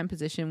part-time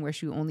position where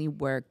she only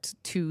worked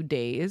 2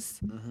 days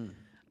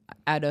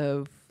out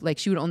of, like,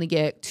 she would only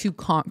get 2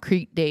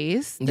 concrete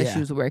days that she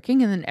was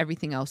working, and then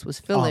everything else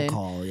was fill-in. On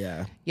call,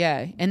 yeah.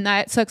 Yeah, and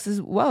that sucks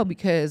as well,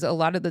 because a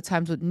lot of the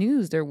times with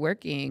news, they're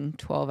working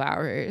 12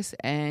 hours,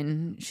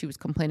 and she was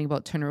complaining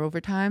about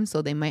turnover time,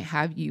 so they might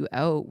have you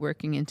out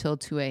working until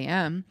 2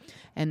 a.m.,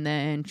 and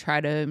then try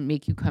to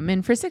make you come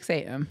in for 6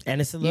 a.m. And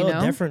it's a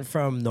little different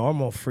from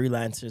normal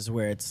freelancers,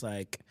 where it's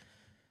like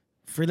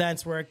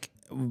freelance work,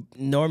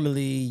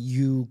 normally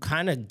you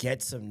kind of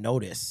get some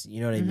notice.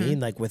 You know what I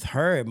mean? Like with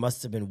her, it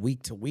must have been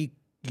week to week.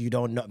 You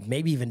don't know,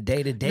 maybe even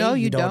day to day. No,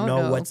 you don't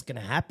know what's gonna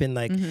happen.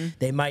 Like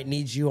they might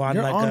need you on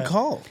on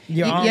call.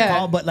 You're on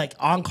call, but like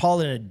on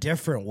call in a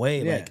different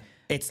way. Yeah. Like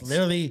it's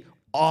literally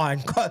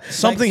on call.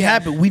 Something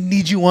happened. We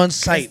need you on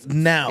site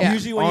now. Yeah.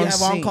 Usually when you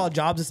have on-call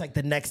jobs, it's like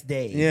the next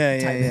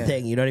day type of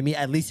thing. You know what I mean?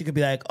 At least you could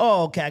be like,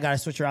 oh, okay, I got to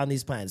switch around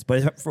these plans.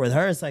 But for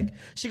her, it's like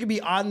she could be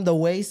on the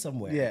way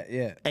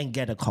somewhere and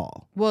get a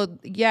call. Well,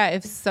 yeah,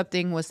 if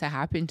something was to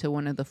happen to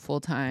one of the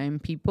full-time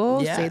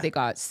people, say they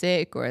got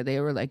sick or they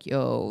were like,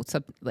 yo,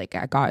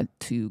 I got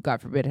to,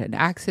 God forbid, an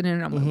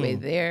accident on my way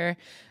there,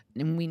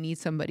 and we need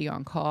somebody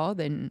on call,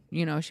 then,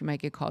 she might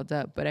get called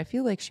up. But I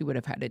feel like she would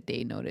have had a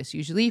day notice.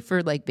 Usually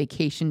for like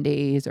vacation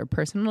days or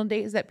personal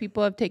days that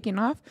people have taken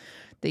off,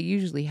 they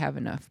usually have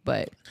enough.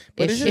 But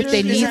if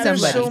they need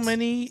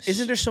somebody.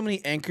 Isn't there so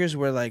many anchors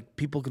where like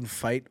people can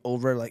fight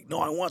over like, no,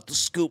 I want the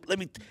scoop. Let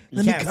me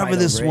cover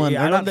this one.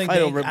 I don't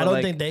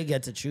think they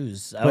get to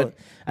choose. But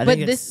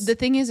the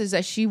thing is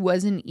that she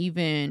wasn't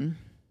even...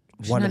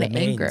 She's one not of the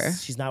an anchor.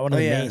 mains. She's not one of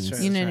the mains.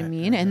 Right, you know what I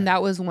mean? And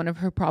that was one of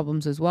her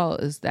problems as well,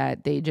 is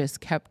that they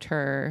just kept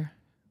her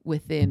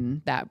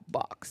within that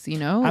box, I'm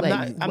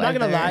not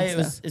gonna lie,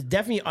 it's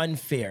definitely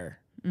unfair.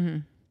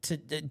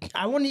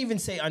 I wouldn't even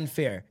say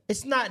unfair.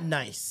 It's not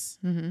nice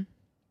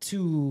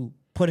to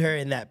put her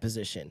in that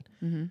position.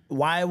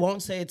 Why I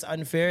won't say it's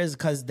unfair is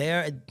because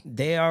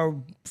they are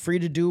free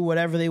to do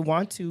whatever they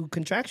want to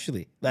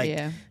contractually.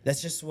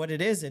 That's just what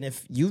it is. And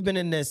if you've been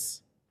in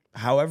this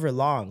however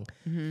long,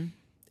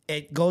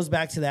 it goes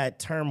back to that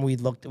term we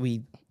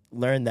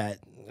learned that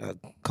a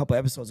couple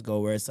episodes ago,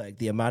 where it's like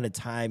the amount of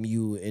time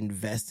you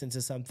invest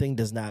into something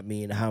does not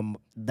mean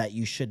that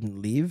you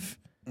shouldn't leave.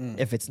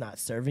 If it's not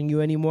serving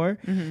you anymore.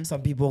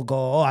 Some people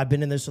go, oh, I've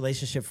been in this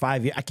relationship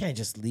 5 years. I can't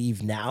just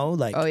leave now.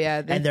 Like,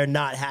 and they're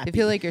not happy. They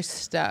feel like you're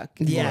stuck.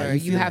 Yeah, or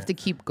you have to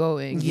keep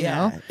going. You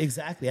know?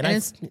 Exactly.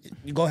 And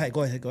go ahead.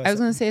 I was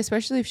gonna say,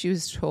 especially if she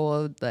was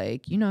told,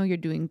 like, you know, you're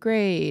doing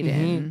great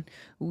and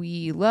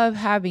we love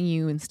having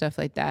you and stuff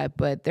like that.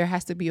 But there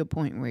has to be a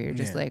point where you're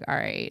just like, all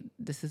right,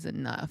 this is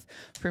enough.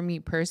 For me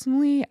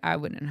personally, I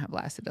wouldn't have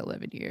lasted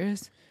 11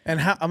 years. And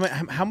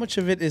how much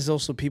of it is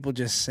also people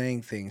just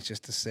saying things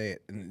just to say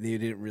it and they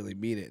didn't really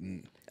mean it?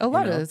 And a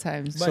lot of the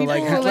times, so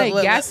people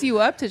like gas you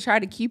up to try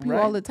to keep you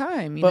all the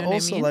time. You but know what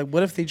also, I mean? like,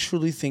 what if they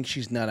truly think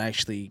she's not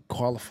actually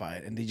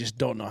qualified and they just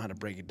don't know how to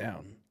break it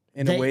down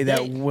in a way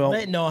that will?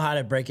 They know how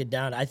to break it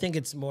down. I think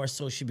it's more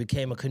so she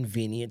became a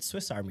convenient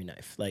Swiss Army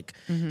knife. Like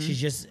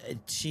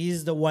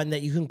she's the one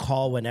that you can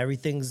call when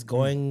everything's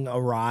going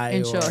awry,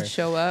 and she'll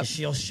show up.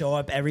 She'll show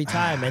up every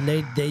time, and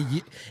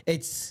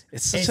it's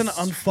such an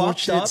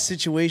unfortunate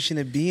situation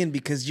to be in,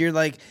 because you're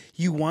like,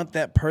 you want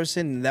that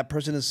person, and that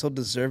person is so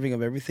deserving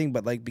of everything,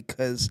 but like,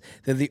 because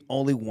they're the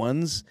only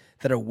ones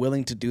that are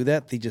willing to do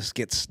that, they just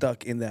get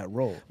stuck in that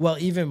role. Well,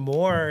 even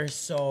more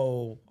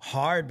so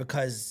hard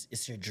because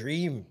it's your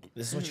dream.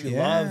 This is what you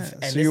love,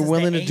 and so you're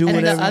willing to do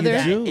whatever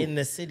you do in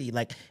the city.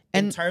 Like,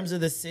 in terms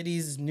of the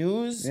city's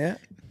news,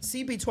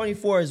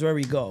 CP24 is where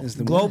we go.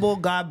 Global,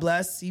 God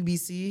bless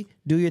CBC,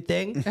 do your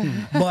thing.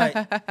 But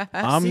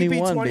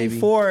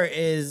CP24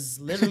 is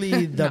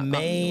literally the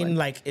main,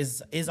 like,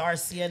 is our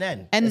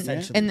CNN,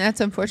 essentially. And that's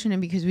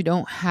unfortunate because we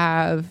don't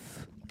have.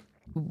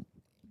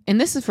 And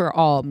this is for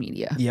all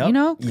media, you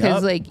know,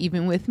 because like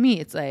even with me,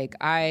 it's like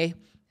I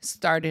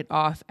started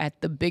off at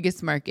the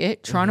biggest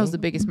market. Toronto's the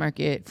biggest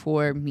market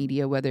for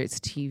media, whether it's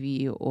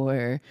TV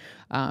or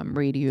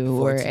radio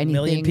or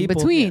anything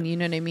between. You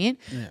know what I mean?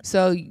 Yeah.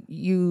 So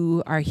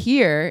you are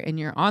here and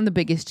you're on the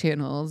biggest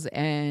channels,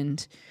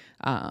 and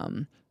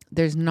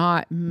there's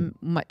not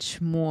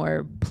much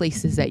more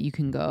places that you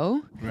can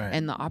go,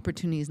 and the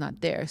opportunity is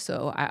not there.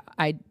 So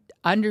I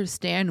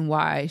understand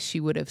why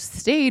she would have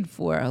stayed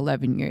for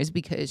 11 years,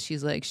 because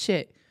she's like,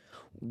 shit,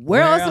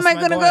 where else am I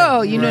gonna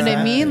go? You know what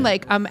I mean?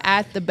 Like, I'm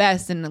at the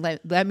best, and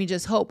let me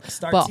just hope.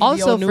 But TVO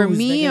also for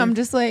me, I'm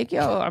just like,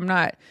 yo, I'm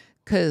not,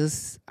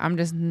 because I'm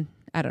just,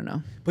 I don't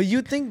know. But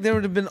you'd think there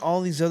would have been all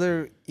these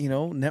other, you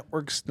know,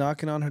 networks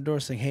knocking on her door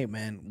saying, hey,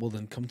 man, well,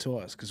 then come to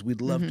us, because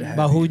we'd love to have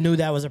But you. who knew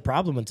that was a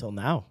problem until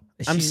now?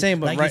 I'm saying,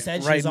 but like you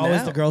said, she was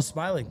always the girl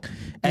smiling,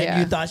 and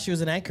you thought she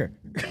was an anchor.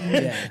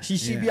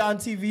 She'd be on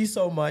TV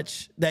so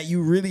much that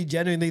you really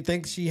genuinely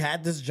think she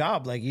had this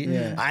job. Like,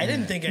 I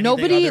didn't think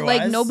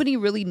anything nobody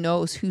really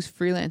knows who's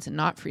freelance and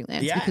not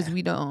freelance, because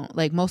we don't,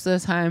 like, most of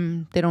the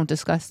time they don't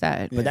discuss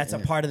that. But that's a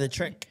part of the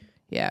trick.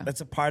 Yeah, that's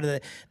a part of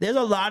the. There's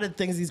a lot of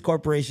things these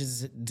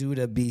corporations do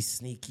to be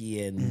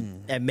sneaky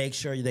and make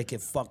sure they can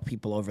fuck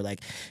people over.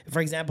 Like,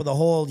 for example, the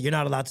whole you're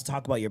not allowed to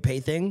talk about your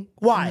pay thing.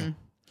 Why?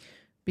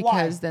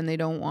 Because then they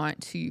don't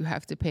want to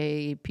have to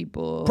pay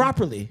people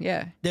properly.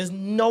 Yeah. There's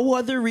no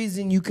other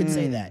reason you can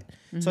say that.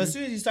 So as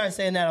soon as you start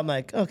saying that, I'm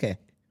like, okay,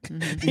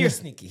 you're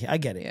sneaky. I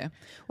get it. Yeah.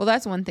 Well,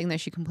 that's one thing that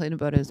she complained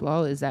about as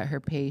well, is that her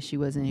pay, she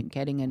wasn't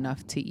getting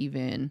enough to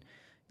even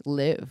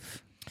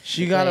live.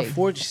 She got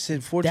she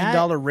said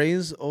 $14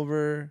 raise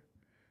over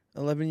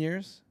 11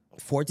 years.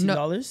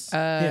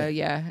 $14?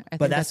 Yeah. I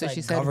but think that's what like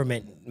she said.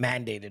 Government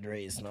mandated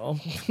raise, no?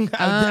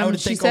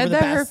 She said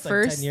that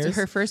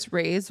her first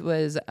raise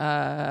was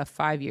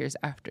 5 years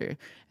after,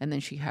 and then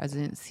she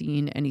hasn't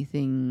seen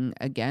anything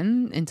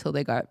again until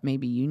they got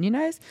maybe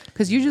unionized.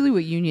 Because usually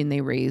with union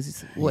they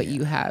raise what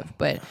you have,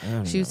 but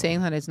she was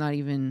saying that it's not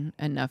even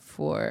enough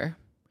for.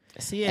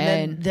 See,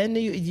 and then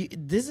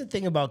this is the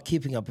thing about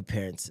keeping up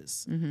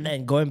appearances,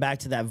 and going back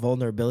to that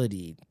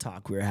vulnerability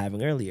talk we were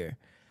having earlier,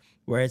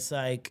 where it's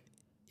like,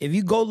 if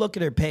you go look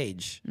at her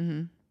page,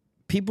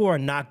 people are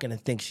not going to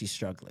think she's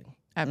struggling.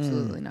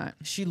 Absolutely not.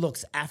 She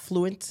looks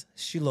affluent.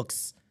 She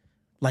looks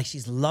like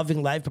she's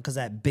loving life because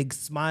of that big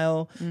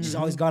smile. She's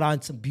always got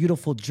on some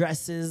beautiful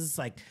dresses.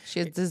 Like, she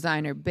has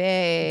designer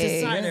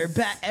bags.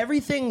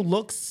 Everything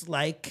looks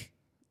like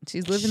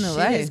she's living the life.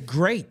 life. She is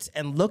great.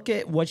 And look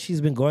at what she's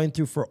been going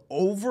through for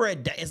over a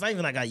decade. It's not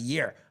even like a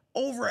year.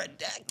 Over a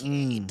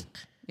decade.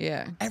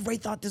 Yeah. Everybody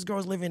thought this girl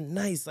was living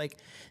nice. Like,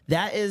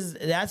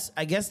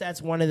 I guess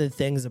that's one of the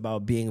things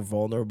about being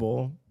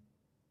vulnerable,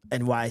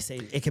 and why I say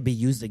it could be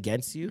used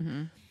against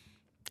you,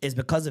 is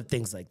because of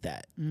things like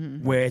that.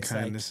 Where it's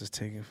kindness is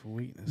taken for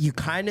weakness.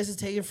 Kindness is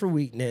taken for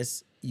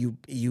weakness.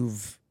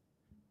 You've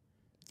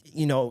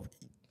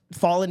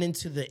fallen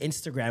into the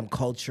Instagram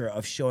culture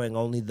of showing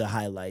only the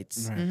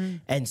highlights.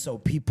 And so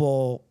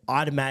people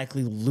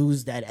automatically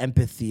lose that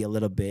empathy a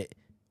little bit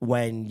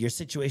when your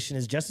situation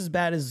is just as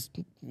bad as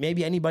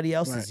maybe anybody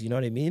else's, you know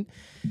what I mean?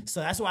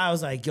 So that's why I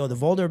was like, yo, the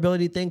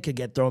vulnerability thing could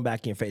get thrown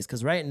back in your face.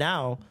 Because right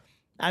now,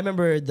 I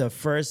remember the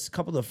first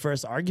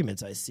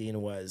arguments I seen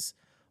was,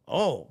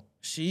 oh,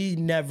 she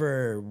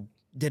never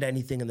did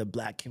anything in the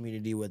black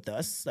community with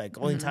us. Like,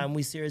 only time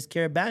we see her is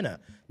Carabana.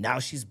 Now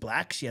she's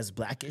black. She has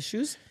black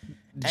issues.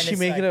 Did she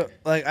make it up?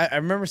 Like, I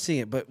remember seeing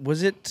it, but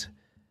was it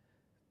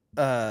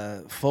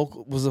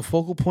focal? Was the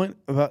focal point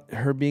about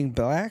her being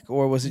black,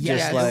 or was it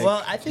just like?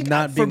 Well, I think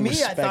not for being me,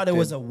 respected? I thought it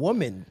was a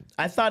woman.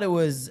 I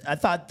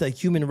thought the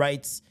human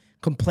rights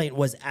complaint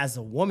was as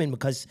a woman,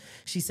 because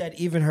she said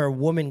even her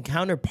woman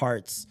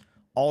counterparts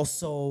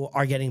also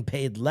are getting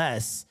paid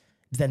less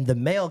than the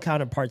male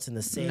counterparts in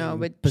the same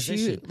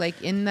position. she,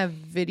 like in the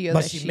video,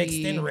 But that she mixed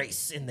in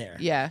race in there.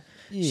 Yeah.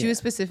 She Yeah. was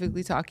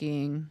specifically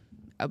talking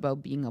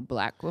about being a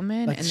black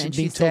woman, Like and she then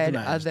she being said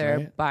tokenized,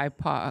 other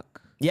BIPOC.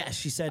 Yeah,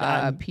 she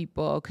said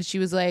people, because she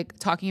was like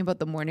talking about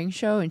the morning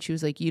show, and she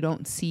was like, you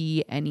don't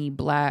see any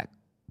black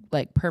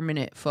like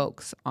permanent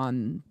folks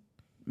on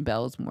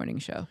Belle's morning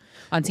show,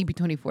 on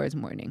CP24's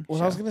morning Well,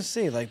 show. I was gonna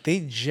say, like, they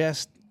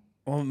just.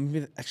 Well,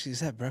 maybe actually, is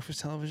that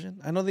Breakfast Television?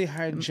 I know they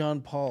hired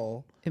John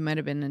Paul. It might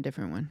have been a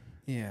different one.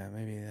 Yeah,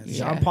 maybe that's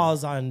John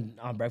Paul's on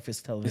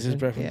Breakfast Television. This is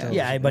Breakfast Television.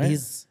 Yeah, but right?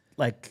 he's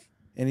like,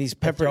 and he's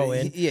pepper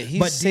peppered. in. He's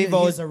but saying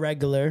Devo he's- is a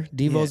regular.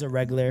 Devo's a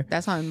regular.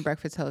 That's on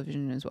Breakfast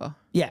Television as well.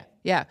 Yeah.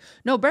 Yeah.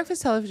 No,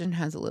 Breakfast Television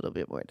has a little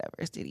bit more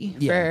diversity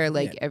Yeah. for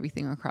like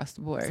everything across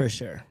the board. For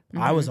sure.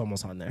 I was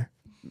almost on there.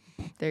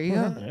 There you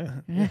go.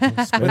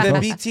 But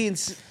then BT and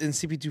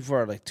CP24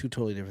 are like two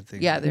totally different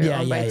things. Yeah, they're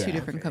owned by yeah. two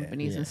different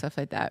companies and stuff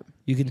like that.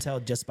 You can tell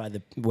just by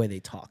the way they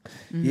talk.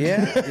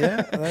 Yeah,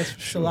 that's for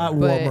It's sure. a lot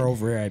warmer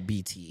over here at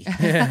BT.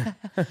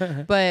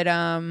 But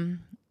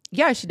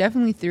yeah, she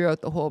definitely threw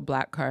out the whole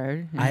black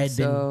card. I had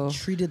so, been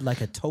treated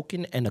like a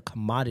token and a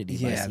commodity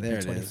Yeah, by there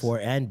it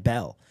CP24 and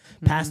Bell.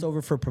 Passed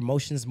over for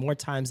promotions more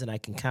times than I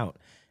can count.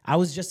 I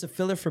was just a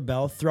filler for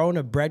Bell, throwing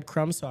a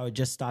breadcrumb so I would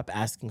just stop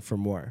asking for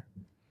more.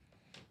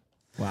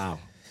 Wow.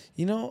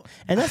 You know,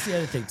 and that's the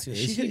other thing too.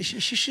 She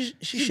she's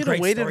a should have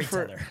great waited for.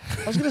 storyteller.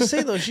 I was gonna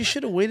say though, she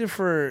should have waited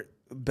for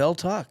Bell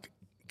Talk,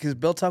 because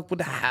Bell Talk would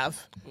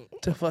have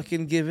to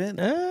fucking give in.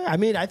 I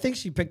mean, I think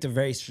she picked a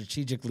very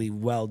strategically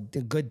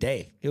good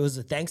day. It was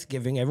a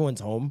Thanksgiving.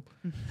 Everyone's home.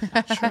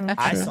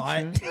 I saw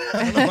it.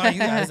 I don't know about you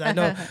guys. I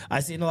know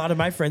I seen a lot of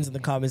my friends in the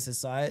comments that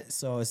saw it.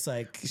 So it's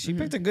like she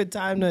picked a good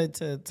time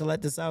to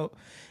let this out.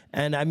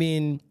 And I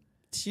mean,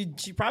 she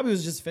probably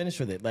was just finished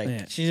with it.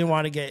 Like she didn't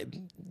want to get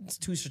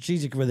too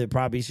strategic with it.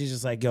 Probably she's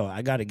just like, yo,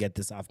 I got to get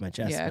this off my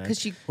chest. yeah, man. because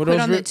she quit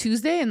on the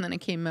Tuesday and then it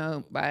came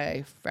out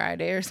by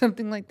Friday or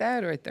something like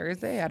that, or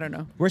Thursday. I don't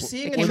know. We're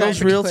seeing It it came out those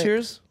pretty real quick.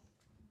 tears?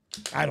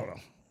 I don't know.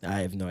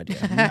 I have no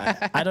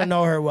idea. I don't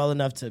know her well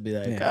enough to be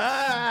like,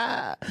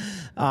 but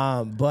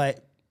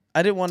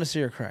I didn't want to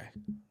see her cry.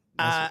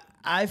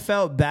 I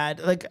felt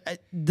bad. Like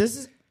this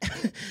is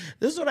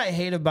this is what I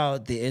hate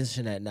about the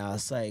internet now.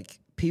 It's like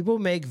people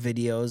make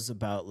videos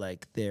about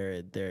like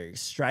their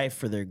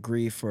strife or their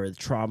grief or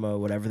trauma,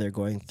 whatever they're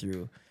going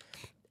through.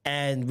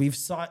 And we've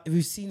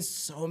seen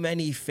so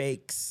many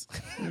fakes.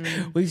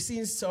 We've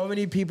seen so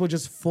many people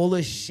just full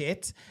of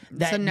shit.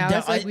 That So now the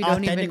it's like we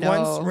don't even authentic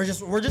ones,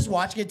 know. we're just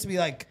watching it to be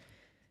like,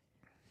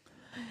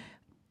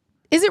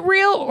 Is it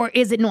real or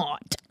is it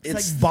not?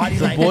 it's like body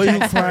The language. boy who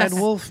experts. cried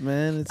wolf,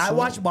 man. It's I so-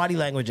 watch body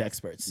language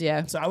experts.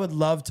 Yeah. So I would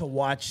love to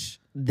watch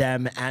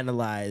them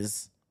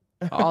analyze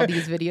All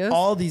these videos.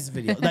 all these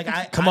videos.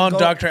 Like Come I on, go-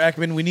 Dr.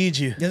 Ackman, we need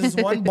you. There's this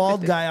one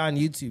bald guy on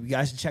YouTube. You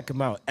guys should check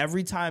him out.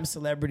 Every time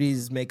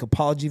celebrities make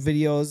apology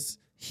videos,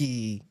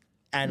 he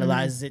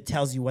analyzes it,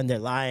 tells you when they're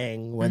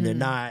lying, when they're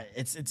not.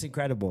 It's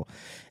incredible,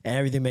 and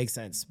everything makes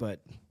sense.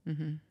 But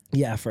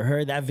yeah, for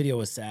her, that video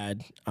was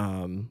sad.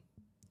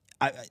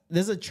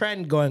 There's a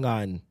trend going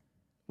on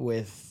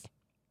with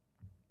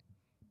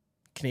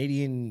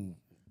Canadian,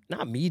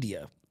 not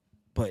media,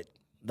 but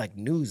like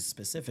news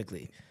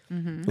specifically,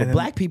 with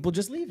black people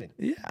just leaving.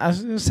 Yeah, I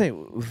was gonna say,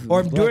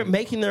 Or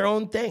making their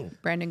own thing.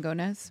 Brandon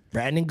Gonez.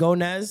 Brandon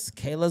Gonez,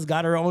 Kayla's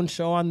got her own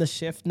show on The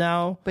Shift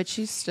now. But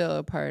she's still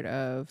a part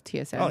of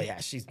TSN. Oh yeah,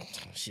 she's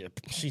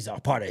a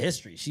part of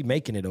history. She's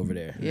making it over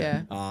there.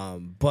 Yeah.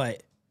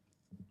 But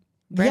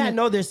Brandon-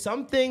 no, there's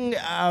something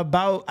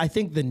about I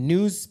think the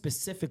news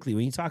specifically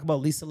when you talk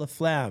about Lisa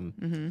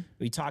LaFlamme,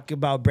 we talk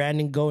about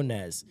Brandon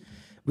Gonez.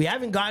 We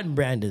haven't gotten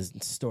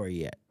Brandon's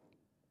story yet.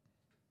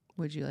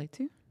 Would you like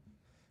to?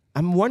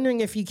 I'm wondering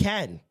if he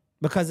can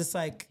because it's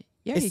like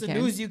Yeah, it's he the can.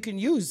 news you can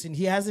use, and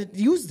he hasn't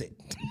used it.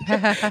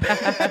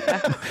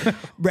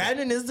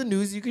 Brandon is the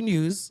news you can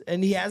use,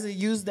 and he hasn't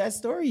used that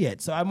story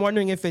yet. So I'm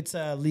wondering if it's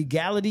a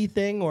legality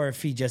thing or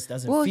if he just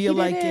doesn't feel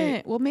like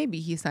it. Well, maybe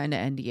he signed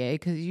an NDA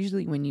because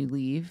usually when you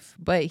leave,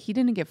 but he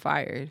didn't get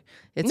fired.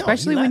 he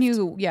Especially when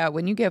left.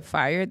 when you get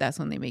fired, that's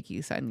when they make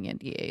you sign the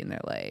NDA, and they're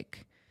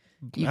like,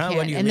 you Well, can't.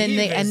 when you And then leave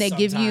they is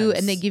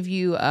give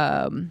you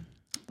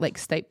like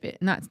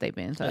not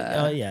stipends.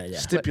 Yeah.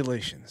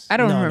 stipulations. I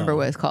don't No, remember no.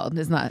 what it's called.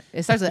 It's not.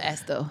 It starts with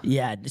S though.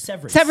 Yeah,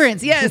 severance.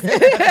 Severance, yes.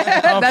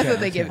 That's what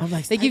they give. I'm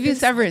like, they give you stipends,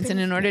 severance, and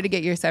in order to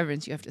get your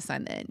severance, you have to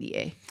sign the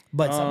NDA.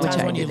 But sometimes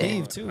Which I when you didn't.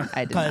 leave too,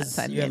 I did not because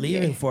sign the you're NDA.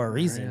 leaving for a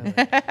reason.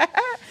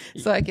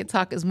 so I can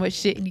talk as much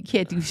shit and you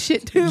can't do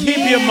shit to me.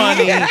 Keep your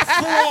money.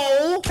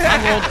 Flow.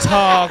 I'm gonna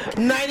talk.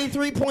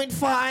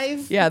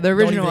 93.5. Yeah, the Don't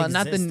original even one,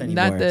 not the exist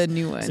anymore.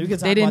 new one. So we can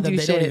talk They didn't about them. do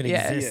They shit. don't even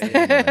Yeah. exist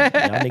anymore.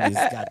 Y'all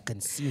niggas got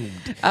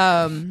consumed.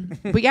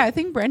 But yeah, I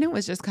think Brandon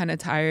was just kind of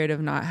tired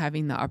of not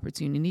having the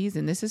opportunities,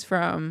 and this is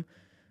from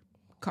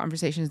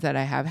conversations that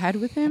I have had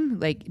with him,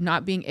 like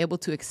not being able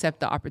to accept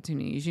the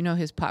opportunities. You know,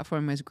 his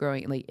platform was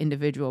growing, like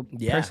individual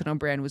personal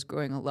brand was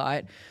growing a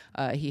lot.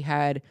 He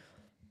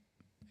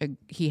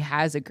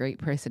has a great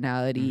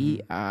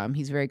personality.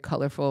 He's very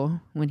colorful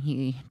when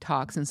he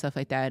talks and stuff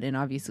like that. And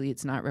obviously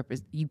it's not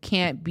you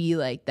can't be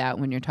like that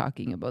when you're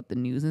talking about the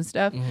news and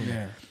stuff.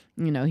 Yeah.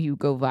 You know, he would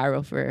go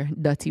viral for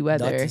dirty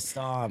weather. Dirty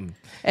storm.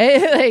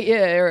 Like,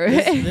 yeah,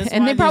 This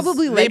and they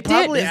probably liked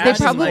it. They acted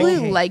probably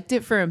like- liked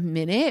it for a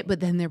minute, but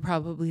then they're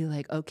probably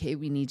like, okay,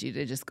 we need you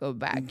to just go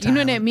back. Do you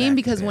know what I mean?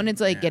 Because when it's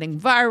like getting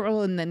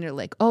viral, and then they're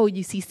like, oh,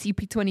 you see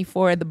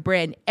CP24, the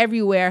brand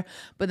everywhere,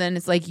 but then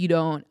it's like you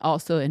don't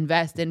also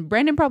invest. And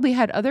Brandon probably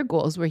had other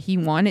goals where he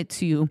wanted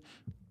to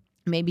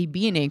maybe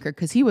be an anchor,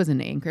 because he was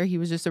an anchor. He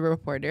was just a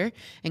reporter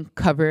and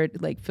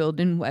covered, like, filled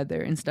in weather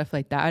and stuff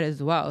like that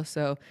as well.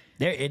 So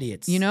they're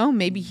idiots. you know,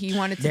 maybe he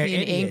wanted to They're be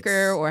an idiots.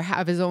 anchor or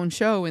have his own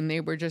show, and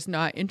they were just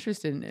not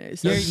interested in it.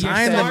 So Your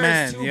Sign the star is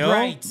man, too yo.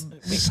 bright.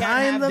 We Sign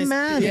can't have the this.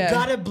 man. You Yeah.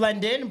 gotta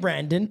blend in,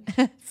 Brandon.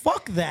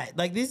 Fuck that.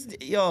 Like this,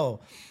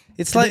 yo.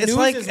 It's The like news is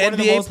one of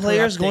the NBA most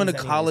players corrupt going to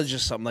things college anyways. or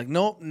something. Like,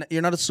 no,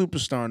 you're not a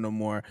superstar no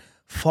more.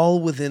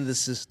 Fall within the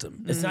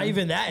system. It's not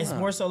even that. It's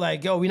more so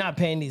like, yo, we're not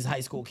paying these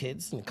high school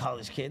kids and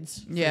college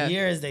kids. Yeah. For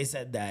years they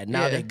said that.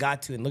 Now Yeah. they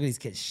got to, and look at these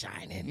kids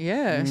shining.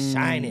 yeah,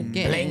 Shining,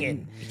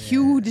 Getting blinging.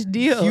 huge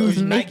deals, Huge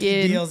Nike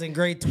making deals in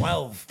grade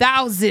 12.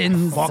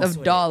 thousands Fucks of with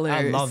it. dollars.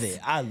 I love it.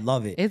 I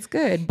love it. It's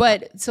good.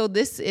 But so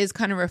this is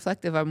kind of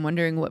reflective. I'm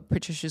wondering what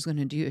Patricia's going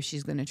to do, if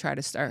she's going to try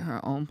to start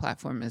her own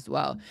platform as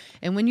well.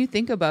 And when you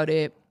think about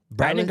it,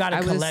 Brandon got to I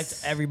was-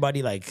 collect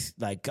everybody like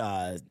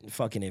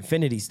fucking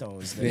Infinity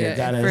Stones. They Yeah,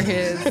 gotta,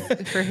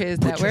 for his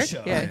network.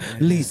 Patricia, Yeah.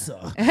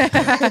 Lisa,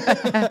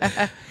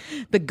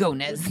 The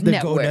Gonez the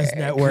Network. Gonez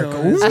Network.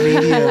 It's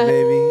media,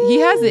 baby. He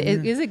has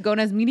it. Is it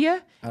Gonez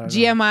Media?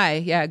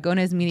 GMI. Yeah,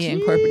 Gonez Media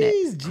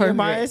Incorporated.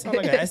 GMI sounds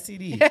like an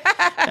STD.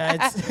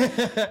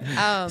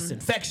 It's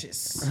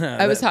infectious.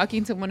 I was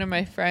talking to one of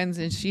my friends,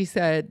 and she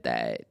said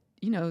that,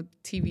 you know,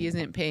 TV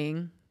isn't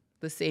paying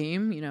the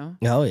same, you know.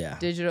 Oh yeah.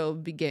 Digital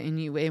be getting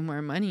you way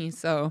more money.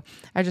 So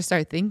I just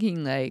started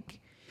thinking, like,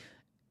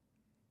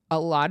 a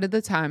lot of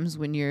the times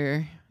when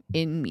you're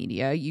in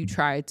media, you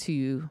try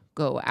to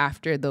go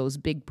after those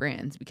big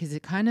brands because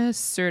it kind of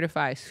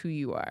certifies who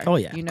you are. Oh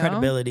yeah. you know?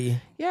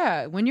 Credibility.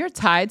 Yeah, when you're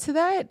tied to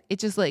that, it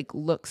just like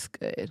looks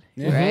good,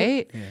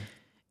 right? Yeah.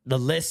 The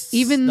lists,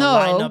 Even the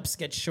though- lineups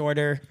get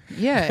shorter.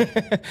 Yeah.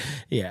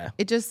 Yeah.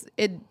 It just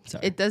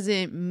it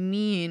doesn't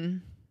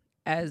mean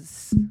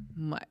as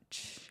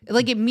much.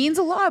 Like, it means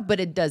a lot, but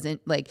it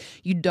doesn't. Like,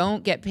 you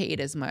don't get paid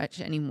as much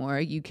anymore.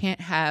 You can't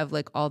have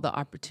like all the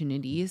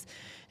opportunities,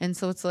 and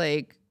so it's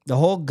like The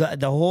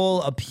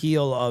whole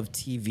appeal of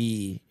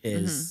TV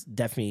is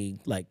definitely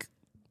like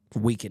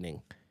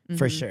weakening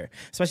for sure,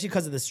 especially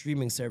because of the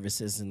streaming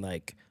services and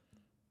like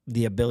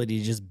the ability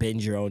to just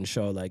binge your own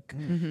show. Like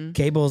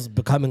cable's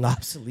becoming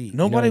obsolete. Nobody you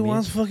know what I mean?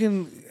 wants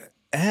fucking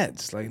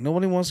ads. Like,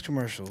 nobody wants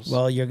commercials.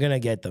 Well, you're gonna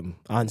get them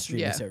on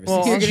streaming Yeah. services.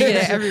 You're gonna get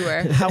it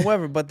everywhere.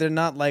 However, but they're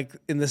not like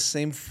in the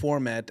same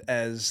format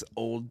as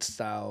old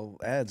style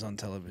ads on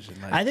television.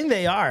 Like, I think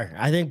they are.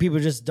 I think people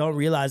just don't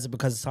realize it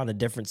because it's on a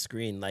different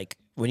screen. Like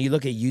when you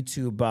look at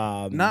YouTube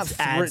not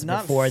ads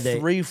not before they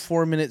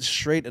 3-4 minutes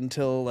straight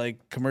until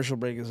like commercial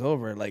break is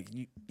over. Like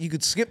you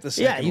could skip the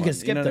second yeah, you one, can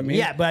skip know what them. I mean?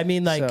 Yeah, but I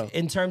mean, like So-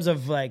 in terms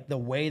of like the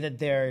way that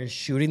they're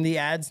shooting the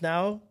ads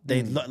now,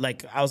 they look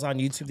like I was on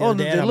YouTube the Oh, other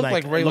day. they and I'm look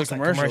like it regular looks like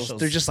commercials.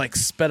 They're just like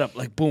sped up.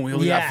 Like boom, we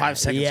only got 5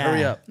 seconds. yeah,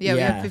 Hurry up. yeah, we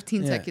Yeah. have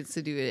 15 Yeah. seconds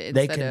to do it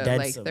They instead of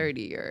condense like them.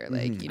 30 or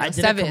like, you know, I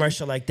did 7. a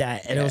commercial like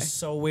that, and it was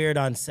so weird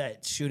on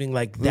set shooting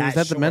like that. Was that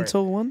the short.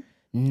 mental one?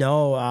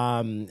 No,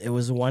 it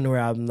was one where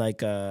I'm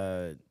like,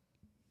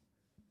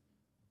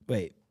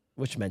 wait,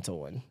 which mental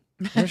one?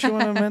 Weren't you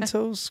on a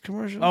Mentos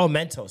commercial? Oh,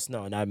 Mentos.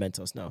 No, not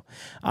Mentos. No.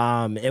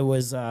 It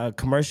was a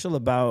commercial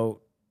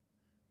about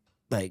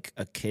like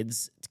a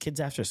kids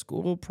after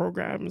school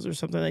programs or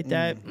something like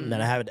that. And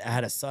then I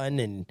had a son,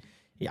 and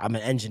I'm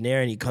an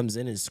engineer, and he comes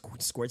in and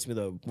squirts me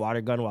with a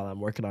water gun while I'm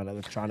working on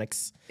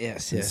electronics.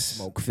 Yes, And yes.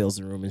 smoke fills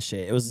the room and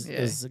shit. It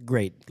was a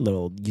great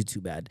little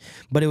YouTube ad,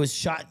 but we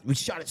shot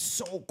it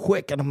so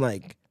quick, and I'm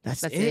like,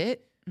 that's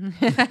it.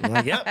 I'm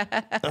like,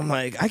 yep. I'm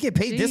like, I get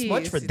paid this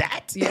much for Jeez.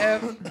 that?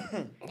 Yeah.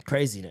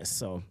 Craziness.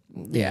 So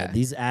yeah, Yeah.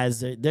 these ads,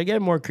 they're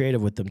getting more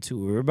creative with them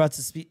too. We're about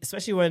to speak,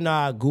 especially when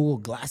Google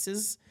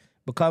Glasses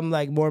become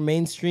like more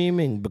mainstream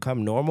and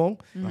become normal.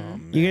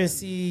 You're gonna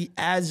see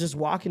ads just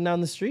walking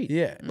down the street.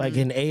 Yeah. like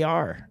in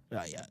AR.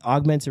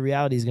 Augmented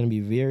reality is gonna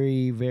be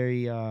very,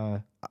 very.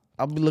 I'll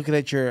be looking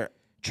at your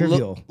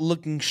trivial.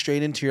 Looking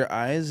straight into your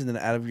eyes, and then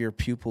out of your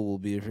pupil will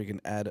be if you can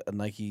add a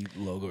Nike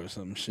logo or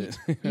some shit.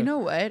 You know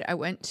what? I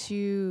went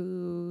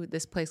to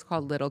this place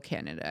called Little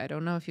Canada. I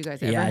don't know if you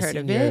guys ever I heard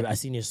seen of it. I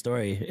seen your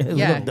story. It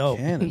Yeah. looked dope.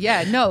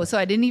 Yeah, no. So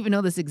I didn't even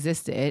know this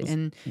existed.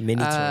 And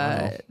mini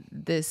Toronto.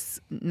 this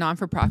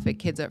non-for-profit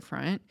Kids Up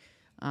Front,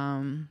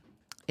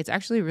 it's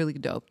actually really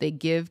dope. They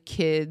give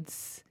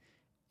kids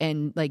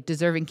and like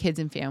deserving kids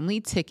and family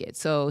tickets.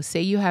 So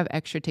say you have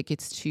extra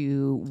tickets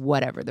to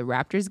whatever, the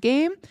Raptors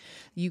game,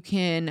 you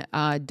can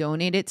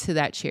donate it to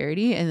that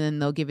charity and then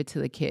they'll give it to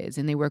the kids.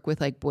 And they work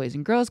with like Boys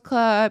and Girls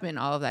Club and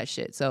all of that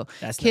shit. So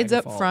That's Kids Niagara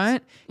Up Falls.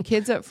 Front,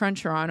 Kids Up Front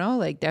Toronto,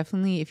 like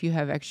definitely if you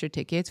have extra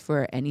tickets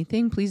for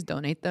anything, please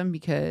donate them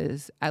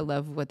because I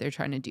love what they're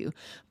trying to do.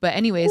 But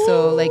anyway,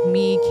 so like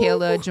me,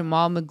 Kayla,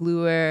 Jamal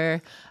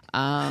McGluer,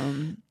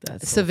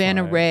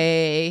 Savannah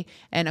Ray,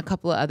 and a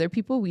couple of other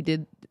people, we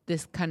did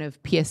this kind of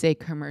PSA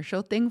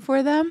commercial thing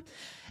for them.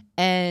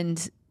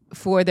 And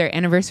for their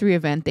anniversary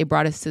event, they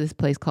brought us to this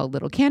place called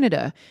Little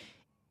Canada.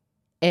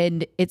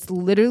 And it's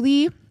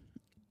literally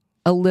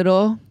a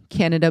Little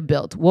Canada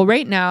built. Well,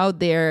 right now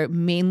they're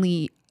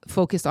mainly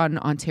focused on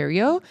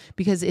Ontario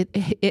because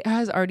it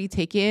has already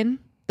taken,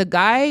 the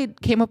guy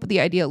came up with the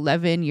idea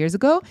 11 years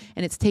ago,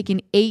 and it's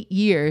taken 8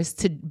 years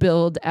to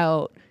build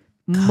out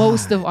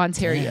most of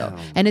Ontario.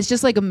 And it's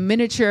just like a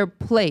miniature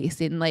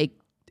place in like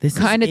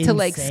kind of to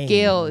like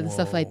scale and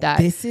stuff like that.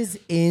 This is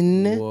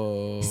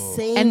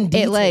insane. And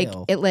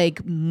detail. it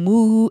like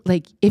move,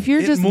 like if you're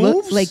It just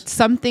moves? like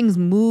some things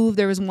move.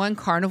 There was one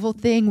carnival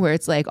thing where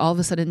it's like all of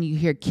a sudden you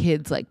hear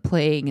kids like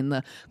playing and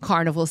the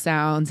carnival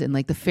sounds and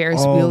like the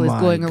Ferris wheel is my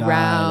going God,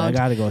 around. I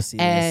gotta go see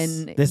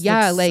and this. This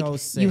yeah, looks like so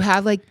sick. you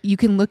have like you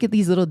can look at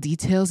these little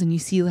details and you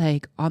see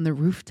like on the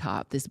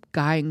rooftop this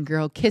guy and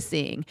girl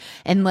kissing,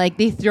 and like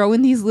they throw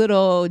in these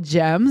little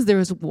gems. There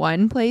was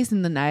one place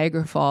in the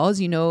Niagara Falls.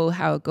 You know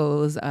how it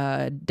goes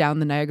down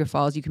the Niagara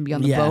Falls. You can be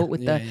on the boat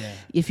with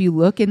if you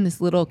look in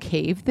this little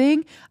cave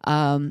thing,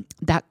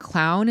 that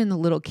clown and the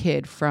little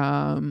kid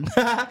from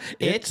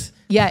It?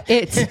 Yeah,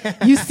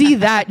 you see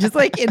that just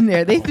like in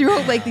there. They threw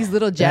out like these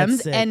little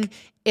gems, sick. and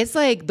it's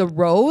like the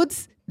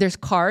roads, there's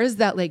cars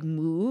that like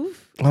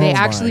move. Oh They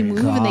actually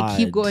my move and they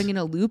keep God. going in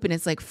a loop, and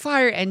it's like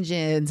fire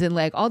engines and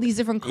like all these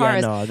different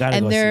cars. no, I gotta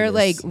and go see they're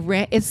like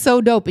this. it's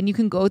so dope. And you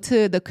can go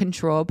to the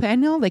control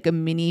panel, like a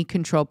mini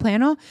control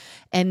panel,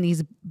 and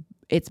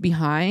it's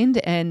behind,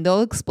 and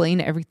they'll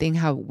explain everything,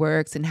 how it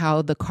works and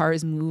how the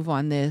cars move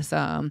on this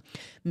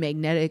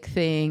magnetic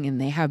thing, and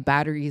they have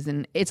batteries,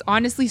 and it's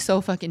honestly so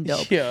fucking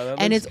dope. Yeah, that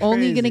and looks it's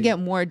only gonna crazy. get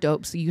more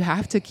dope. So you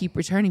have to keep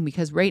returning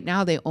because right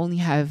now they only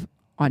have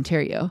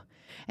Ontario.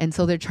 And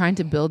so they're trying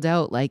to build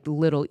out like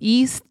Little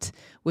East,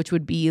 which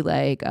would be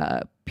like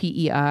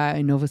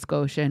PEI, Nova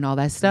Scotia, and all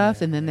that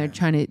stuff. And then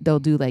they'll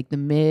do like the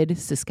mid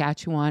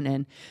Saskatchewan,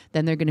 and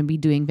then they're going to be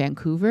doing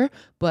Vancouver.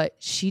 But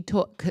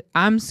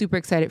I'm super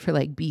excited for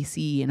like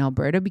BC and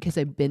Alberta because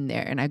I've been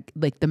there, and I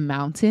like the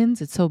mountains.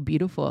 It's so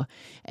beautiful.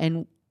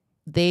 And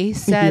they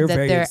said You're that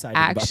very they're excited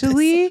about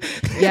actually,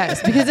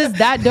 yes, because it's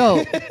that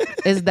dope.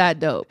 It's that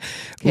dope.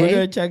 We're Okay.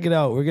 gonna check it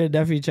out. We're gonna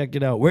definitely check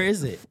it out. Where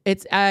is it?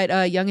 It's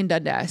at Yonge and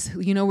Dundas.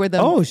 You know where the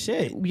Oh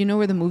shit. You know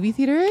where the movie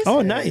theater is?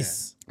 Oh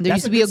nice. There That's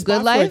used to be a spot Good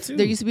for it, Life. too.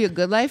 There used to be a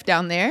Good Life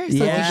down there. So if you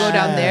go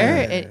down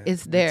there,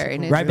 it's there,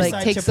 and it's right like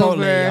beside takes Chipotle,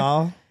 over.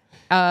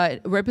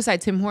 y'all. Right beside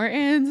Tim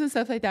Hortons and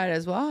stuff like that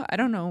as well. I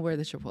don't know where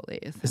the Chipotle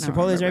is. The I don't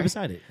Chipotle is right remember.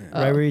 beside it.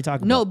 Right where you're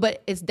talking No, about.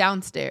 but it's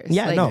downstairs.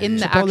 Yeah, like no. in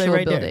the Chipotle actual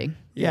right there. building.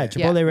 Yeah,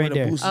 Chipotle right the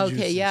there. Boost juice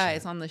Okay, and yeah, shit.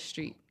 it's on the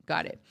street.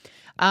 Got it.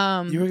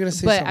 You were gonna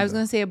say but something. I was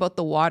gonna say about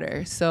the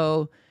water.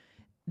 So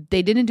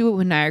they didn't do it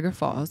with Niagara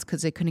Falls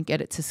because they couldn't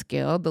get it to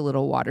scale, the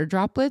little water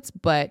droplets,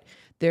 but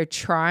they're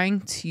trying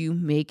to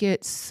make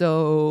it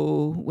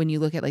so when you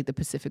look at like the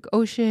Pacific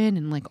Ocean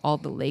and like all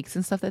the lakes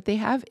and stuff that they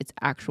have, it's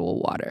actual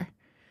water.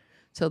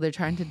 So they're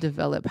trying to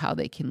develop how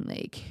they can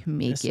like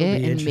make This will it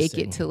be and make interesting.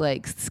 it to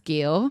like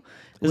scale.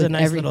 It's with a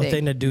nice everything. little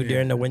thing to do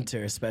during the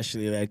winter,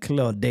 especially like a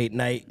little date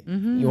night.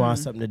 You want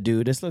something to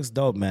do. This looks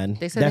dope, man.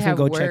 They said Definitely they have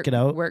go check it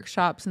out.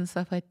 workshops and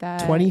stuff like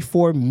that.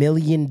 $24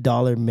 million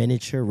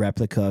miniature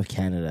replica of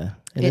Canada.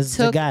 And It this is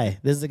the took- guy.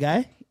 This is the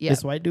guy? Yep.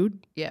 This white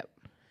dude? Yep.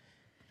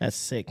 That's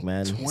sick,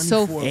 man.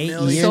 So 8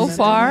 million.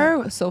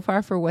 years. so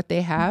far for what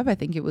they have, I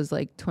think it was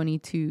like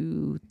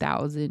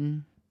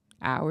 22,000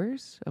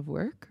 hours of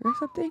work or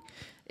something.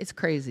 It's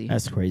crazy.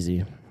 That's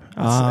crazy.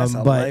 That's a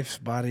But life's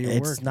body of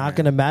it's work. not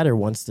gonna matter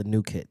once the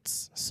nuke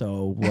hits.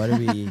 So what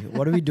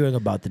are we doing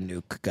about the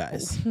nuke,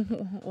 guys?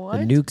 What?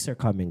 The nukes are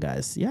coming,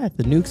 guys. Yeah,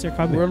 the nukes are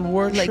coming. World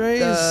War Like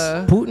Trays.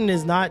 Putin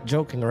is not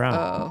joking around.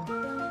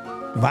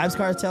 Oh. Vibes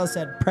Cartel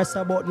said press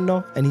that button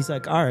no, and he's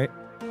like, all right.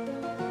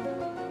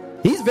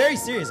 He's very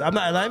serious. I'm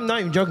not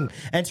even joking.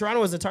 And Toronto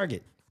was a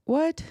target.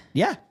 What?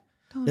 Yeah.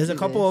 Don't There's do a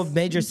couple this. of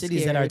major I'm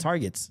cities that are scared.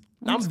 targets.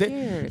 I'm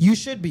scared. You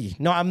should be.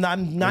 No, I'm not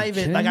even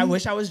kidding like I me?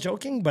 wish I was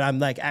joking, but I'm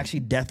like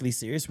actually deathly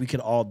serious. We could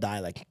all die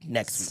like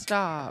next week.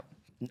 Stop.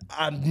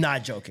 I'm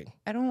not joking.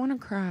 I don't want to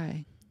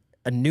cry.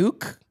 A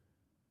nuke?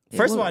 It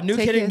First of will all, a nuke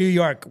take hitting us- New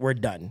York, we're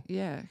done.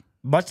 Yeah.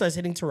 much less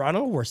hitting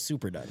Toronto, we're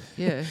super done.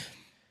 Yeah.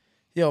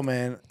 Yo,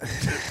 man.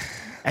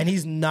 And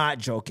he's not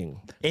joking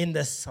in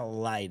the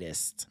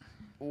slightest.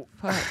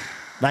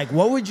 Like,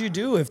 what would you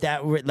do if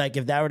that were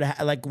to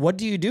like? What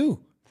do you do?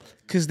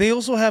 Because they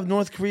also have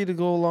North Korea to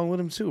go along with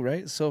them too,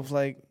 right? So if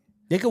like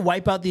they could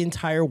wipe out the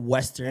entire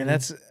Western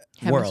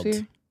world,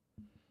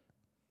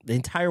 the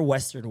entire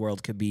Western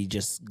world could be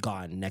just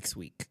gone next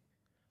week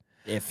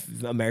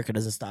if America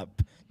doesn't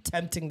stop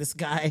tempting this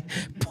guy,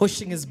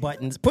 pushing his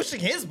buttons.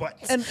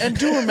 And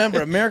do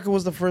remember, America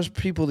was the first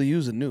people to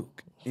use a nuke.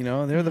 You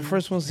know, they're the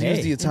first ones to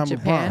use the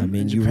atomic bomb. I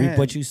mean, you reap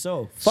what you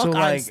sow. Fuck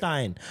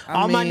Einstein.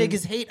 All my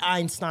niggas hate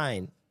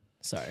Einstein.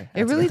 Sorry.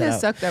 It really does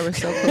suck that we're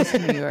so close to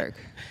New York.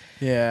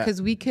 Yeah.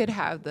 Because we could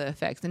have the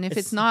effects. And if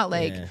it's not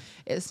like,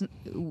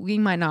 we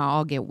might not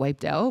all get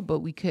wiped out, but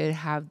we could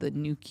have the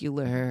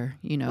nuclear,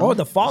 you know. Oh,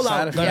 the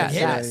fallout gonna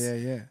hit us.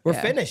 Yeah. We're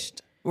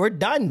finished. We're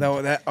done.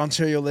 No, that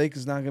Ontario Lake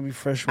is not going to be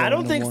fresh water. I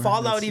don't think more.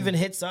 fallout even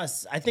hits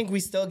us. I think we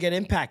still get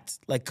impact,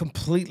 like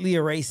completely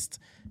erased.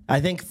 I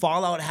think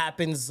fallout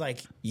happens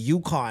like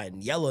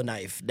Yukon,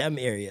 Yellowknife, them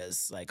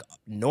areas, like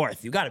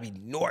north. You got to be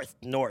north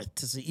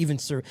to even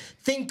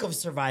think of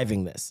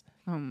surviving this.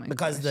 Oh my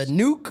Because the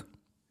nuke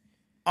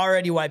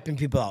already wiping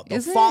people out.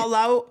 The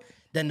fallout,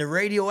 then the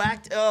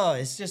radioactive. Oh,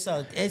 it's just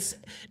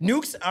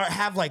nukes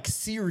have like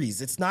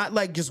series. It's not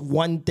like just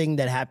one thing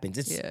that happens.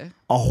 It's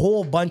a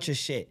whole bunch of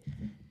shit,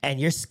 and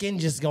your skin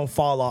just gonna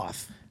fall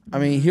off. I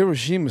mean,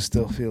 Hiroshima's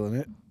still feeling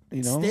it.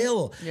 You know,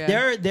 still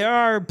there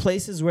are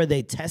places where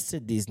they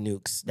tested these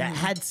nukes that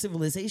had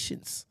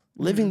civilizations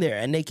living there,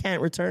 and they can't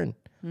return.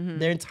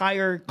 Their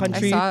entire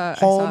country,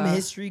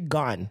 history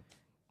gone.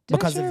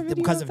 Because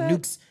of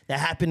nukes that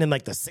happened in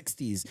like the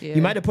 60s.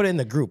 You might have put it in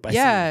the group.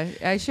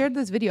 I shared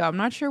this video. I'm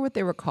not sure what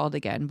they were called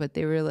again, but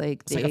they were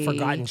like... It's like a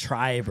forgotten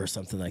tribe or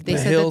something like that. The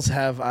hills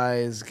have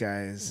eyes,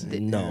 guys.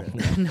 No.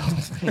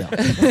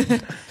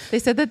 They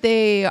said that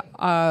they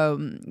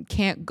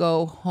can't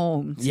go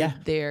home to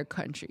their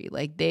country.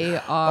 Like they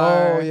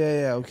are... Oh,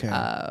 yeah, okay.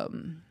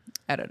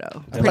 I don't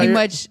know. Pretty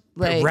much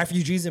like...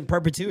 Refugees in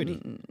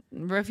perpetuity.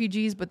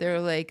 Refugees, but they're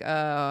like...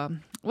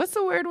 what's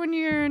the word when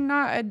you're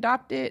not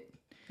adopted?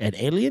 An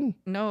alien?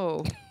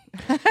 No.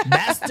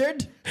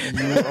 Bastard?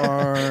 You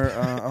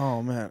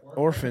are,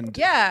 orphaned.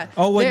 Yeah.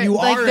 Oh, when you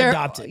are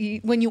adopted.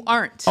 When you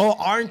aren't. Oh,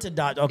 aren't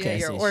adopted. Okay.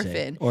 Yeah, you're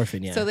orphan.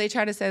 Orphan, yeah. So they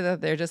try to say that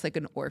they're just like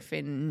an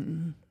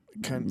orphan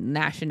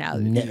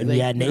nationality.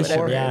 Nation.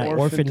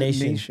 Orphan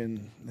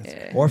nation.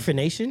 Orphan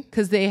nation?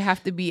 Because they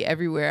have to be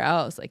everywhere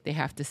else. Like they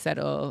have to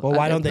settle. Well,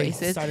 why don't places.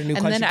 they start a new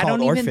and country then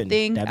called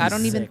Orphan? I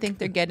don't even think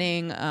they're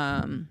getting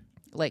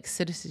like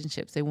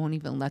citizenships. They won't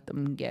even let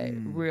them get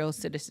real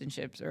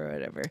citizenships or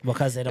whatever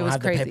because they don't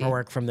have the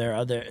paperwork from their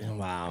other.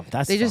 Wow,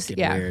 that's fucking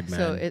weird, man.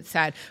 So it's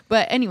sad.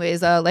 But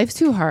anyways, life's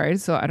too hard.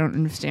 So I don't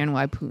understand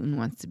why Putin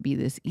wants to be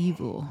this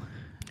evil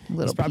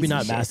little. He's probably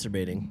not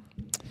masturbating.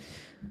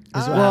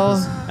 That's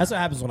what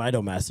happens when I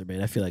don't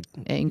masturbate. I feel like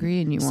angry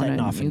and you want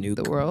to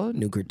nuke the world.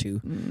 Nuke or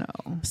two. No.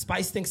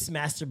 Spice thinks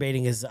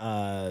masturbating is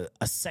a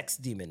sex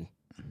demon.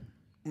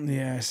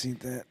 Yeah, I see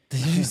that.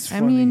 I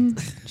mean,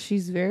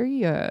 she's very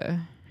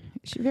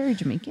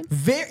Jamaican.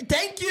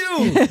 Thank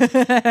you. This is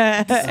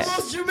the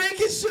most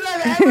Jamaican shit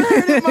I've ever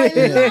heard in my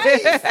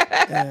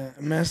life.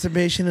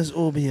 Masturbation is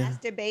obeah.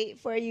 Masturbate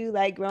for you,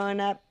 like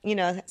growing up, you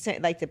know,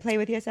 like to play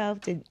with yourself.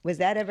 Was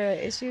that ever an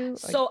issue?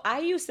 So I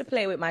used to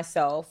play with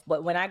myself,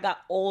 but when I got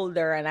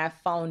older and I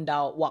found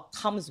out what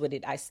comes with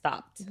it, I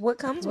stopped. What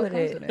comes with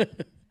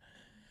it?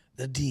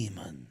 The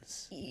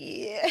demons.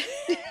 Yeah.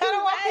 I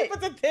don't want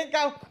people to think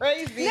I'm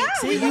crazy. No,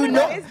 see,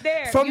 it's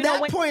there. From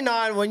that point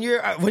on, when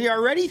you're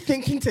already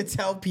thinking to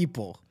tell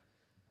people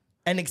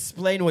and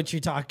explain what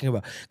you're talking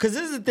about, because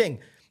this is the thing,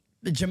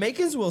 the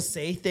Jamaicans will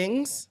say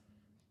things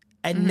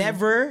and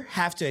never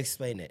have to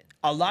explain it.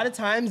 A lot of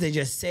times they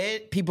just say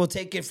it, people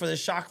take it for the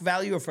shock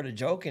value or for the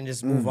joke and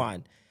just move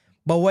on.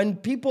 But when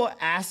people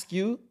ask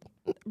you,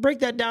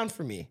 break that down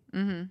for me,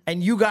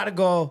 and you gotta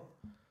go.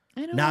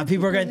 Now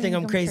people are gonna think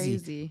I'm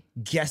crazy.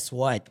 Guess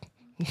what?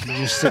 You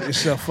just set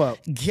yourself up.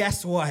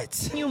 Guess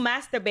what? When you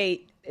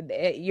masturbate,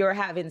 you're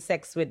having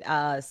sex with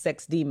a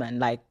sex demon,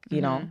 like, you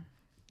know.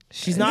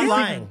 She's not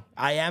lying.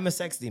 I am a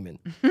sex demon.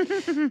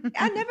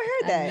 I never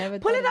heard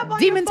that. Pull it up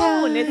on your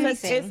phone.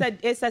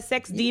 It's a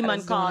sex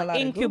demon called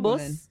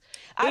Incubus.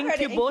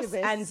 Incubus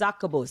and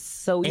Succubus.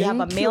 So you have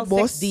a male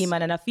sex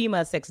demon and a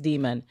female sex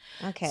demon.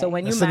 Okay. So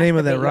when you That's the name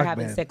of that masturbate, you're rock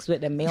having band. sex with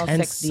the male And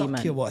sex demon.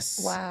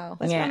 succubus. Wow.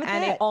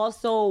 And it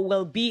also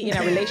will be in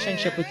a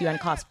relationship with you and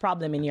cause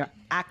problem in your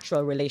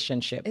actual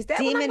relationship. Is that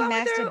demon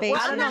masturbation?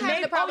 I don't know.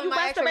 Maybe problem you in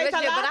my actual masturbate a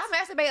relationship, lot. but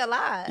I masturbate a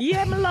lot.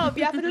 Yeah, my love.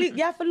 You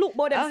have to look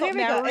more than Oh, here we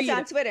something go. It's I on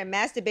read. Twitter.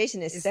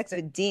 Masturbation is sex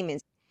with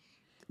demons.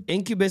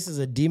 Incubus is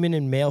a demon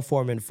in male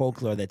form in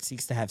folklore that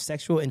seeks to have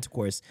sexual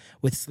intercourse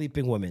with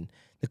sleeping women.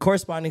 The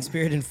corresponding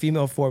spirit in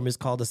female form is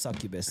called a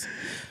succubus.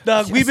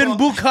 Dog, we've been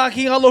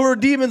bukkake all over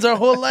demons our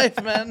whole life,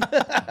 man.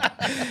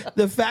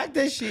 The fact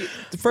that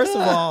first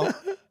of all,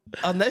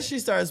 unless she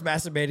starts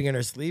masturbating in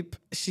her sleep,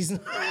 she's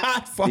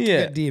not fucking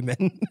a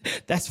demon.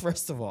 That's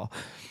first of all.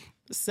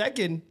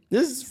 Second,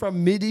 this is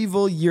from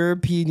medieval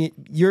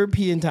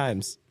European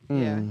times.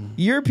 Yeah.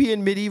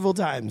 European medieval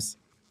times.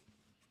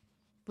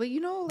 But you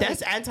know, like,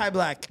 that's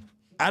anti-black.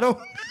 I don't.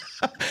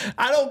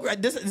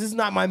 This is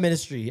not my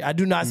ministry. I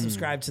do not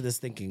subscribe to this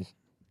thinking.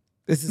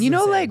 This is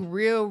know, insane. like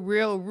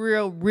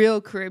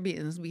real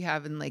Caribbeans be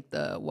having like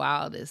the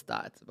wildest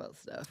thoughts about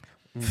stuff.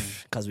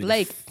 Because we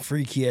like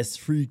freakiest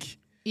freak.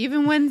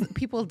 Even when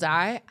people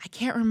die, I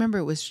can't remember.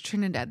 It was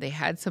Trinidad. They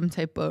had some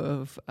type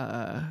of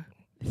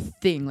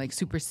thing like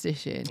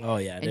superstition. Oh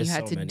yeah, and you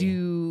had to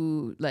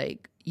do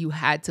like you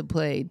had to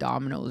play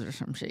dominoes or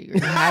some shit. You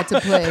had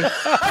to play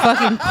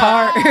fucking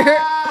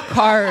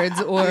cards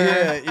or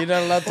you're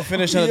not allowed to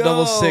finish on a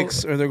double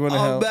six or they're going to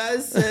hell.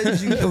 Man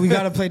said we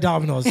gotta play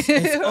dominoes.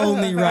 It's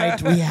only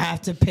right. We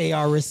have to pay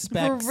our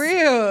respects. For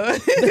real.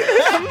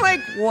 I'm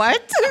like,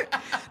 what?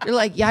 They're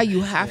like, yeah,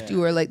 you have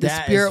to, or like the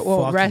That spirit is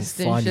won't rest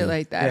fucking and shit funny.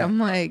 like that. I'm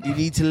like, you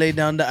need to lay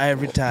down the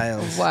ivory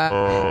tiles.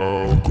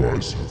 Wow.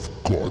 Guys have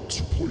got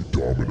to play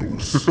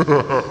dominoes.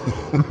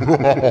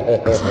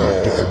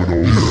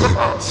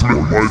 Flip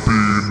my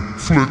bean,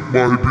 flick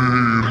my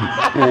bean.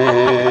 Oh,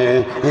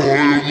 I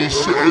am the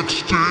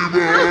sex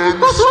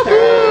demon,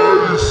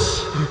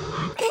 Spice.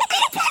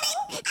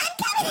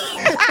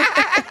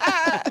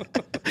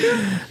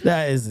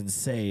 That is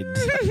insane.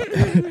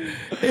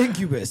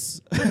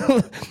 Incubus.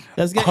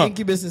 Let's get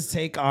Incubus's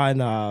take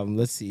on.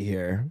 Let's see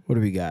here. What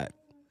do we got?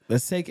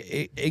 Let's take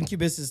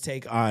Incubus's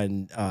take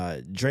on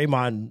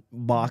Draymond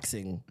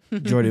boxing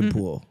Jordan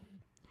Poole.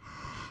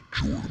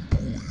 Jordan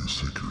Poole, you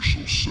think you're so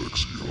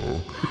sexy, huh?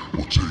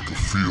 Well, take a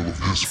feel of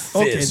this fist.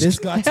 Okay, this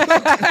got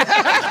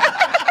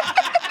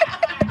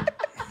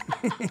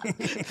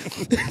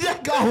that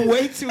got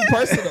way too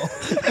personal.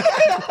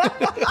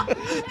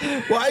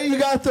 Why you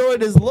gotta throw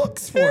in his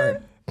looks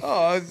for?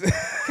 Oh,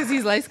 because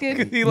he's light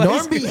skinned.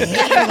 Norm be hating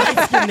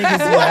light skinned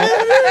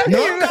niggas, yo.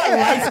 Norm got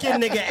light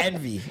skinned nigga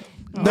envy.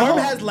 Norm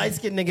has light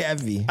skinned nigga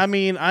envy. I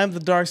mean, I'm the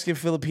dark skinned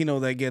Filipino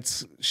that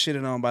gets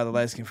shitted on by the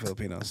light skinned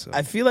Filipinos. So.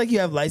 I feel like you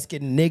have light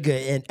skinned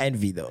nigga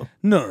envy though.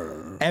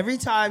 No. Every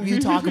time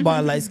you talk about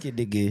a light skinned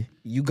nigga,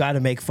 you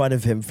gotta make fun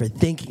of him for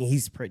thinking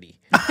he's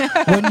pretty.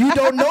 When you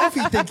don't know if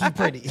he think he's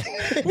pretty.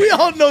 We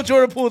all know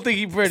Jordan Poole think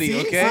he's pretty,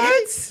 See,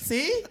 okay?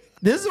 See?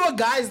 This is what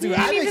guys do. He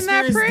ain't I've even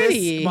that experienced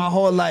pretty. this my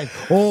whole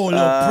life. Oh,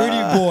 look,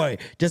 pretty boy.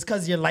 Just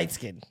because you're light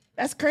skinned.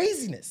 That's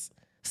craziness.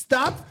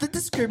 Stop the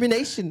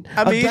discrimination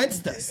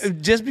against us.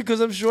 Just because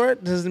I'm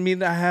short doesn't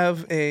mean I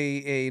have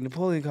a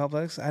Napoleon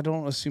complex. I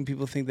don't assume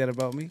people think that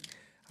about me.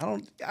 I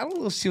don't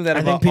assume that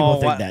I about think people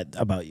all think that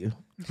about you.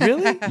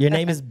 Really? Your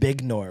name is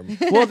Big Norm.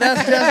 Well,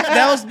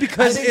 that was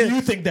because I think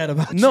you think that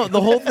about no. you.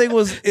 The whole thing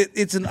was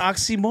it's an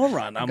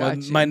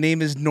oxymoron. you. My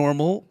name is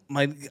normal.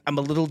 I'm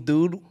a little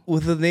dude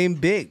with a name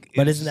Big.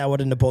 But isn't that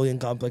what a Napoleon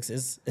complex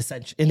is?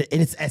 Essentially, in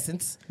its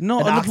essence. No,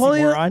 An a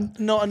Napoleon. oxymoron?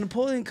 No, a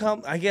Napoleon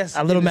I guess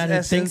A little in man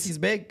its who thinks essence- he's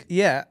big.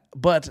 Yeah,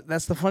 but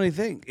that's the funny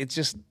thing. It's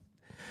just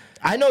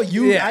I know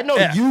you. Yeah, I know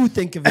yeah. you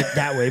think of it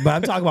that way, but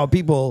I'm talking about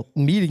people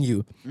meeting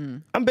you.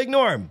 I'm Big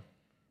Norm.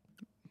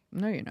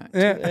 No, you're not.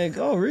 yeah. Like,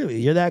 oh,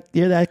 really? You're that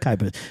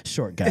type of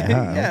short guy, huh?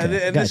 Yeah,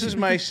 Okay, and this gotcha. is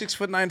my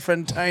 6'9"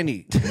 friend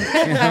Tiny. You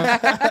know?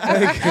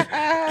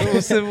 Like,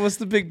 what's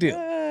the big deal?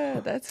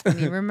 That's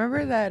funny.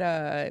 Remember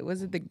that?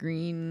 Was it the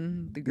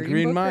Green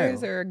Green Bookers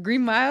Mile. or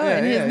Green Mile? Yeah,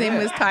 and his yeah, name yeah.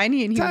 was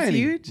Tiny, and he was Tiny.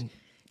 huge.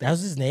 That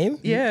was his name?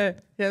 Yeah,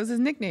 that was his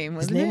nickname.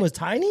 His Wasn't name it? was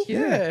Tiny?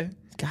 Yeah.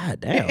 God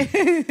damn.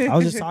 I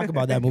was just talking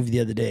about that movie the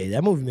other day.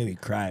 That movie made me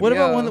cry. What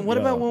man.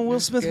 about when Will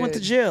Smith went to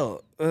good.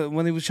 jail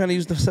when he was trying to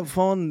use the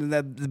phone? And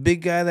the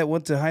big guy that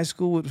went to high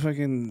school with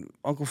fucking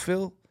Uncle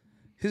Phil,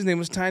 his name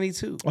was Tiny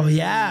too. Oh,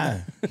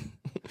 yeah.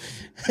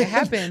 It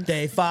happened.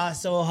 They fought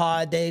so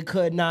hard they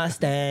could not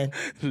stand.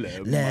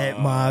 Let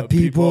my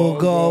people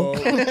go.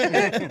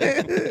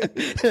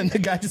 And the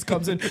guy just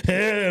comes in,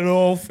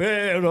 hello,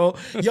 Pharaoh.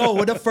 Yo,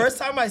 when the first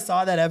time I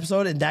saw that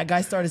episode and that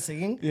guy started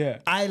singing, Yeah.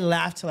 I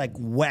laughed till like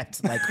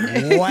wept. Like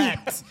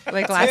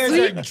last Tears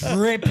week? week? Are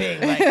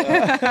dripping.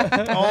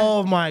 Like,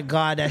 oh my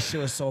God, that shit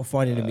was so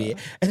funny to me.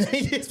 And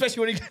then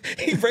especially when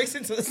he breaks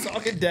into the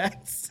song and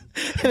dance,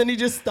 and then he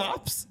just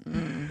stops.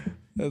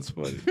 That's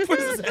funny.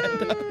 Puts his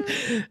hand up.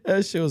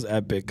 That shit was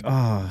epic.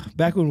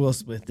 Back when Will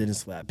Smith didn't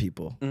slap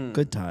people.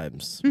 Good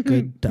times.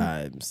 Good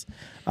times.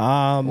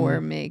 Or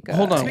make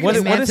Hold on. What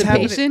is happening?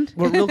 emancipation?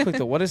 Well, real quick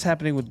though, what is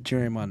happening with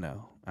Draymond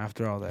now?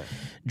 After all that,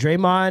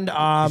 Draymond,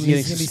 Is he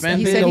getting he's gonna be suspended?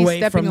 He said stepping he's away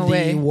stepping from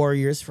away. the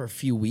Warriors for a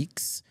few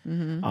weeks.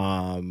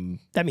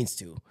 That means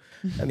 2.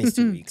 That means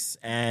 2 weeks.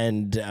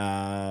 And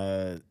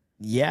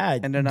yeah,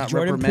 And they're not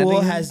Jordan reprimanding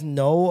Poole him? has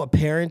no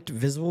apparent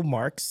visible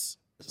marks.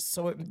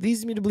 So it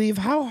leads me to believe,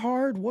 how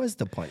hard was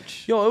the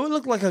punch? yo, it would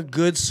look like a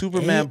good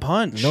Superman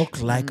punch.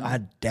 Look like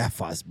a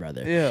deafus,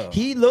 brother. Yeah.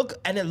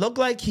 It looked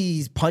like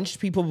he's punched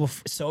people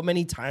so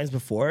many times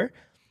before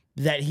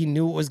that he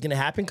knew what was gonna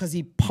happen because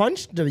he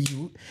punched the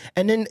youth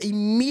and then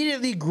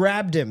immediately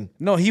grabbed him.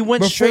 No, he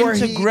went Before straight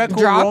to he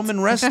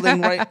Greco-Roman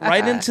wrestling,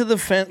 right into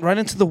the right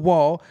into the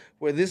wall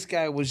where this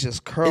guy was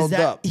just curled Is that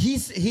up.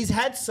 he's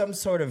had some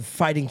sort of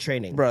fighting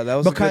training, Bro, that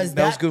was because good,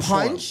 that was good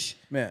form. punch.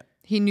 Man.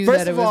 He knew First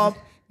that it of was. all,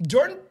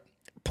 Jordan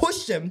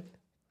pushed him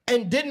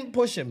and didn't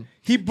push him.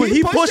 He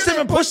pushed him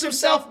and pushed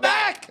himself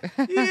back.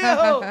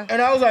 Yeah.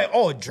 And I was like,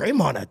 oh,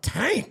 Draymond a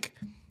tank.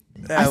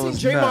 I seen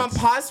Draymond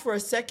pause for a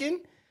second.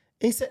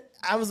 He said,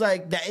 I was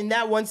like, that in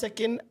that 1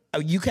 second,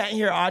 you can't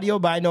hear audio,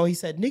 but I know he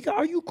said, nigga,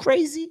 are you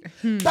crazy?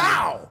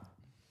 Bow.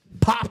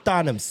 Popped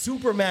on him.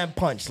 Superman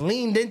punch.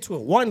 Leaned into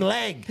it. One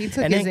leg. He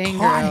took and his then anger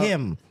caught out.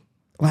 him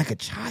like a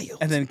child.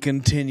 And then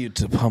continued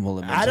to pummel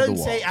him into the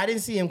wall. I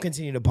didn't see him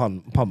continue to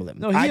pummel him.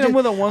 No, he hit him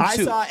with a 1-2. I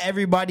saw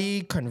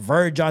everybody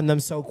converge on them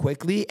so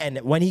quickly, and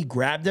when he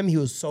grabbed him, he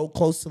was so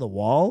close to the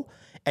wall,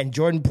 and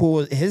Jordan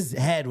Poole, his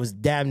head was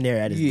damn near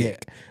at his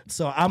dick.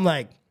 So I'm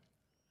like,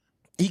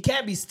 he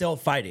can't be still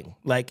fighting.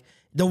 Like,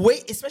 the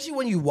way, especially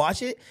when you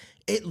watch it,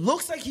 it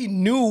looks like he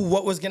knew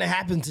what was going to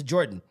happen to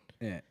Jordan.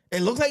 Yeah.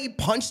 It looked like he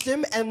punched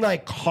him and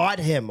like caught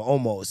him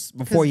almost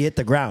before he hit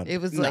the ground. It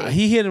was like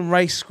he hit him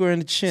right square in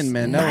the chin,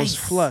 man. That was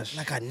flush.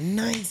 Like a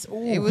nice.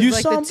 Ooh. It was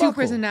like the two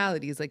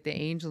personalities, like the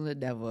angel and the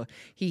devil.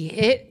 He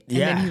hit, and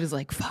then he was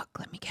like, "Fuck,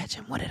 let me catch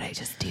him. What did I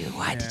just do?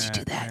 Why did you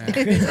do that?"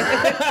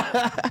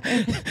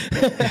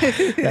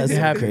 That's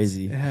so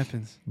crazy. It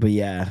happens. But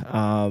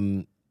yeah,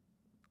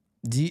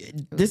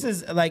 this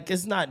is like,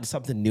 it's not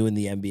something new in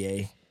the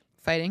NBA.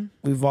 Fighting.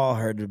 We've all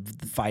heard of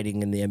the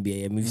fighting in the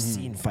NBA, and we've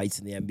seen fights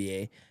in the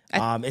NBA.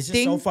 It's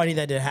just so funny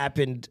that it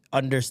happened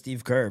under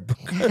Steve Kerr,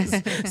 because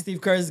Steve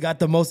Kerr's got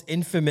the most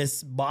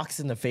infamous box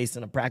in the face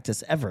in a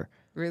practice ever.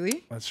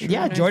 Really? That's true.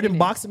 Yeah, Jordan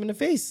boxed him in the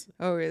face.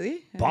 Oh,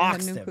 really?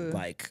 Boxed him,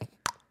 like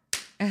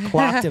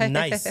clocked him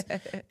nice,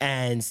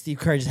 and Steve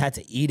Kerr just had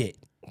to eat it.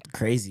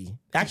 Crazy.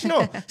 Actually,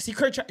 no. Steve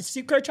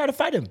Kerr tried to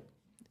fight him.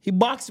 He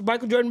boxed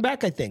Michael Jordan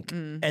back, I think,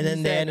 and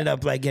then they ended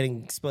up like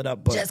getting split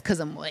up. But just because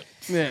I'm white.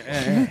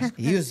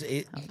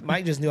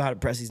 Mike just knew how to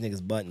press these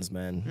niggas' buttons,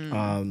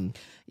 man.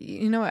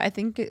 You know what? I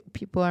think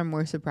people are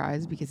more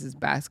surprised because it's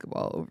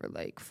basketball over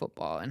like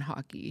football and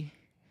hockey.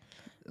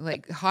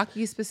 Like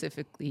hockey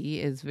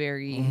specifically is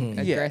very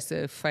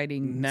aggressive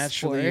fighting.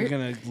 Naturally, sport. you're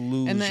gonna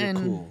lose and then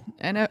your cool.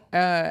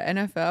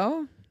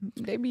 NFL,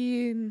 they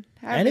be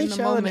having the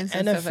NHL moments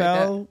and and stuff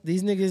like NFL,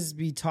 these niggas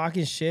be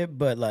talking shit,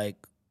 but like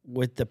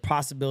with the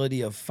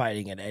possibility of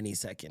fighting at any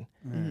second.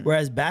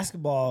 Whereas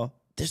basketball,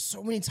 there's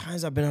so many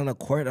times I've been on a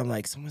court, I'm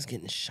like, someone's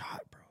getting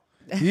shot,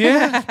 bro.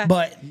 Yeah.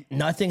 But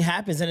nothing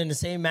happens. And in the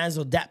same man's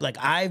will dap. Like,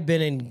 I've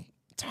been in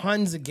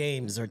tons of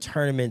games or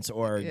tournaments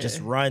or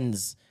just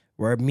runs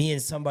where me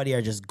and somebody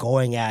are just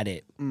going at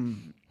it.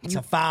 It's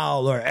a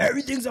foul, or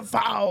everything's a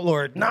foul,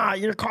 or nah,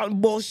 you're calling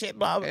bullshit,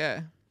 blah,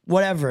 blah.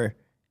 Whatever.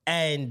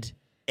 And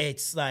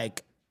it's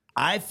like,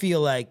 I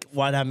feel like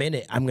when I'm in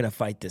it, I'm going to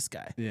fight this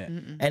guy. Yeah.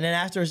 And then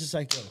after, it's just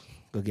like, yo,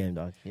 good game,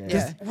 dog.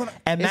 Yeah.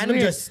 And It's man,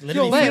 weird. just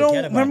literally Yo,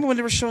 forget about remember it. when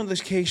they were showing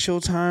this K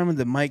Showtime and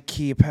the Mike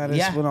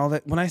Keapatis and all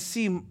that? When I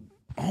see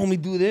homie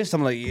do this,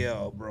 I'm like,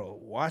 yo, bro,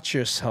 watch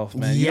yourself,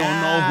 man. You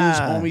don't know whose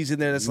homie's in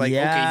there that's like,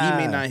 okay, he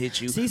may not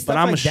hit you, See, but stuff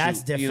I'm like a that's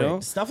shoot, different. you know?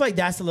 Stuff like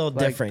that's a little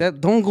Like, different. that,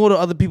 don't go to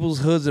other people's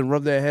hoods and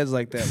rub their heads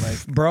like that,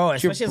 like Bro,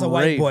 especially as a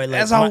white boy.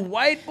 Like, as a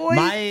white boy,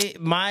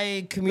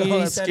 my community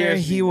that center,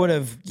 scares he me, would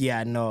have,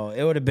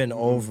 it would have been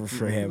over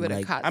for him.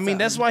 Like, I mean,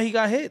 that's why he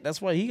got hit.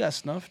 That's why he got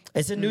snuffed.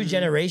 it's a new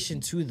generation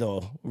too,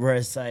 though, where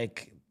it's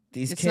like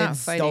these It's not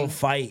kids fighting. don't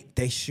fight;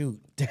 they shoot.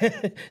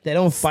 They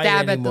don't fight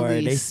Stab at the anymore.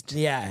 least.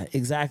 Yeah,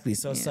 exactly.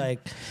 So it's like,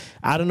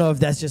 I don't know if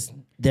that's just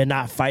they're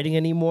not fighting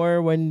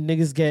anymore. When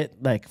niggas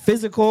get like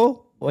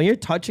physical, when you're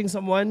touching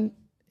someone,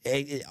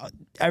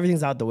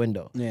 everything's out the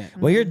window. Yeah.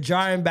 When you're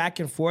jarring back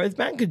and forth,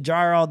 man could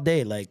jar all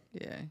day. Like,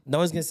 no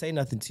one's gonna say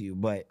nothing to you.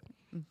 But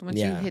Once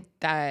you hit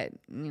that,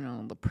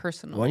 the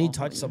personal. when you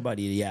touch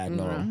somebody,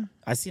 no.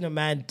 I seen a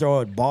man throw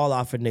a ball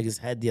off a nigga's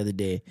head the other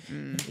day.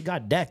 He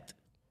got decked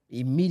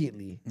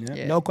immediately.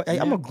 Yeah. No,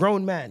 I'm a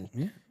grown man.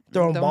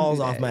 Throwing Don't balls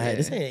do off that, my head. yeah.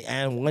 This ain't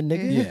and one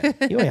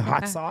nigga. You ain't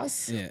hot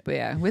sauce. Yeah. But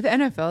yeah, with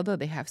NFL though,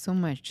 they have so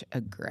much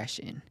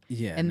aggression.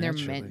 Yeah, and they're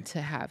naturally. meant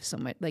to have so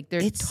much. Like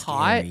they're It's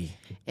taught scary.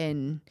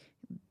 and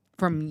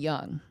from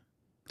young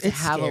to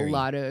It's have scary. a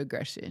lot of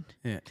aggression.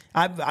 Yeah.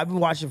 I've been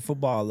watching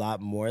football a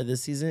lot more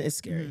this season. It's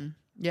scary.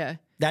 Yeah.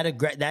 That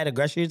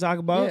aggression you talk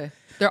about. Yeah.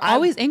 They're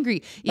always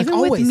angry. Even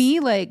with always. me,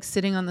 like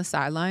sitting on the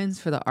sidelines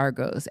for the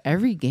Argos,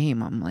 every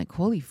game, I'm like,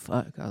 holy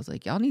fuck. I was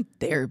like, y'all need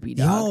therapy,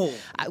 dog.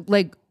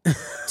 Yo.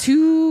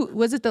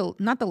 Was it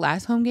not the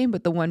last home game,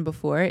 but the one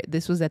before it?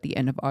 This was at the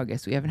end of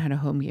August. We haven't had a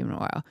home game in a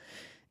while.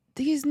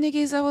 These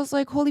niggas, I was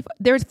like, holy fuck.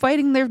 They're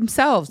fighting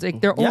themselves,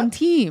 like their own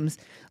teams.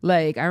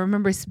 Like, I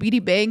remember Speedy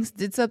Banks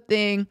did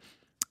something.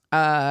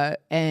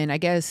 And I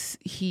guess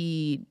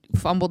he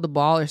fumbled the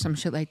ball or some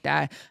shit like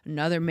that.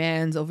 Another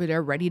man's over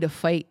there ready to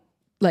fight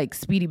like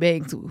Speedy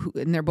Banks,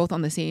 and they're both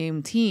on the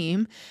same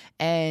team.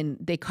 And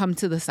they come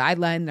to the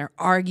sideline, they're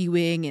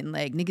arguing and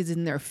like niggas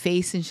in their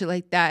face and shit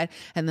like that.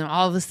 And then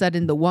all of a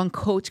sudden the one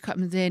coach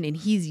comes in and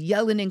he's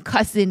yelling and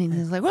cussing and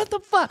he's like, what the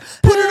fuck?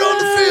 Put it on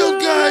the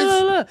field,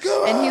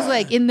 guys. And he's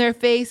like in their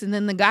face, and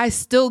then the guy's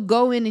still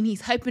going and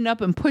he's hyping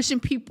up and pushing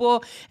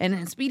people, and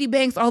then Speedy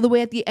Banks all the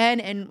way at the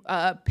end, and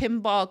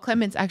Pinball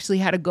Clements actually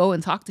had to go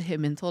and talk to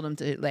him and told him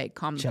to like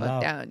calm the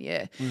fuck down.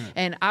 Yeah.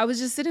 And I was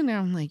just sitting there,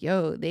 I'm like,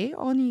 yo, they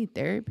all need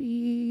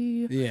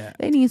therapy. Yeah.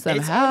 They need some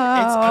help.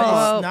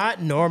 It's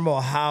not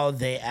normal how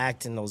they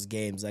act in those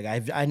games. Like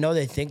I know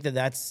they think that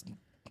that's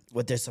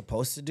what they're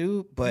supposed to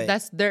do, but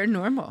that's their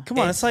normal. Come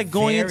on, it's like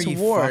going into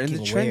war in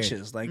the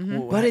trenches. Like,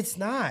 but it's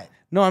not.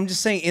 No, I'm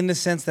just saying in the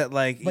sense that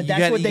like, but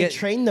that's what they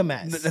train them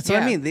as. That's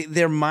what I mean.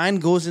 Their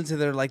mind goes into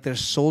their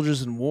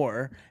soldiers in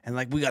war, and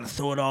like we got to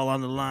throw it all on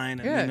the line.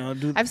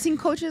 And, I've seen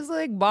coaches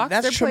like box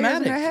that's their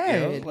traumatic, players in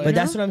their head. But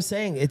that's what I'm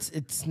saying.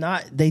 It's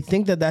not. They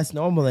think that that's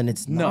normal, and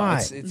it's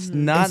not. It's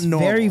not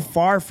normal. Very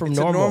far from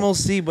normal. It's a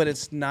normalcy, but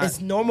it's not.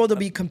 It's normal to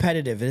be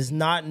competitive. It is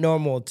not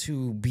normal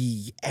to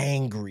be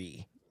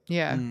angry.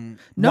 Yeah.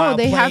 No,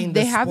 they have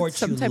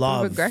some type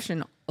of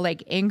aggression,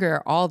 like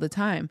anger all the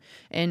time.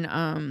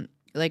 And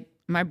like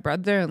my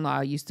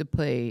brother-in-law used to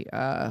play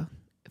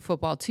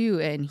football too,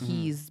 and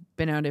he's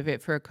been out of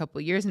it for a couple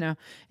of years now.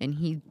 And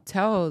he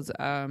tells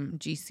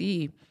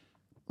GC,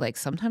 like,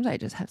 sometimes I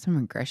just have some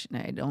aggression.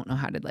 I don't know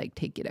how to like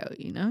take it out,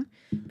 you know,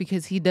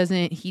 because he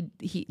doesn't.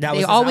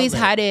 They always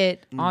had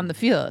it on the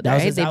field,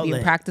 right? They'd be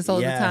in practice all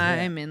the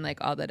time and like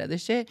all that other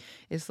shit.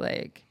 It's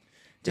like.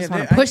 Just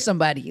want to push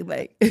somebody.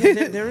 Like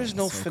there is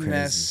no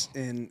finesse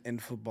in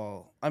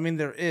football. I mean,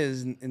 there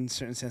is in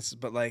certain senses,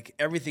 but like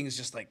everything is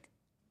just like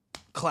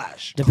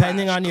clash.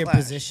 Depending on your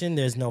position,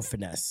 there's no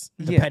finesse.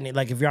 Depending,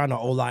 like if you're on an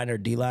O-line or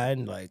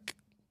D-line, like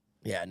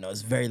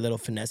it's very little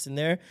finesse in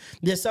there.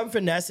 There's some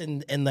finesse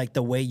in like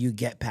the way you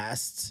get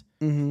past.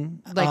 Like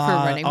for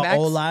running backs?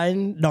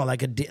 O-line? No,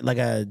 like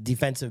a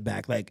defensive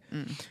back. Like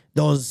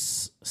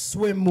those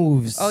swim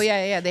moves. Oh,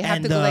 yeah. They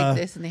have to go like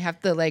this, and they have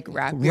to like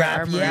wrap your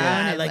arm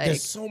around. And like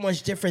there's so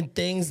much different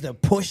things. The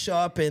push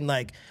up and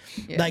like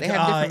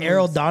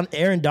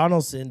Aaron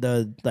Donaldson,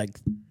 the like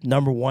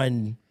number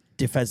one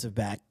defensive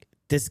back.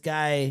 This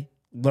guy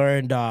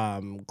learned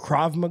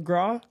Krav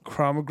Maga,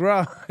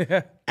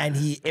 yeah, and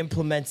he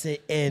implements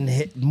it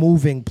in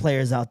moving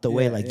players out the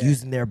way, like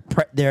using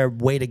their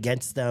weight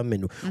against them,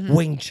 and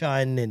Wing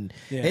Chun, and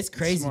it's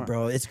crazy,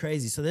 bro. It's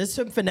crazy. So there's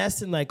some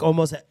finesse in like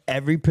almost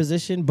every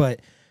position,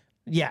 but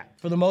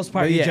for the most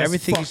part,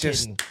 everything is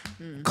just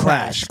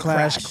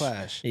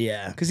clash.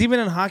 Yeah, because even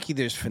in hockey,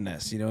 there's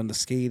finesse. You know, in the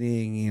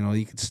skating, you know,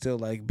 you could still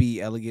like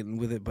be elegant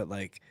with it, but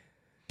like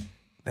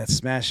that's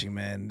smashing,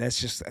 man. That's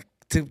just.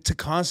 To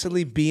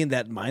constantly be in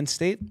that mind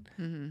state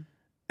and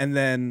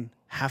then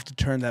have to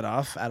turn that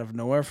off out of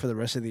nowhere for the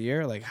rest of the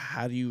year, like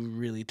how do you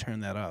really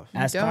turn that off?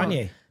 Ask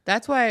Kanye.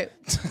 That's why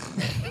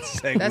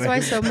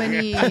so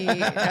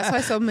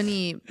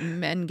many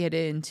men get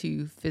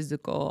into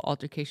physical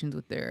altercations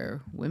with their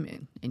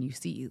women, and you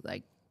see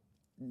like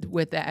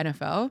with the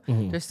NFL,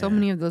 there's so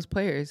many of those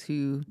players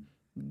who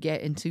get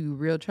into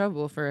real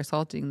trouble for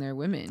assaulting their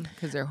women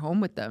because they're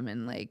home with them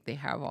and like they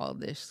have all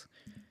this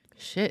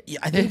shit. Yeah,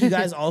 I think you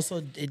guys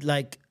also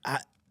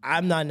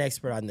I'm not an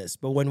expert on this,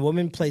 but when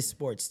women play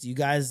sports, do you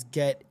guys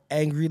get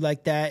angry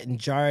like that and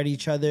jar at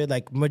each other?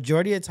 Like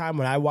majority of the time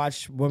when I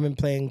watch women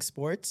playing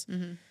sports,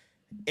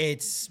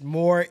 it's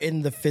more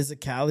in the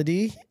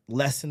physicality,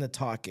 less in the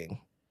talking.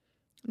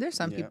 There's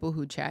some people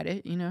who chat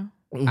it, you know.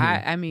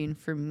 I mean,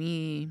 for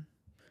me,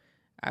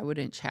 I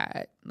wouldn't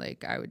chat.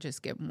 Like I would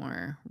just get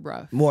more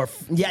rough. That's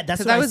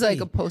because I was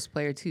like a post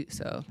player too.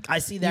 So I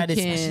see that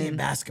especially in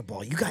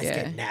basketball. You guys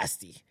get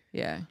nasty.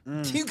 Yeah.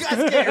 You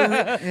guys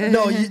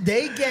get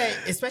they get,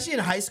 especially in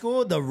high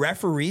school, the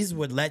referees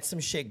would let some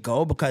shit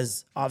go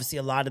because obviously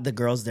a lot of the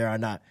girls there are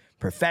not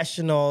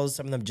professionals.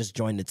 Some of them just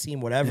joined the team,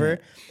 whatever.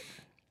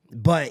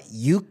 But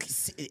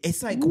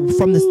it's like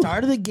from the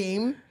start of the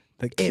game,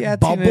 it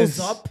bubbles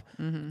up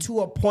to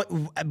a point.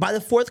 By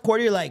the fourth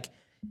quarter, you're like,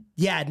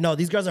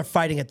 these girls are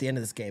fighting at the end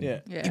of this game.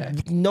 Yeah.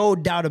 No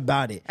doubt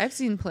about it. I've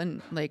seen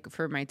like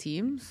for my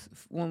teams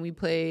when we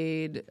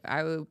played,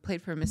 I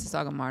played for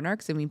Mississauga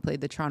Monarchs and we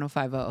played the Toronto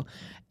 5-0,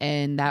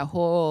 and that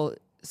whole.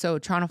 So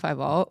Toronto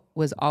 5-0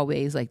 was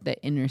always like the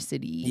inner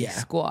city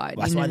squad.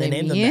 That's why they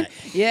named them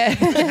that. Yeah.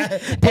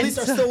 Police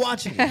are still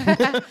watching.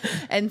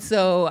 And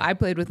so I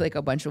played with like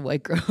a bunch of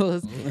white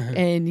girls,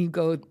 and you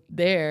go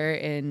there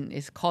and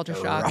it's culture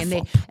shock,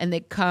 and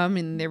they come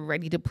and they're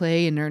ready to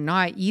play, and they're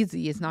not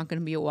easy. It's not going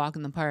to be a walk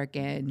in the park.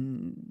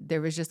 And there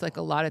was just like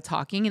a lot of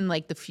talking, and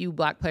like the few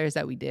black players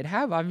that we did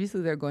have,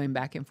 obviously they're going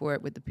back and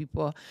forth with the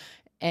people.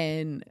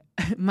 And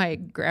my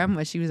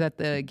grandma, she was at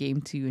the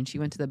game too, and she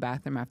went to the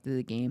bathroom after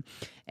the game,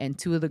 and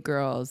two of the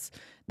girls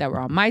that were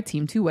on my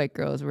team, two white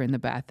girls, were in the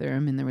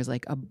bathroom, and there was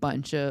like a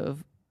bunch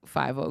of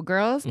 5-0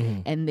 girls,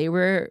 and they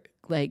were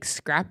like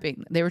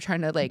scrapping. They were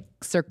trying to like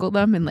circle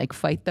them and like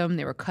fight them.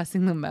 They were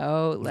cussing them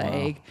out.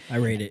 Like, I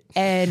rate it.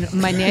 And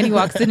my nanny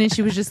walks in and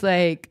she was just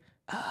like,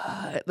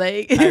 I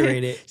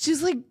rate it.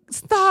 She's like,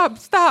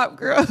 stop,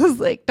 girls.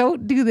 Like,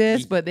 don't do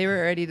this. But they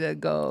were ready to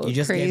go. You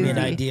just crazy. gave me an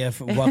idea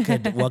for what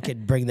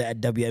could bring the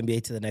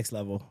WNBA to the next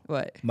level.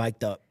 What?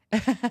 Mic'd up.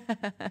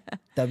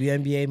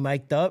 WNBA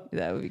mic'd up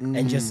That would be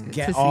and just to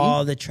get see.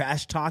 all the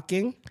trash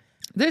talking.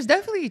 There's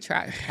definitely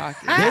trash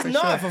talking. There's for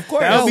not, sure. of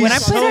course. That would be when I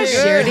so played at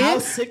good. Sheridan, How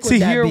sick would To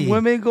that hear be?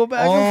 women go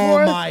back and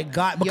forth. Oh my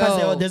God. Because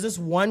Yo. there's this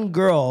one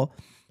girl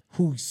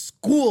who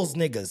schools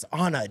niggas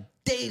on a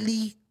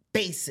daily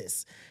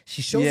basis.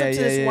 She shows Yeah, up to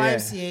yeah, this yeah, yeah.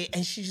 YMCA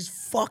and she just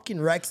fucking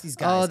wrecks these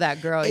guys. Oh,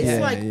 that girl, It's yeah.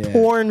 like Yeah.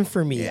 porn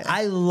for me.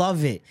 I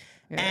love it.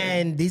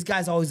 And these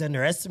guys always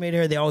underestimate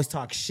her. They always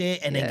talk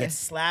shit and then Yeah. get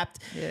slapped.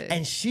 Yeah.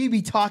 And she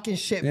be talking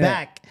shit Yeah.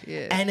 back.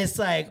 Yeah. And it's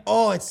like,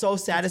 oh, it's so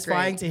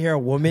satisfying great. to hear a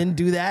woman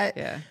do that.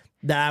 Yeah.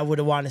 That I would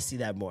want to see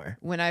that more.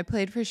 when I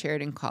played for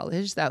Sheridan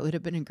College, that would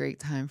have been a great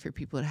time for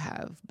people to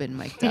have been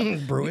mic'd up.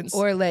 Bruins?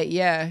 Or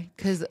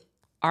because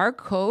our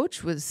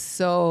coach was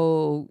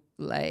so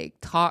like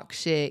talk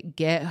shit,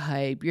 get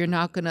hype. You're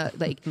not gonna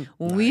like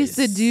when we used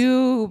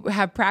to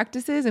have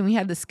practices and we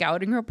had the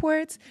scouting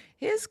reports.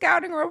 His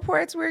scouting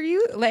reports were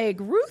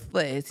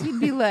ruthless. He'd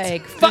be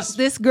like, "Fuck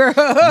this girl,"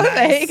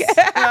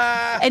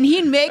 and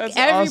he'd make That's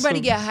everybody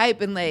awesome. get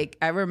hype. And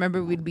I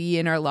remember we'd be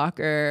in our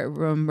locker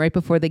room right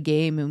before the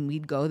game, and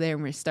we'd go there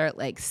and we'd start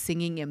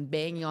singing and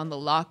banging on the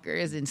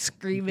lockers and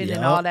screaming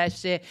and Yup. all that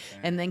shit.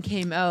 And then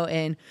came out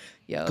and.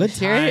 Yo, Good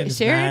times,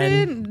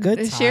 man.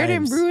 Good Sheridan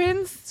times.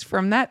 Bruins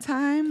from that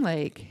time,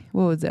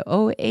 what was it,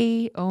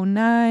 08,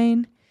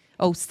 09,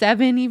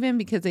 07 even,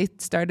 because they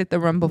started the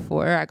run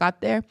before I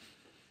got there.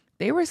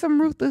 They were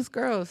some ruthless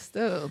girls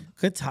still.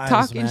 Good times,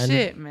 Talking man.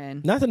 shit,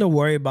 man. Nothing to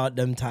worry about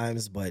them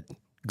times, but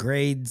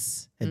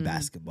grades and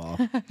basketball.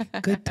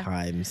 Good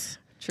times.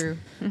 True.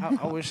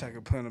 I wish I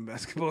could play on a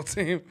basketball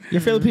team.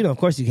 You're Filipino, of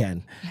course you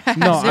can.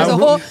 No,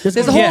 There's Just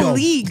a go to whole Hoop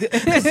league.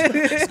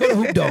 Let's go to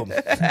Hoop Dome.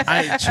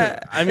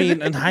 I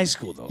mean, in high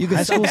school though. You can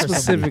High school sub for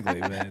specifically,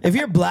 man. If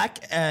you're black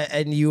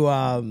and you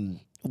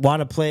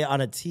want to play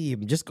on a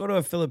team, just go to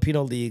a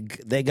Filipino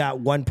league. They got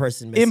one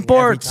person missing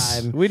Imports.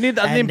 every time. We need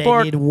an and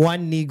import. They need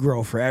one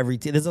Negro for every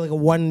team. There's like a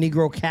one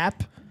Negro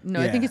cap. No,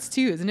 I think it's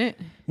 2, isn't it?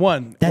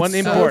 One That's so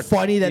import.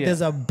 funny that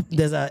Yeah.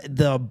 there's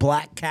the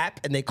black cap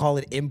and they call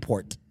it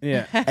import.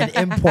 Yeah. An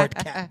import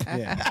cap.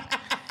 Yeah.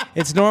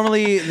 It's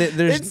normally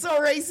there's It's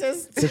so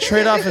racist. the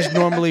trade-off is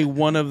normally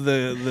one of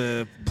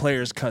the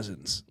player's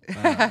cousins.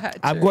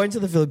 I'm going to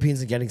the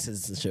Philippines and getting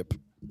citizenship.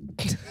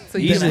 So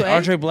you Easily. play?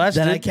 Andre Blatch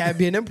Then I did. can't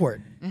be an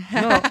import.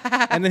 No.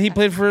 And then he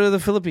played for the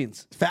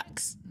Philippines.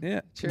 Facts.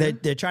 Yeah.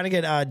 They're trying to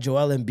get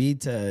Joel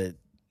Embiid to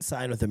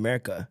sign with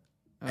America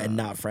and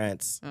not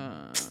France.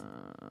 Nah,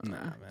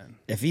 man.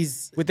 If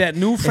he's With that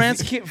new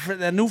France kid,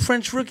 that new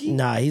French rookie.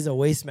 nah, he's a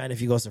waste man if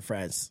he goes to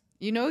France.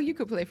 You know, you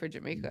could play for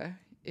Jamaica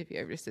if you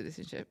have your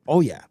citizenship.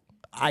 Oh yeah,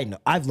 I know.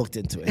 I've looked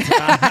into it.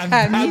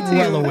 I'm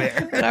well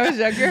aware. When I was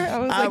younger, I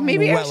was like, I'm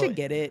maybe I well should aware.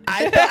 get it.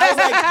 I was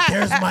like,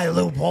 there's my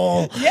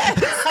loophole. Yeah.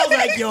 I was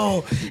like,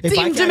 yo, if Team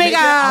I can't Jamaica. make it,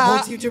 I'll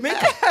go Team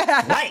Jamaica.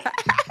 Right.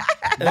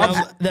 And then I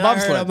heard,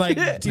 bobsled. I'm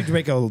like, Team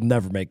Jamaica will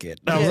never make it.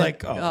 And I was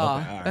like, oh, okay. all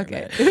right,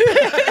 okay.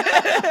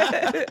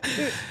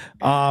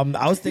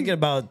 I was thinking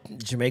about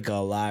Jamaica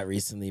a lot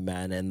recently,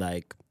 man, and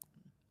like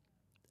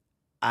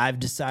I've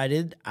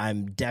decided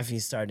I'm definitely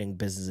starting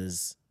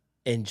businesses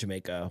in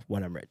Jamaica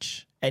when I'm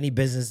rich. Any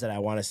business that I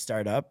want to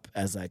start up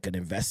as like an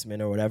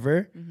investment or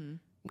whatever,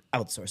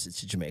 outsource it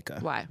to Jamaica.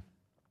 Why?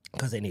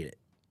 Because they need it.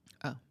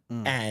 Oh.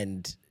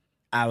 And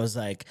I was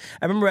like,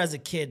 I remember as a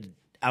kid,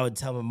 I would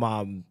tell my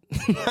mom,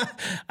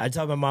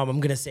 I'm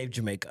going to save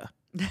Jamaica.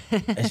 And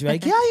she'd be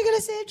like, yeah, you're going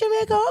to save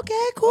Jamaica.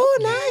 Okay, cool,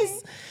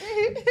 nice.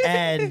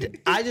 And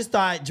I just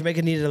thought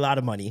Jamaica needed a lot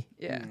of money.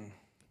 Yeah.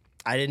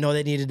 I didn't know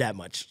they needed that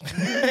much.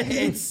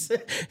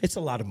 It's a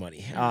lot of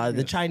money.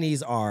 The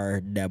Chinese are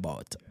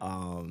debut.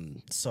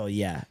 So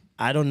yeah,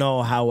 I don't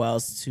know how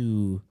else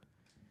to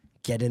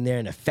get in there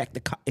and affect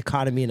the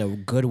economy in a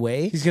good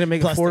way. He's gonna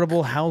make Plus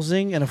affordable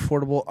housing and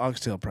affordable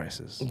oxtail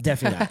prices.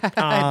 Definitely not.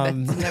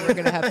 That's never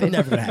gonna happen.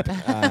 Never gonna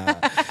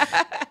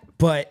happen.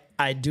 But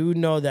I do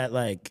know that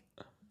like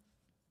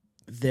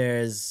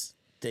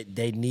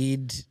they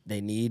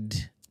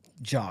need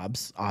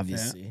jobs,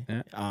 obviously.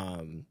 Yeah.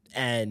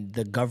 And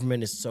the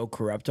government is so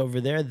corrupt over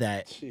there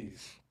that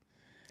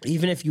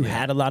even if you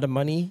had a lot of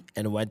money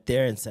and went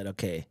there and said,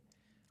 okay,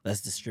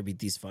 let's distribute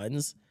these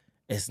funds,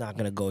 it's not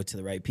going to go to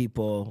the right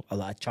people.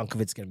 A chunk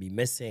of it's going to be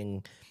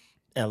missing,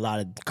 and a lot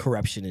of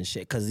corruption and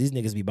shit. Because these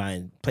niggas be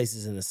buying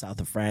places in the south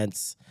of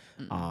France,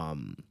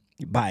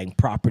 buying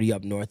property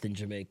up north in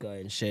Jamaica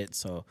and shit.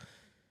 So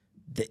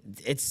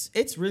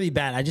it's really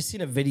bad. I just seen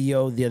a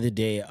video the other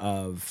day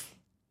of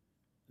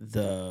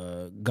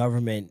the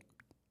government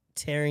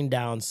tearing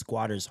down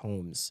squatters'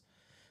 homes.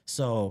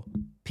 So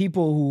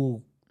people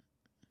who,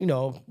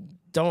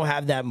 don't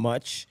have that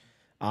much,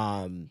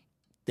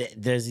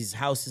 there's these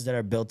houses that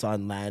are built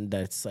on land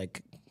that's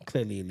like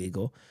clearly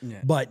illegal,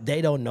 but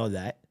they don't know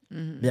that.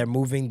 They're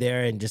moving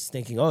there and just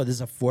thinking, oh, this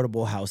is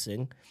affordable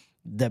housing.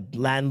 The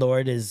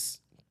landlord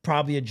is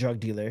probably a drug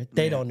dealer.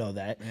 They don't know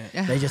that.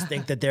 They just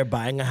think that they're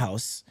buying a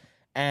house.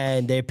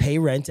 And they pay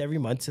rent every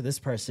month to this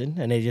person,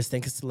 and they just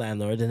think it's the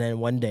landlord. And then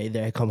one day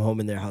they come home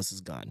and their house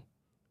is gone.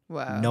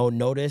 Wow. No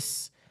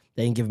notice,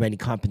 They didn't give them any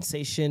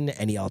compensation,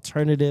 any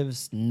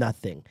alternatives,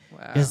 nothing.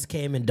 Wow. Just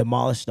came and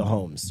demolished the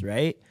homes,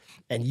 right?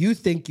 And you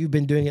think you've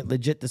been doing it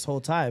legit this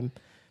whole time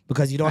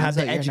because you don't have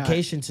Turns the out you're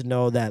education to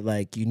know that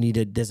like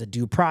there's a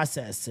due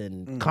process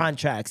and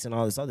contracts and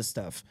all this other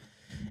stuff.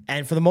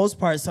 And for the most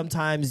part,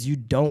 sometimes you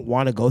don't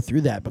want to go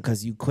through that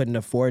because you couldn't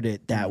afford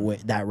it that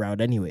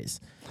route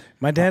anyways.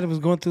 My dad was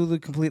going through the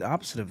complete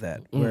opposite of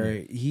that,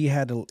 where he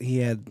had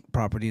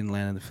property and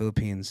land in the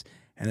Philippines,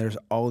 and there's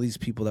all these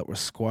people that were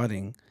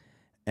squatting,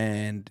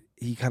 and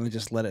he kind of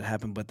just let it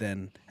happen. But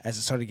then as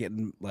it started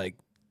getting like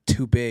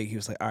too big, he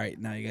was like, all right,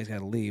 now you guys got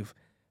to leave.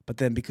 But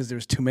then because there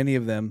was too many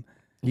of them,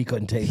 he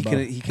couldn't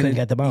he couldn't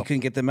get them out. He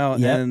couldn't get them out,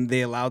 Yep. and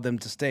they allowed them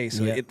to stay,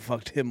 so Yep. it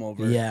fucked him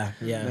over. Yeah.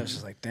 And it was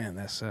just like, damn,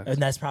 that sucks.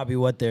 And that's probably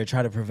what they're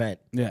trying to prevent.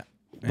 Yeah.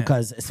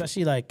 Because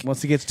especially like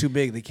once it gets too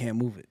big, they can't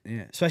move it.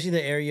 Yeah. Especially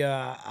the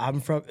area I'm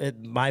from,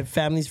 my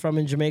family's from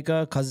in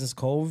Jamaica, Cousins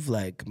Cove.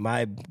 Like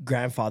my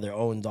grandfather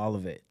owned all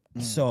of it,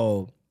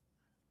 so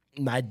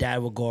my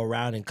dad would go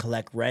around and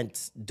collect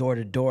rent door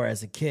to door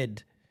as a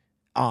kid.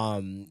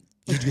 He'd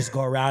just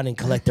go around and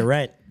collect the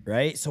rent,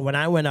 right? So when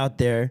I went out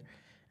there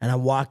and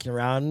I'm walking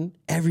around,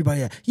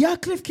 everybody, yeah,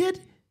 Cliff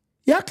kid,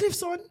 yeah, Cliff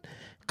son,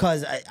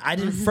 because I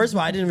didn't. First of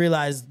all, I didn't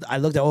realize. I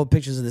looked at old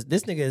pictures of this.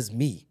 This nigga is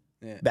me.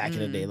 Yeah. Back in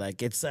the day,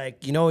 like it's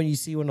like when you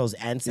see one of those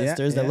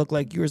ancestors that look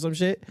like you or some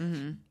shit.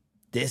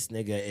 This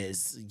nigga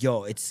is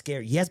it's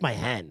scary. He has my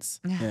hands.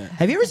 Yeah.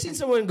 Have you ever seen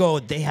someone go?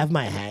 They have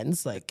my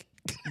hands. Like,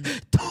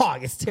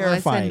 dog, it's Well, I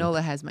terrifying. said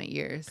Nola has my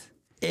ears.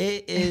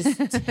 It is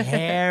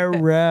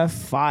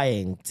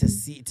terrifying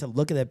to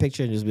look at that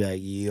picture and just be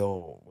like,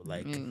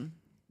 like.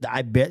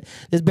 I bet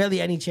there's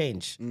barely any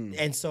change,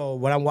 and so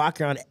when I'm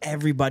walking around,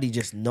 everybody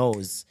just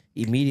knows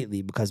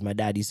immediately because my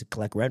dad used to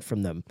collect rent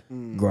from them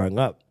growing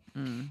up.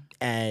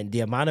 And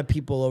the amount of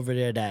people over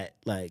there that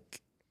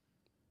like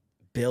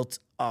built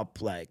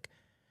up like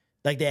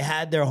they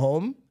had their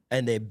home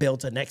and they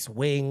built a next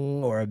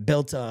wing or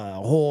built a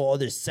whole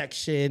other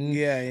section.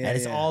 And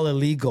it's all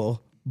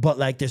illegal. But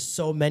like there's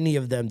so many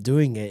of them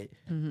doing it.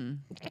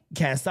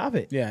 Can't stop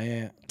it.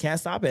 Can't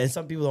stop it. And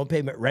some people don't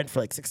pay rent for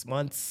like 6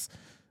 months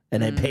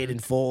and they paid in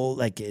full,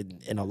 like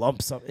in a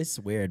lump sum. It's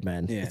weird,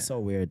 man. Yeah. It's so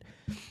weird.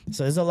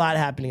 So there's a lot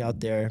happening out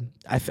there.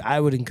 I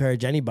would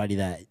encourage anybody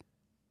that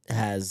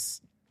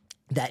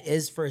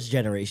is first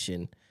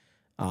generation.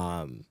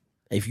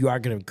 If you are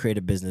gonna create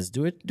a business,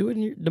 do it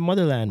in the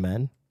motherland,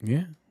 man.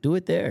 Yeah, do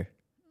it there,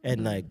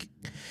 and like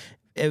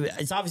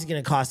it's obviously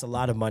gonna cost a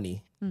lot of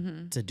money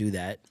to do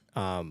that.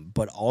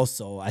 But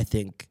also, I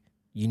think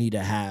you need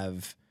to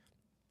have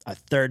a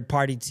third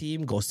party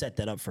team go set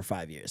that up for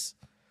 5 years.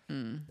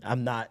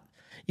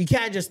 You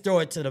can't just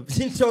throw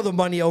the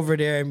money over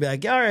there and be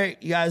like, all right,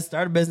 you guys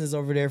start a business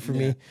over there for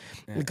me,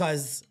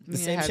 because the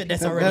same shit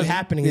that's already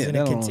happening is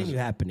going to continue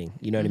happening.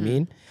 You know what I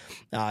mean?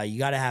 You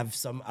got to have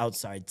some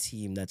outside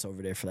team that's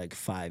over there for like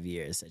 5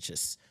 years. That's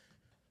just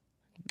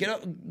get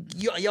up,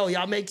 y'all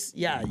y'all wait,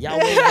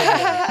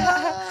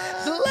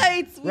 The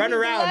lights, run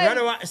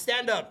around,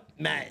 stand up,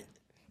 Matt.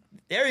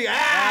 There we go.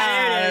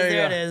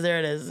 There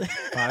it is.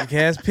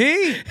 Podcast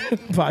P.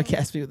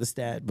 Podcast P with the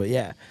stat. But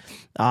yeah.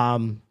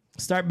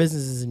 Start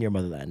businesses in your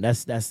motherland.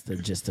 That's the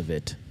gist of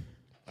it.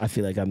 I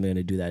feel like I'm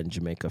gonna do that in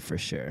Jamaica for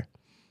sure.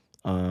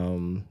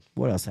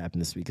 What else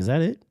happened this week? Is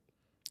that it?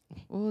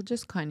 Well,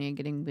 just Kanye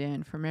getting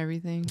banned from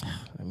everything.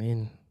 I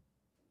mean,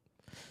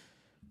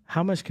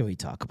 how much can we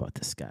talk about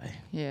this guy?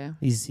 Yeah.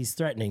 He's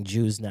threatening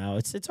Jews now.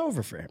 It's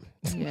over for him.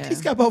 Yeah.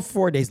 He's got about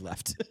 4 days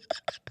left.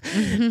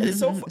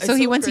 So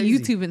he went crazy.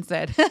 to YouTube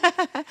instead.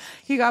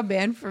 He got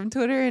banned from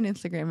Twitter and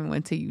Instagram and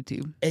went to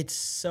YouTube. It's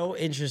so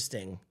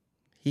interesting.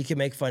 He can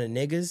make fun of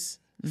niggas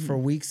for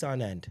weeks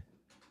on end.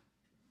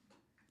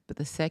 But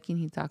the second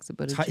he talks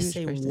about a Jewish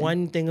Jewish person,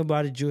 one thing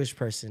about a Jewish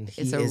person,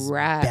 he it's a is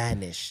wrap.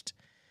 banished.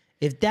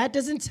 If that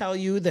doesn't tell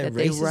you that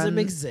they racism run-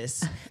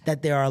 exists,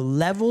 that there are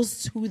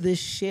levels to this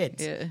shit,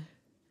 Yeah.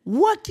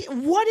 what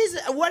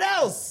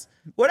else?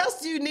 What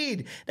else do you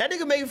need? That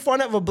nigga made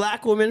fun of a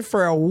black woman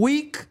for a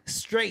week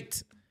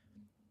straight.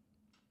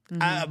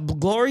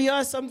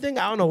 Gloria or something?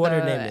 I don't know what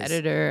her name is.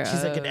 Editor.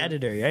 She's like an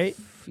editor, right?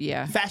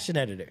 Yeah. Fashion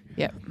editor.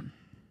 Yep.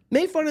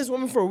 Made fun of this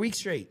woman for a week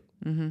straight.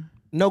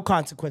 No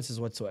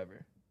consequences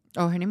whatsoever.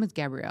 Oh, her name was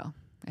Gabrielle,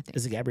 I think.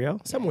 Is it Gabrielle?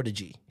 Something with a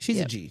G. She's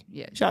a G.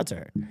 Yeah. Shout out to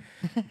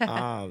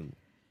her.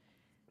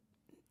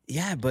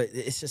 Yeah, but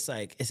it's just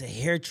like, it's a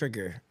hair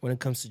trigger when it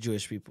comes to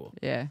Jewish people.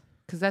 Yeah.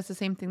 Because that's the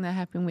same thing that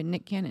happened with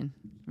Nick Cannon.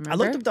 Remember? I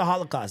looked up the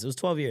Holocaust. It was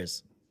 12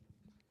 years.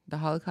 The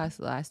Holocaust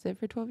lasted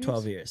for 12 years?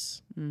 12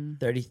 years.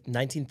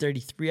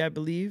 1933, I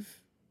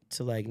believe,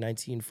 to like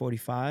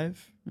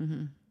 1945.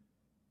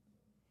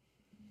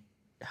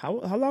 How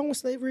long was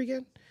slavery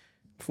again?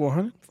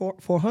 400?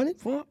 400?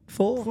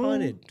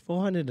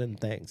 400 and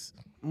things.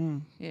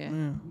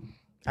 Yeah.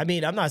 I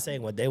mean, I'm not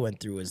saying what they went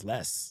through is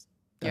less.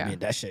 Yeah. I mean,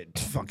 that shit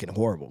fucking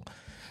horrible.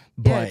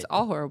 Yeah, it's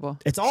all horrible.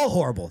 It's all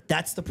horrible.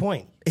 That's the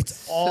point. It's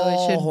So all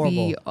it should horrible.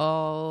 be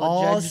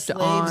all judged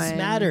slaves on-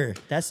 matter.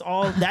 That's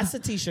all. That's the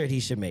T-shirt he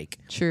should make.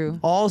 True.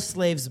 All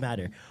slaves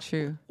matter.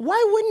 True.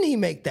 Why wouldn't he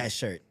make that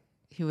shirt?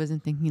 He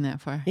wasn't thinking that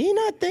far. He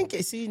not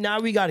thinking. See, now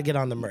we got to get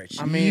on the merch.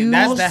 I mean,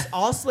 that's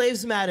all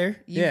slaves matter.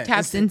 You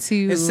tapped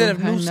into instead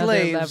of new another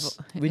slaves. level.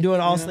 We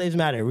doing all slaves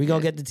matter. We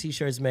gonna get the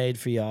t-shirts made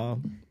for y'all.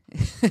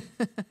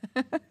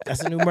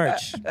 That's the new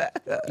merch.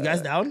 You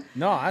guys down?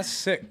 No, I'm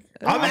sick.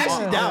 I'm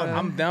actually down.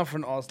 I'm down for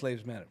an all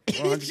slaves matter.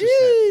 100%.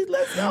 Jeez,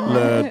 let's go.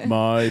 Let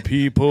my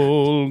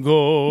people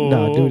go.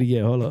 No, do it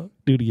again. Hold up.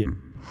 Do it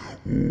again.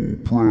 They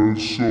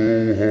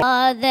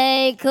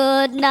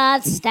could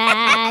not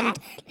stand.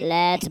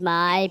 Let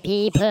my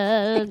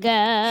people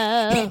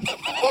go.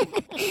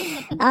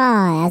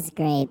 Oh, that's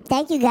great.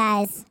 Thank you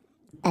guys.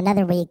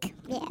 Another week.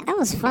 Yeah, that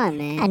was fun,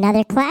 man.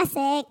 Another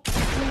classic.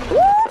 Woo!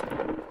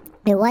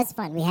 It was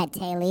fun. We had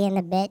Taylor and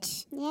the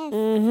bitch. Yes.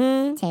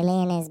 Mm-hmm.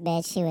 Taylor and his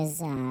bitch. She was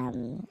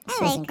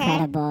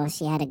incredible.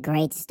 She had a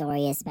great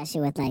story,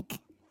 especially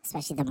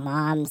the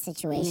mom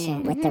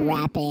situation with the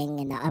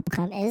rapping and the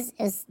upcoming. It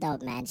was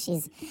dope, man.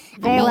 She's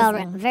very well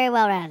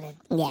rounded.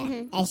 Yeah,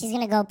 and she's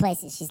gonna go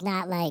places. She's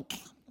not like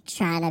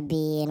trying to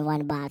be in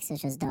one box,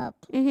 which was dope.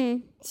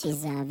 Mm-hmm.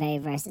 She's very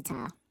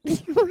versatile. Why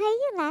are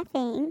you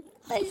laughing?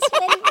 I'm just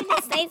waiting for you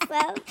to say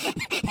so.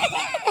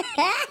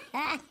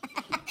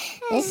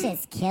 This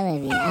shit's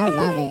killing me. I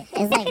love it.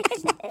 It's like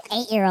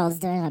 8-year-olds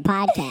doing a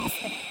podcast.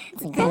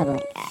 It's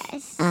incredible.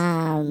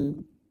 Oh my gosh.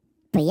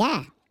 But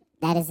yeah,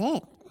 that is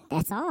it.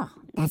 That's all.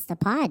 That's the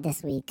pod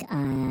this week.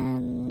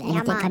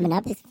 Anything coming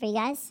up for you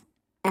guys?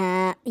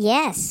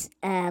 Yes.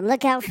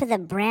 Look out for the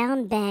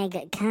Brown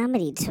Bag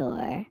Comedy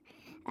Tour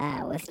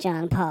with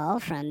John Paul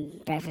from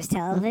Breakfast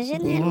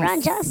Television and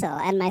Ron Josso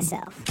and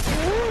myself. Ooh.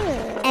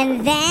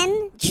 And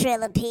then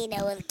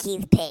Trilipino with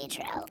Keith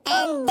Pedro.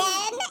 And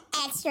then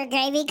Extra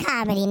Gravy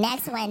Comedy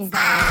next Wednesday.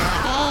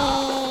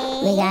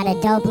 Hey. We got a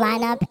dope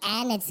lineup,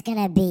 and it's going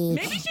to be...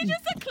 Maybe she's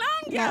just a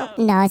clown girl.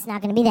 No, it's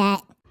not going to be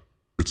that.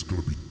 It's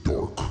gonna be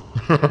dark.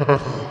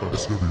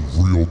 It's gonna be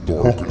real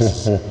dark.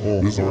 This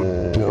is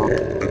our dark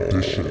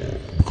edition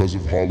because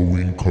of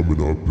Halloween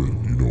coming up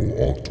in,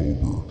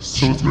 October.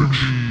 So make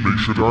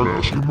sure to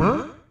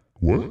masturbate.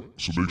 What?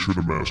 So make sure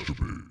to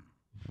masturbate.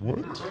 What?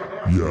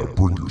 Yeah,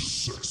 bring your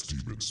sex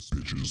demons,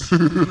 bitches.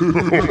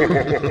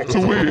 So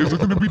wait, is it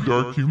gonna be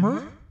dark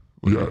humor?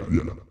 Yeah.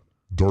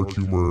 Dark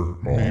humor.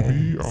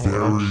 Maybe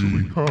I'll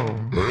actually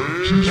come.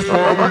 Hey, she's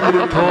finally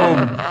gonna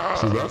come.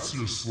 So that's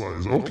your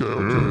slice. Okay.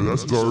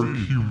 That's dark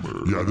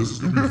humor. Yeah, this is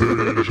gonna be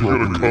very inappropriate. She's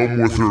gonna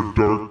come with her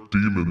dark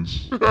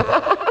demons.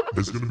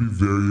 It's gonna be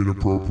very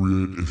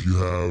inappropriate if you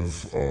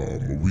have a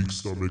weak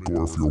stomach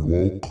or if you're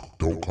woke.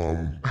 Don't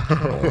come.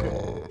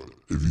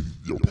 If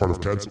you're part of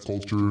cancel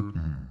culture,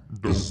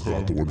 this is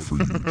not the one for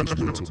you. Just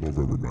wait till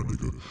November, my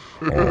nigga.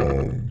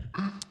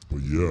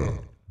 But yeah.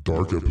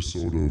 Dark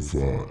episode of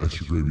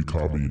Extra Gravy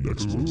Comedy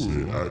next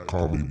Wednesday at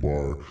Comedy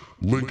Bar.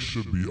 Link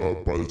should be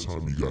up by the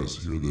time you guys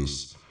hear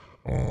this.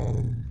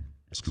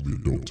 It's going to be a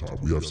dope time.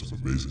 We have some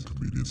amazing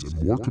comedians and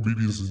more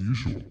comedians than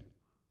usual,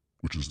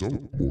 which is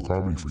dope. More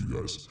comedy for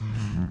you guys.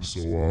 So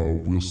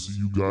we'll see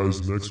you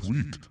guys next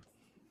week.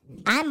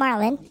 I'm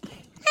Marlon.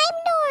 I'm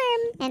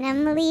Norm. And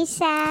I'm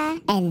Alicia.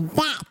 And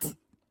that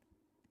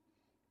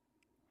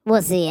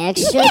was the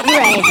Extra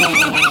Gravy.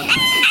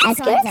 That's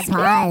good to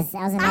pause.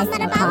 That was a nice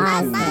little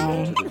pause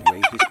there. The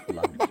greatest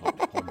blood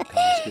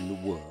podcast in the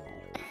world.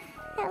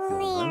 You're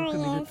welcome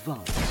in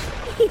advance.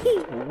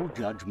 All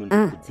judgment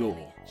at the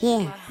door.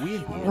 Yeah. We're here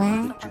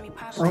What?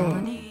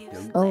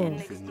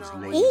 things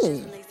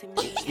lazy.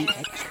 It's the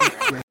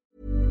Extra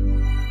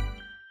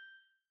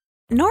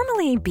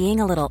Normally, being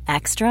a little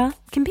extra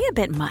can be a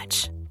bit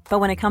much. But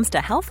when it comes to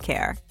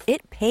healthcare,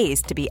 it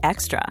pays to be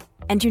extra.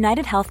 And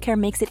United Healthcare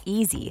makes it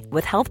easy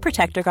with Health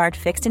Protector Guard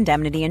fixed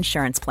indemnity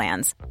insurance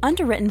plans.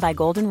 Underwritten by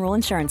Golden Rule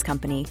Insurance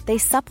Company, they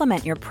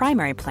supplement your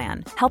primary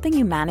plan, helping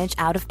you manage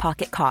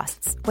out-of-pocket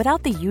costs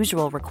without the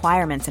usual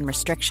requirements and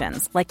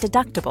restrictions like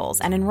deductibles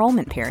and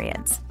enrollment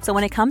periods. So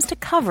when it comes to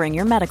covering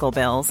your medical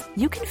bills,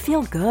 you can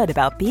feel good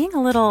about being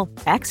a little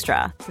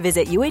extra.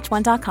 Visit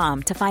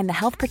UH1.com to find the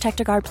Health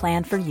Protector Guard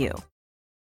plan for you.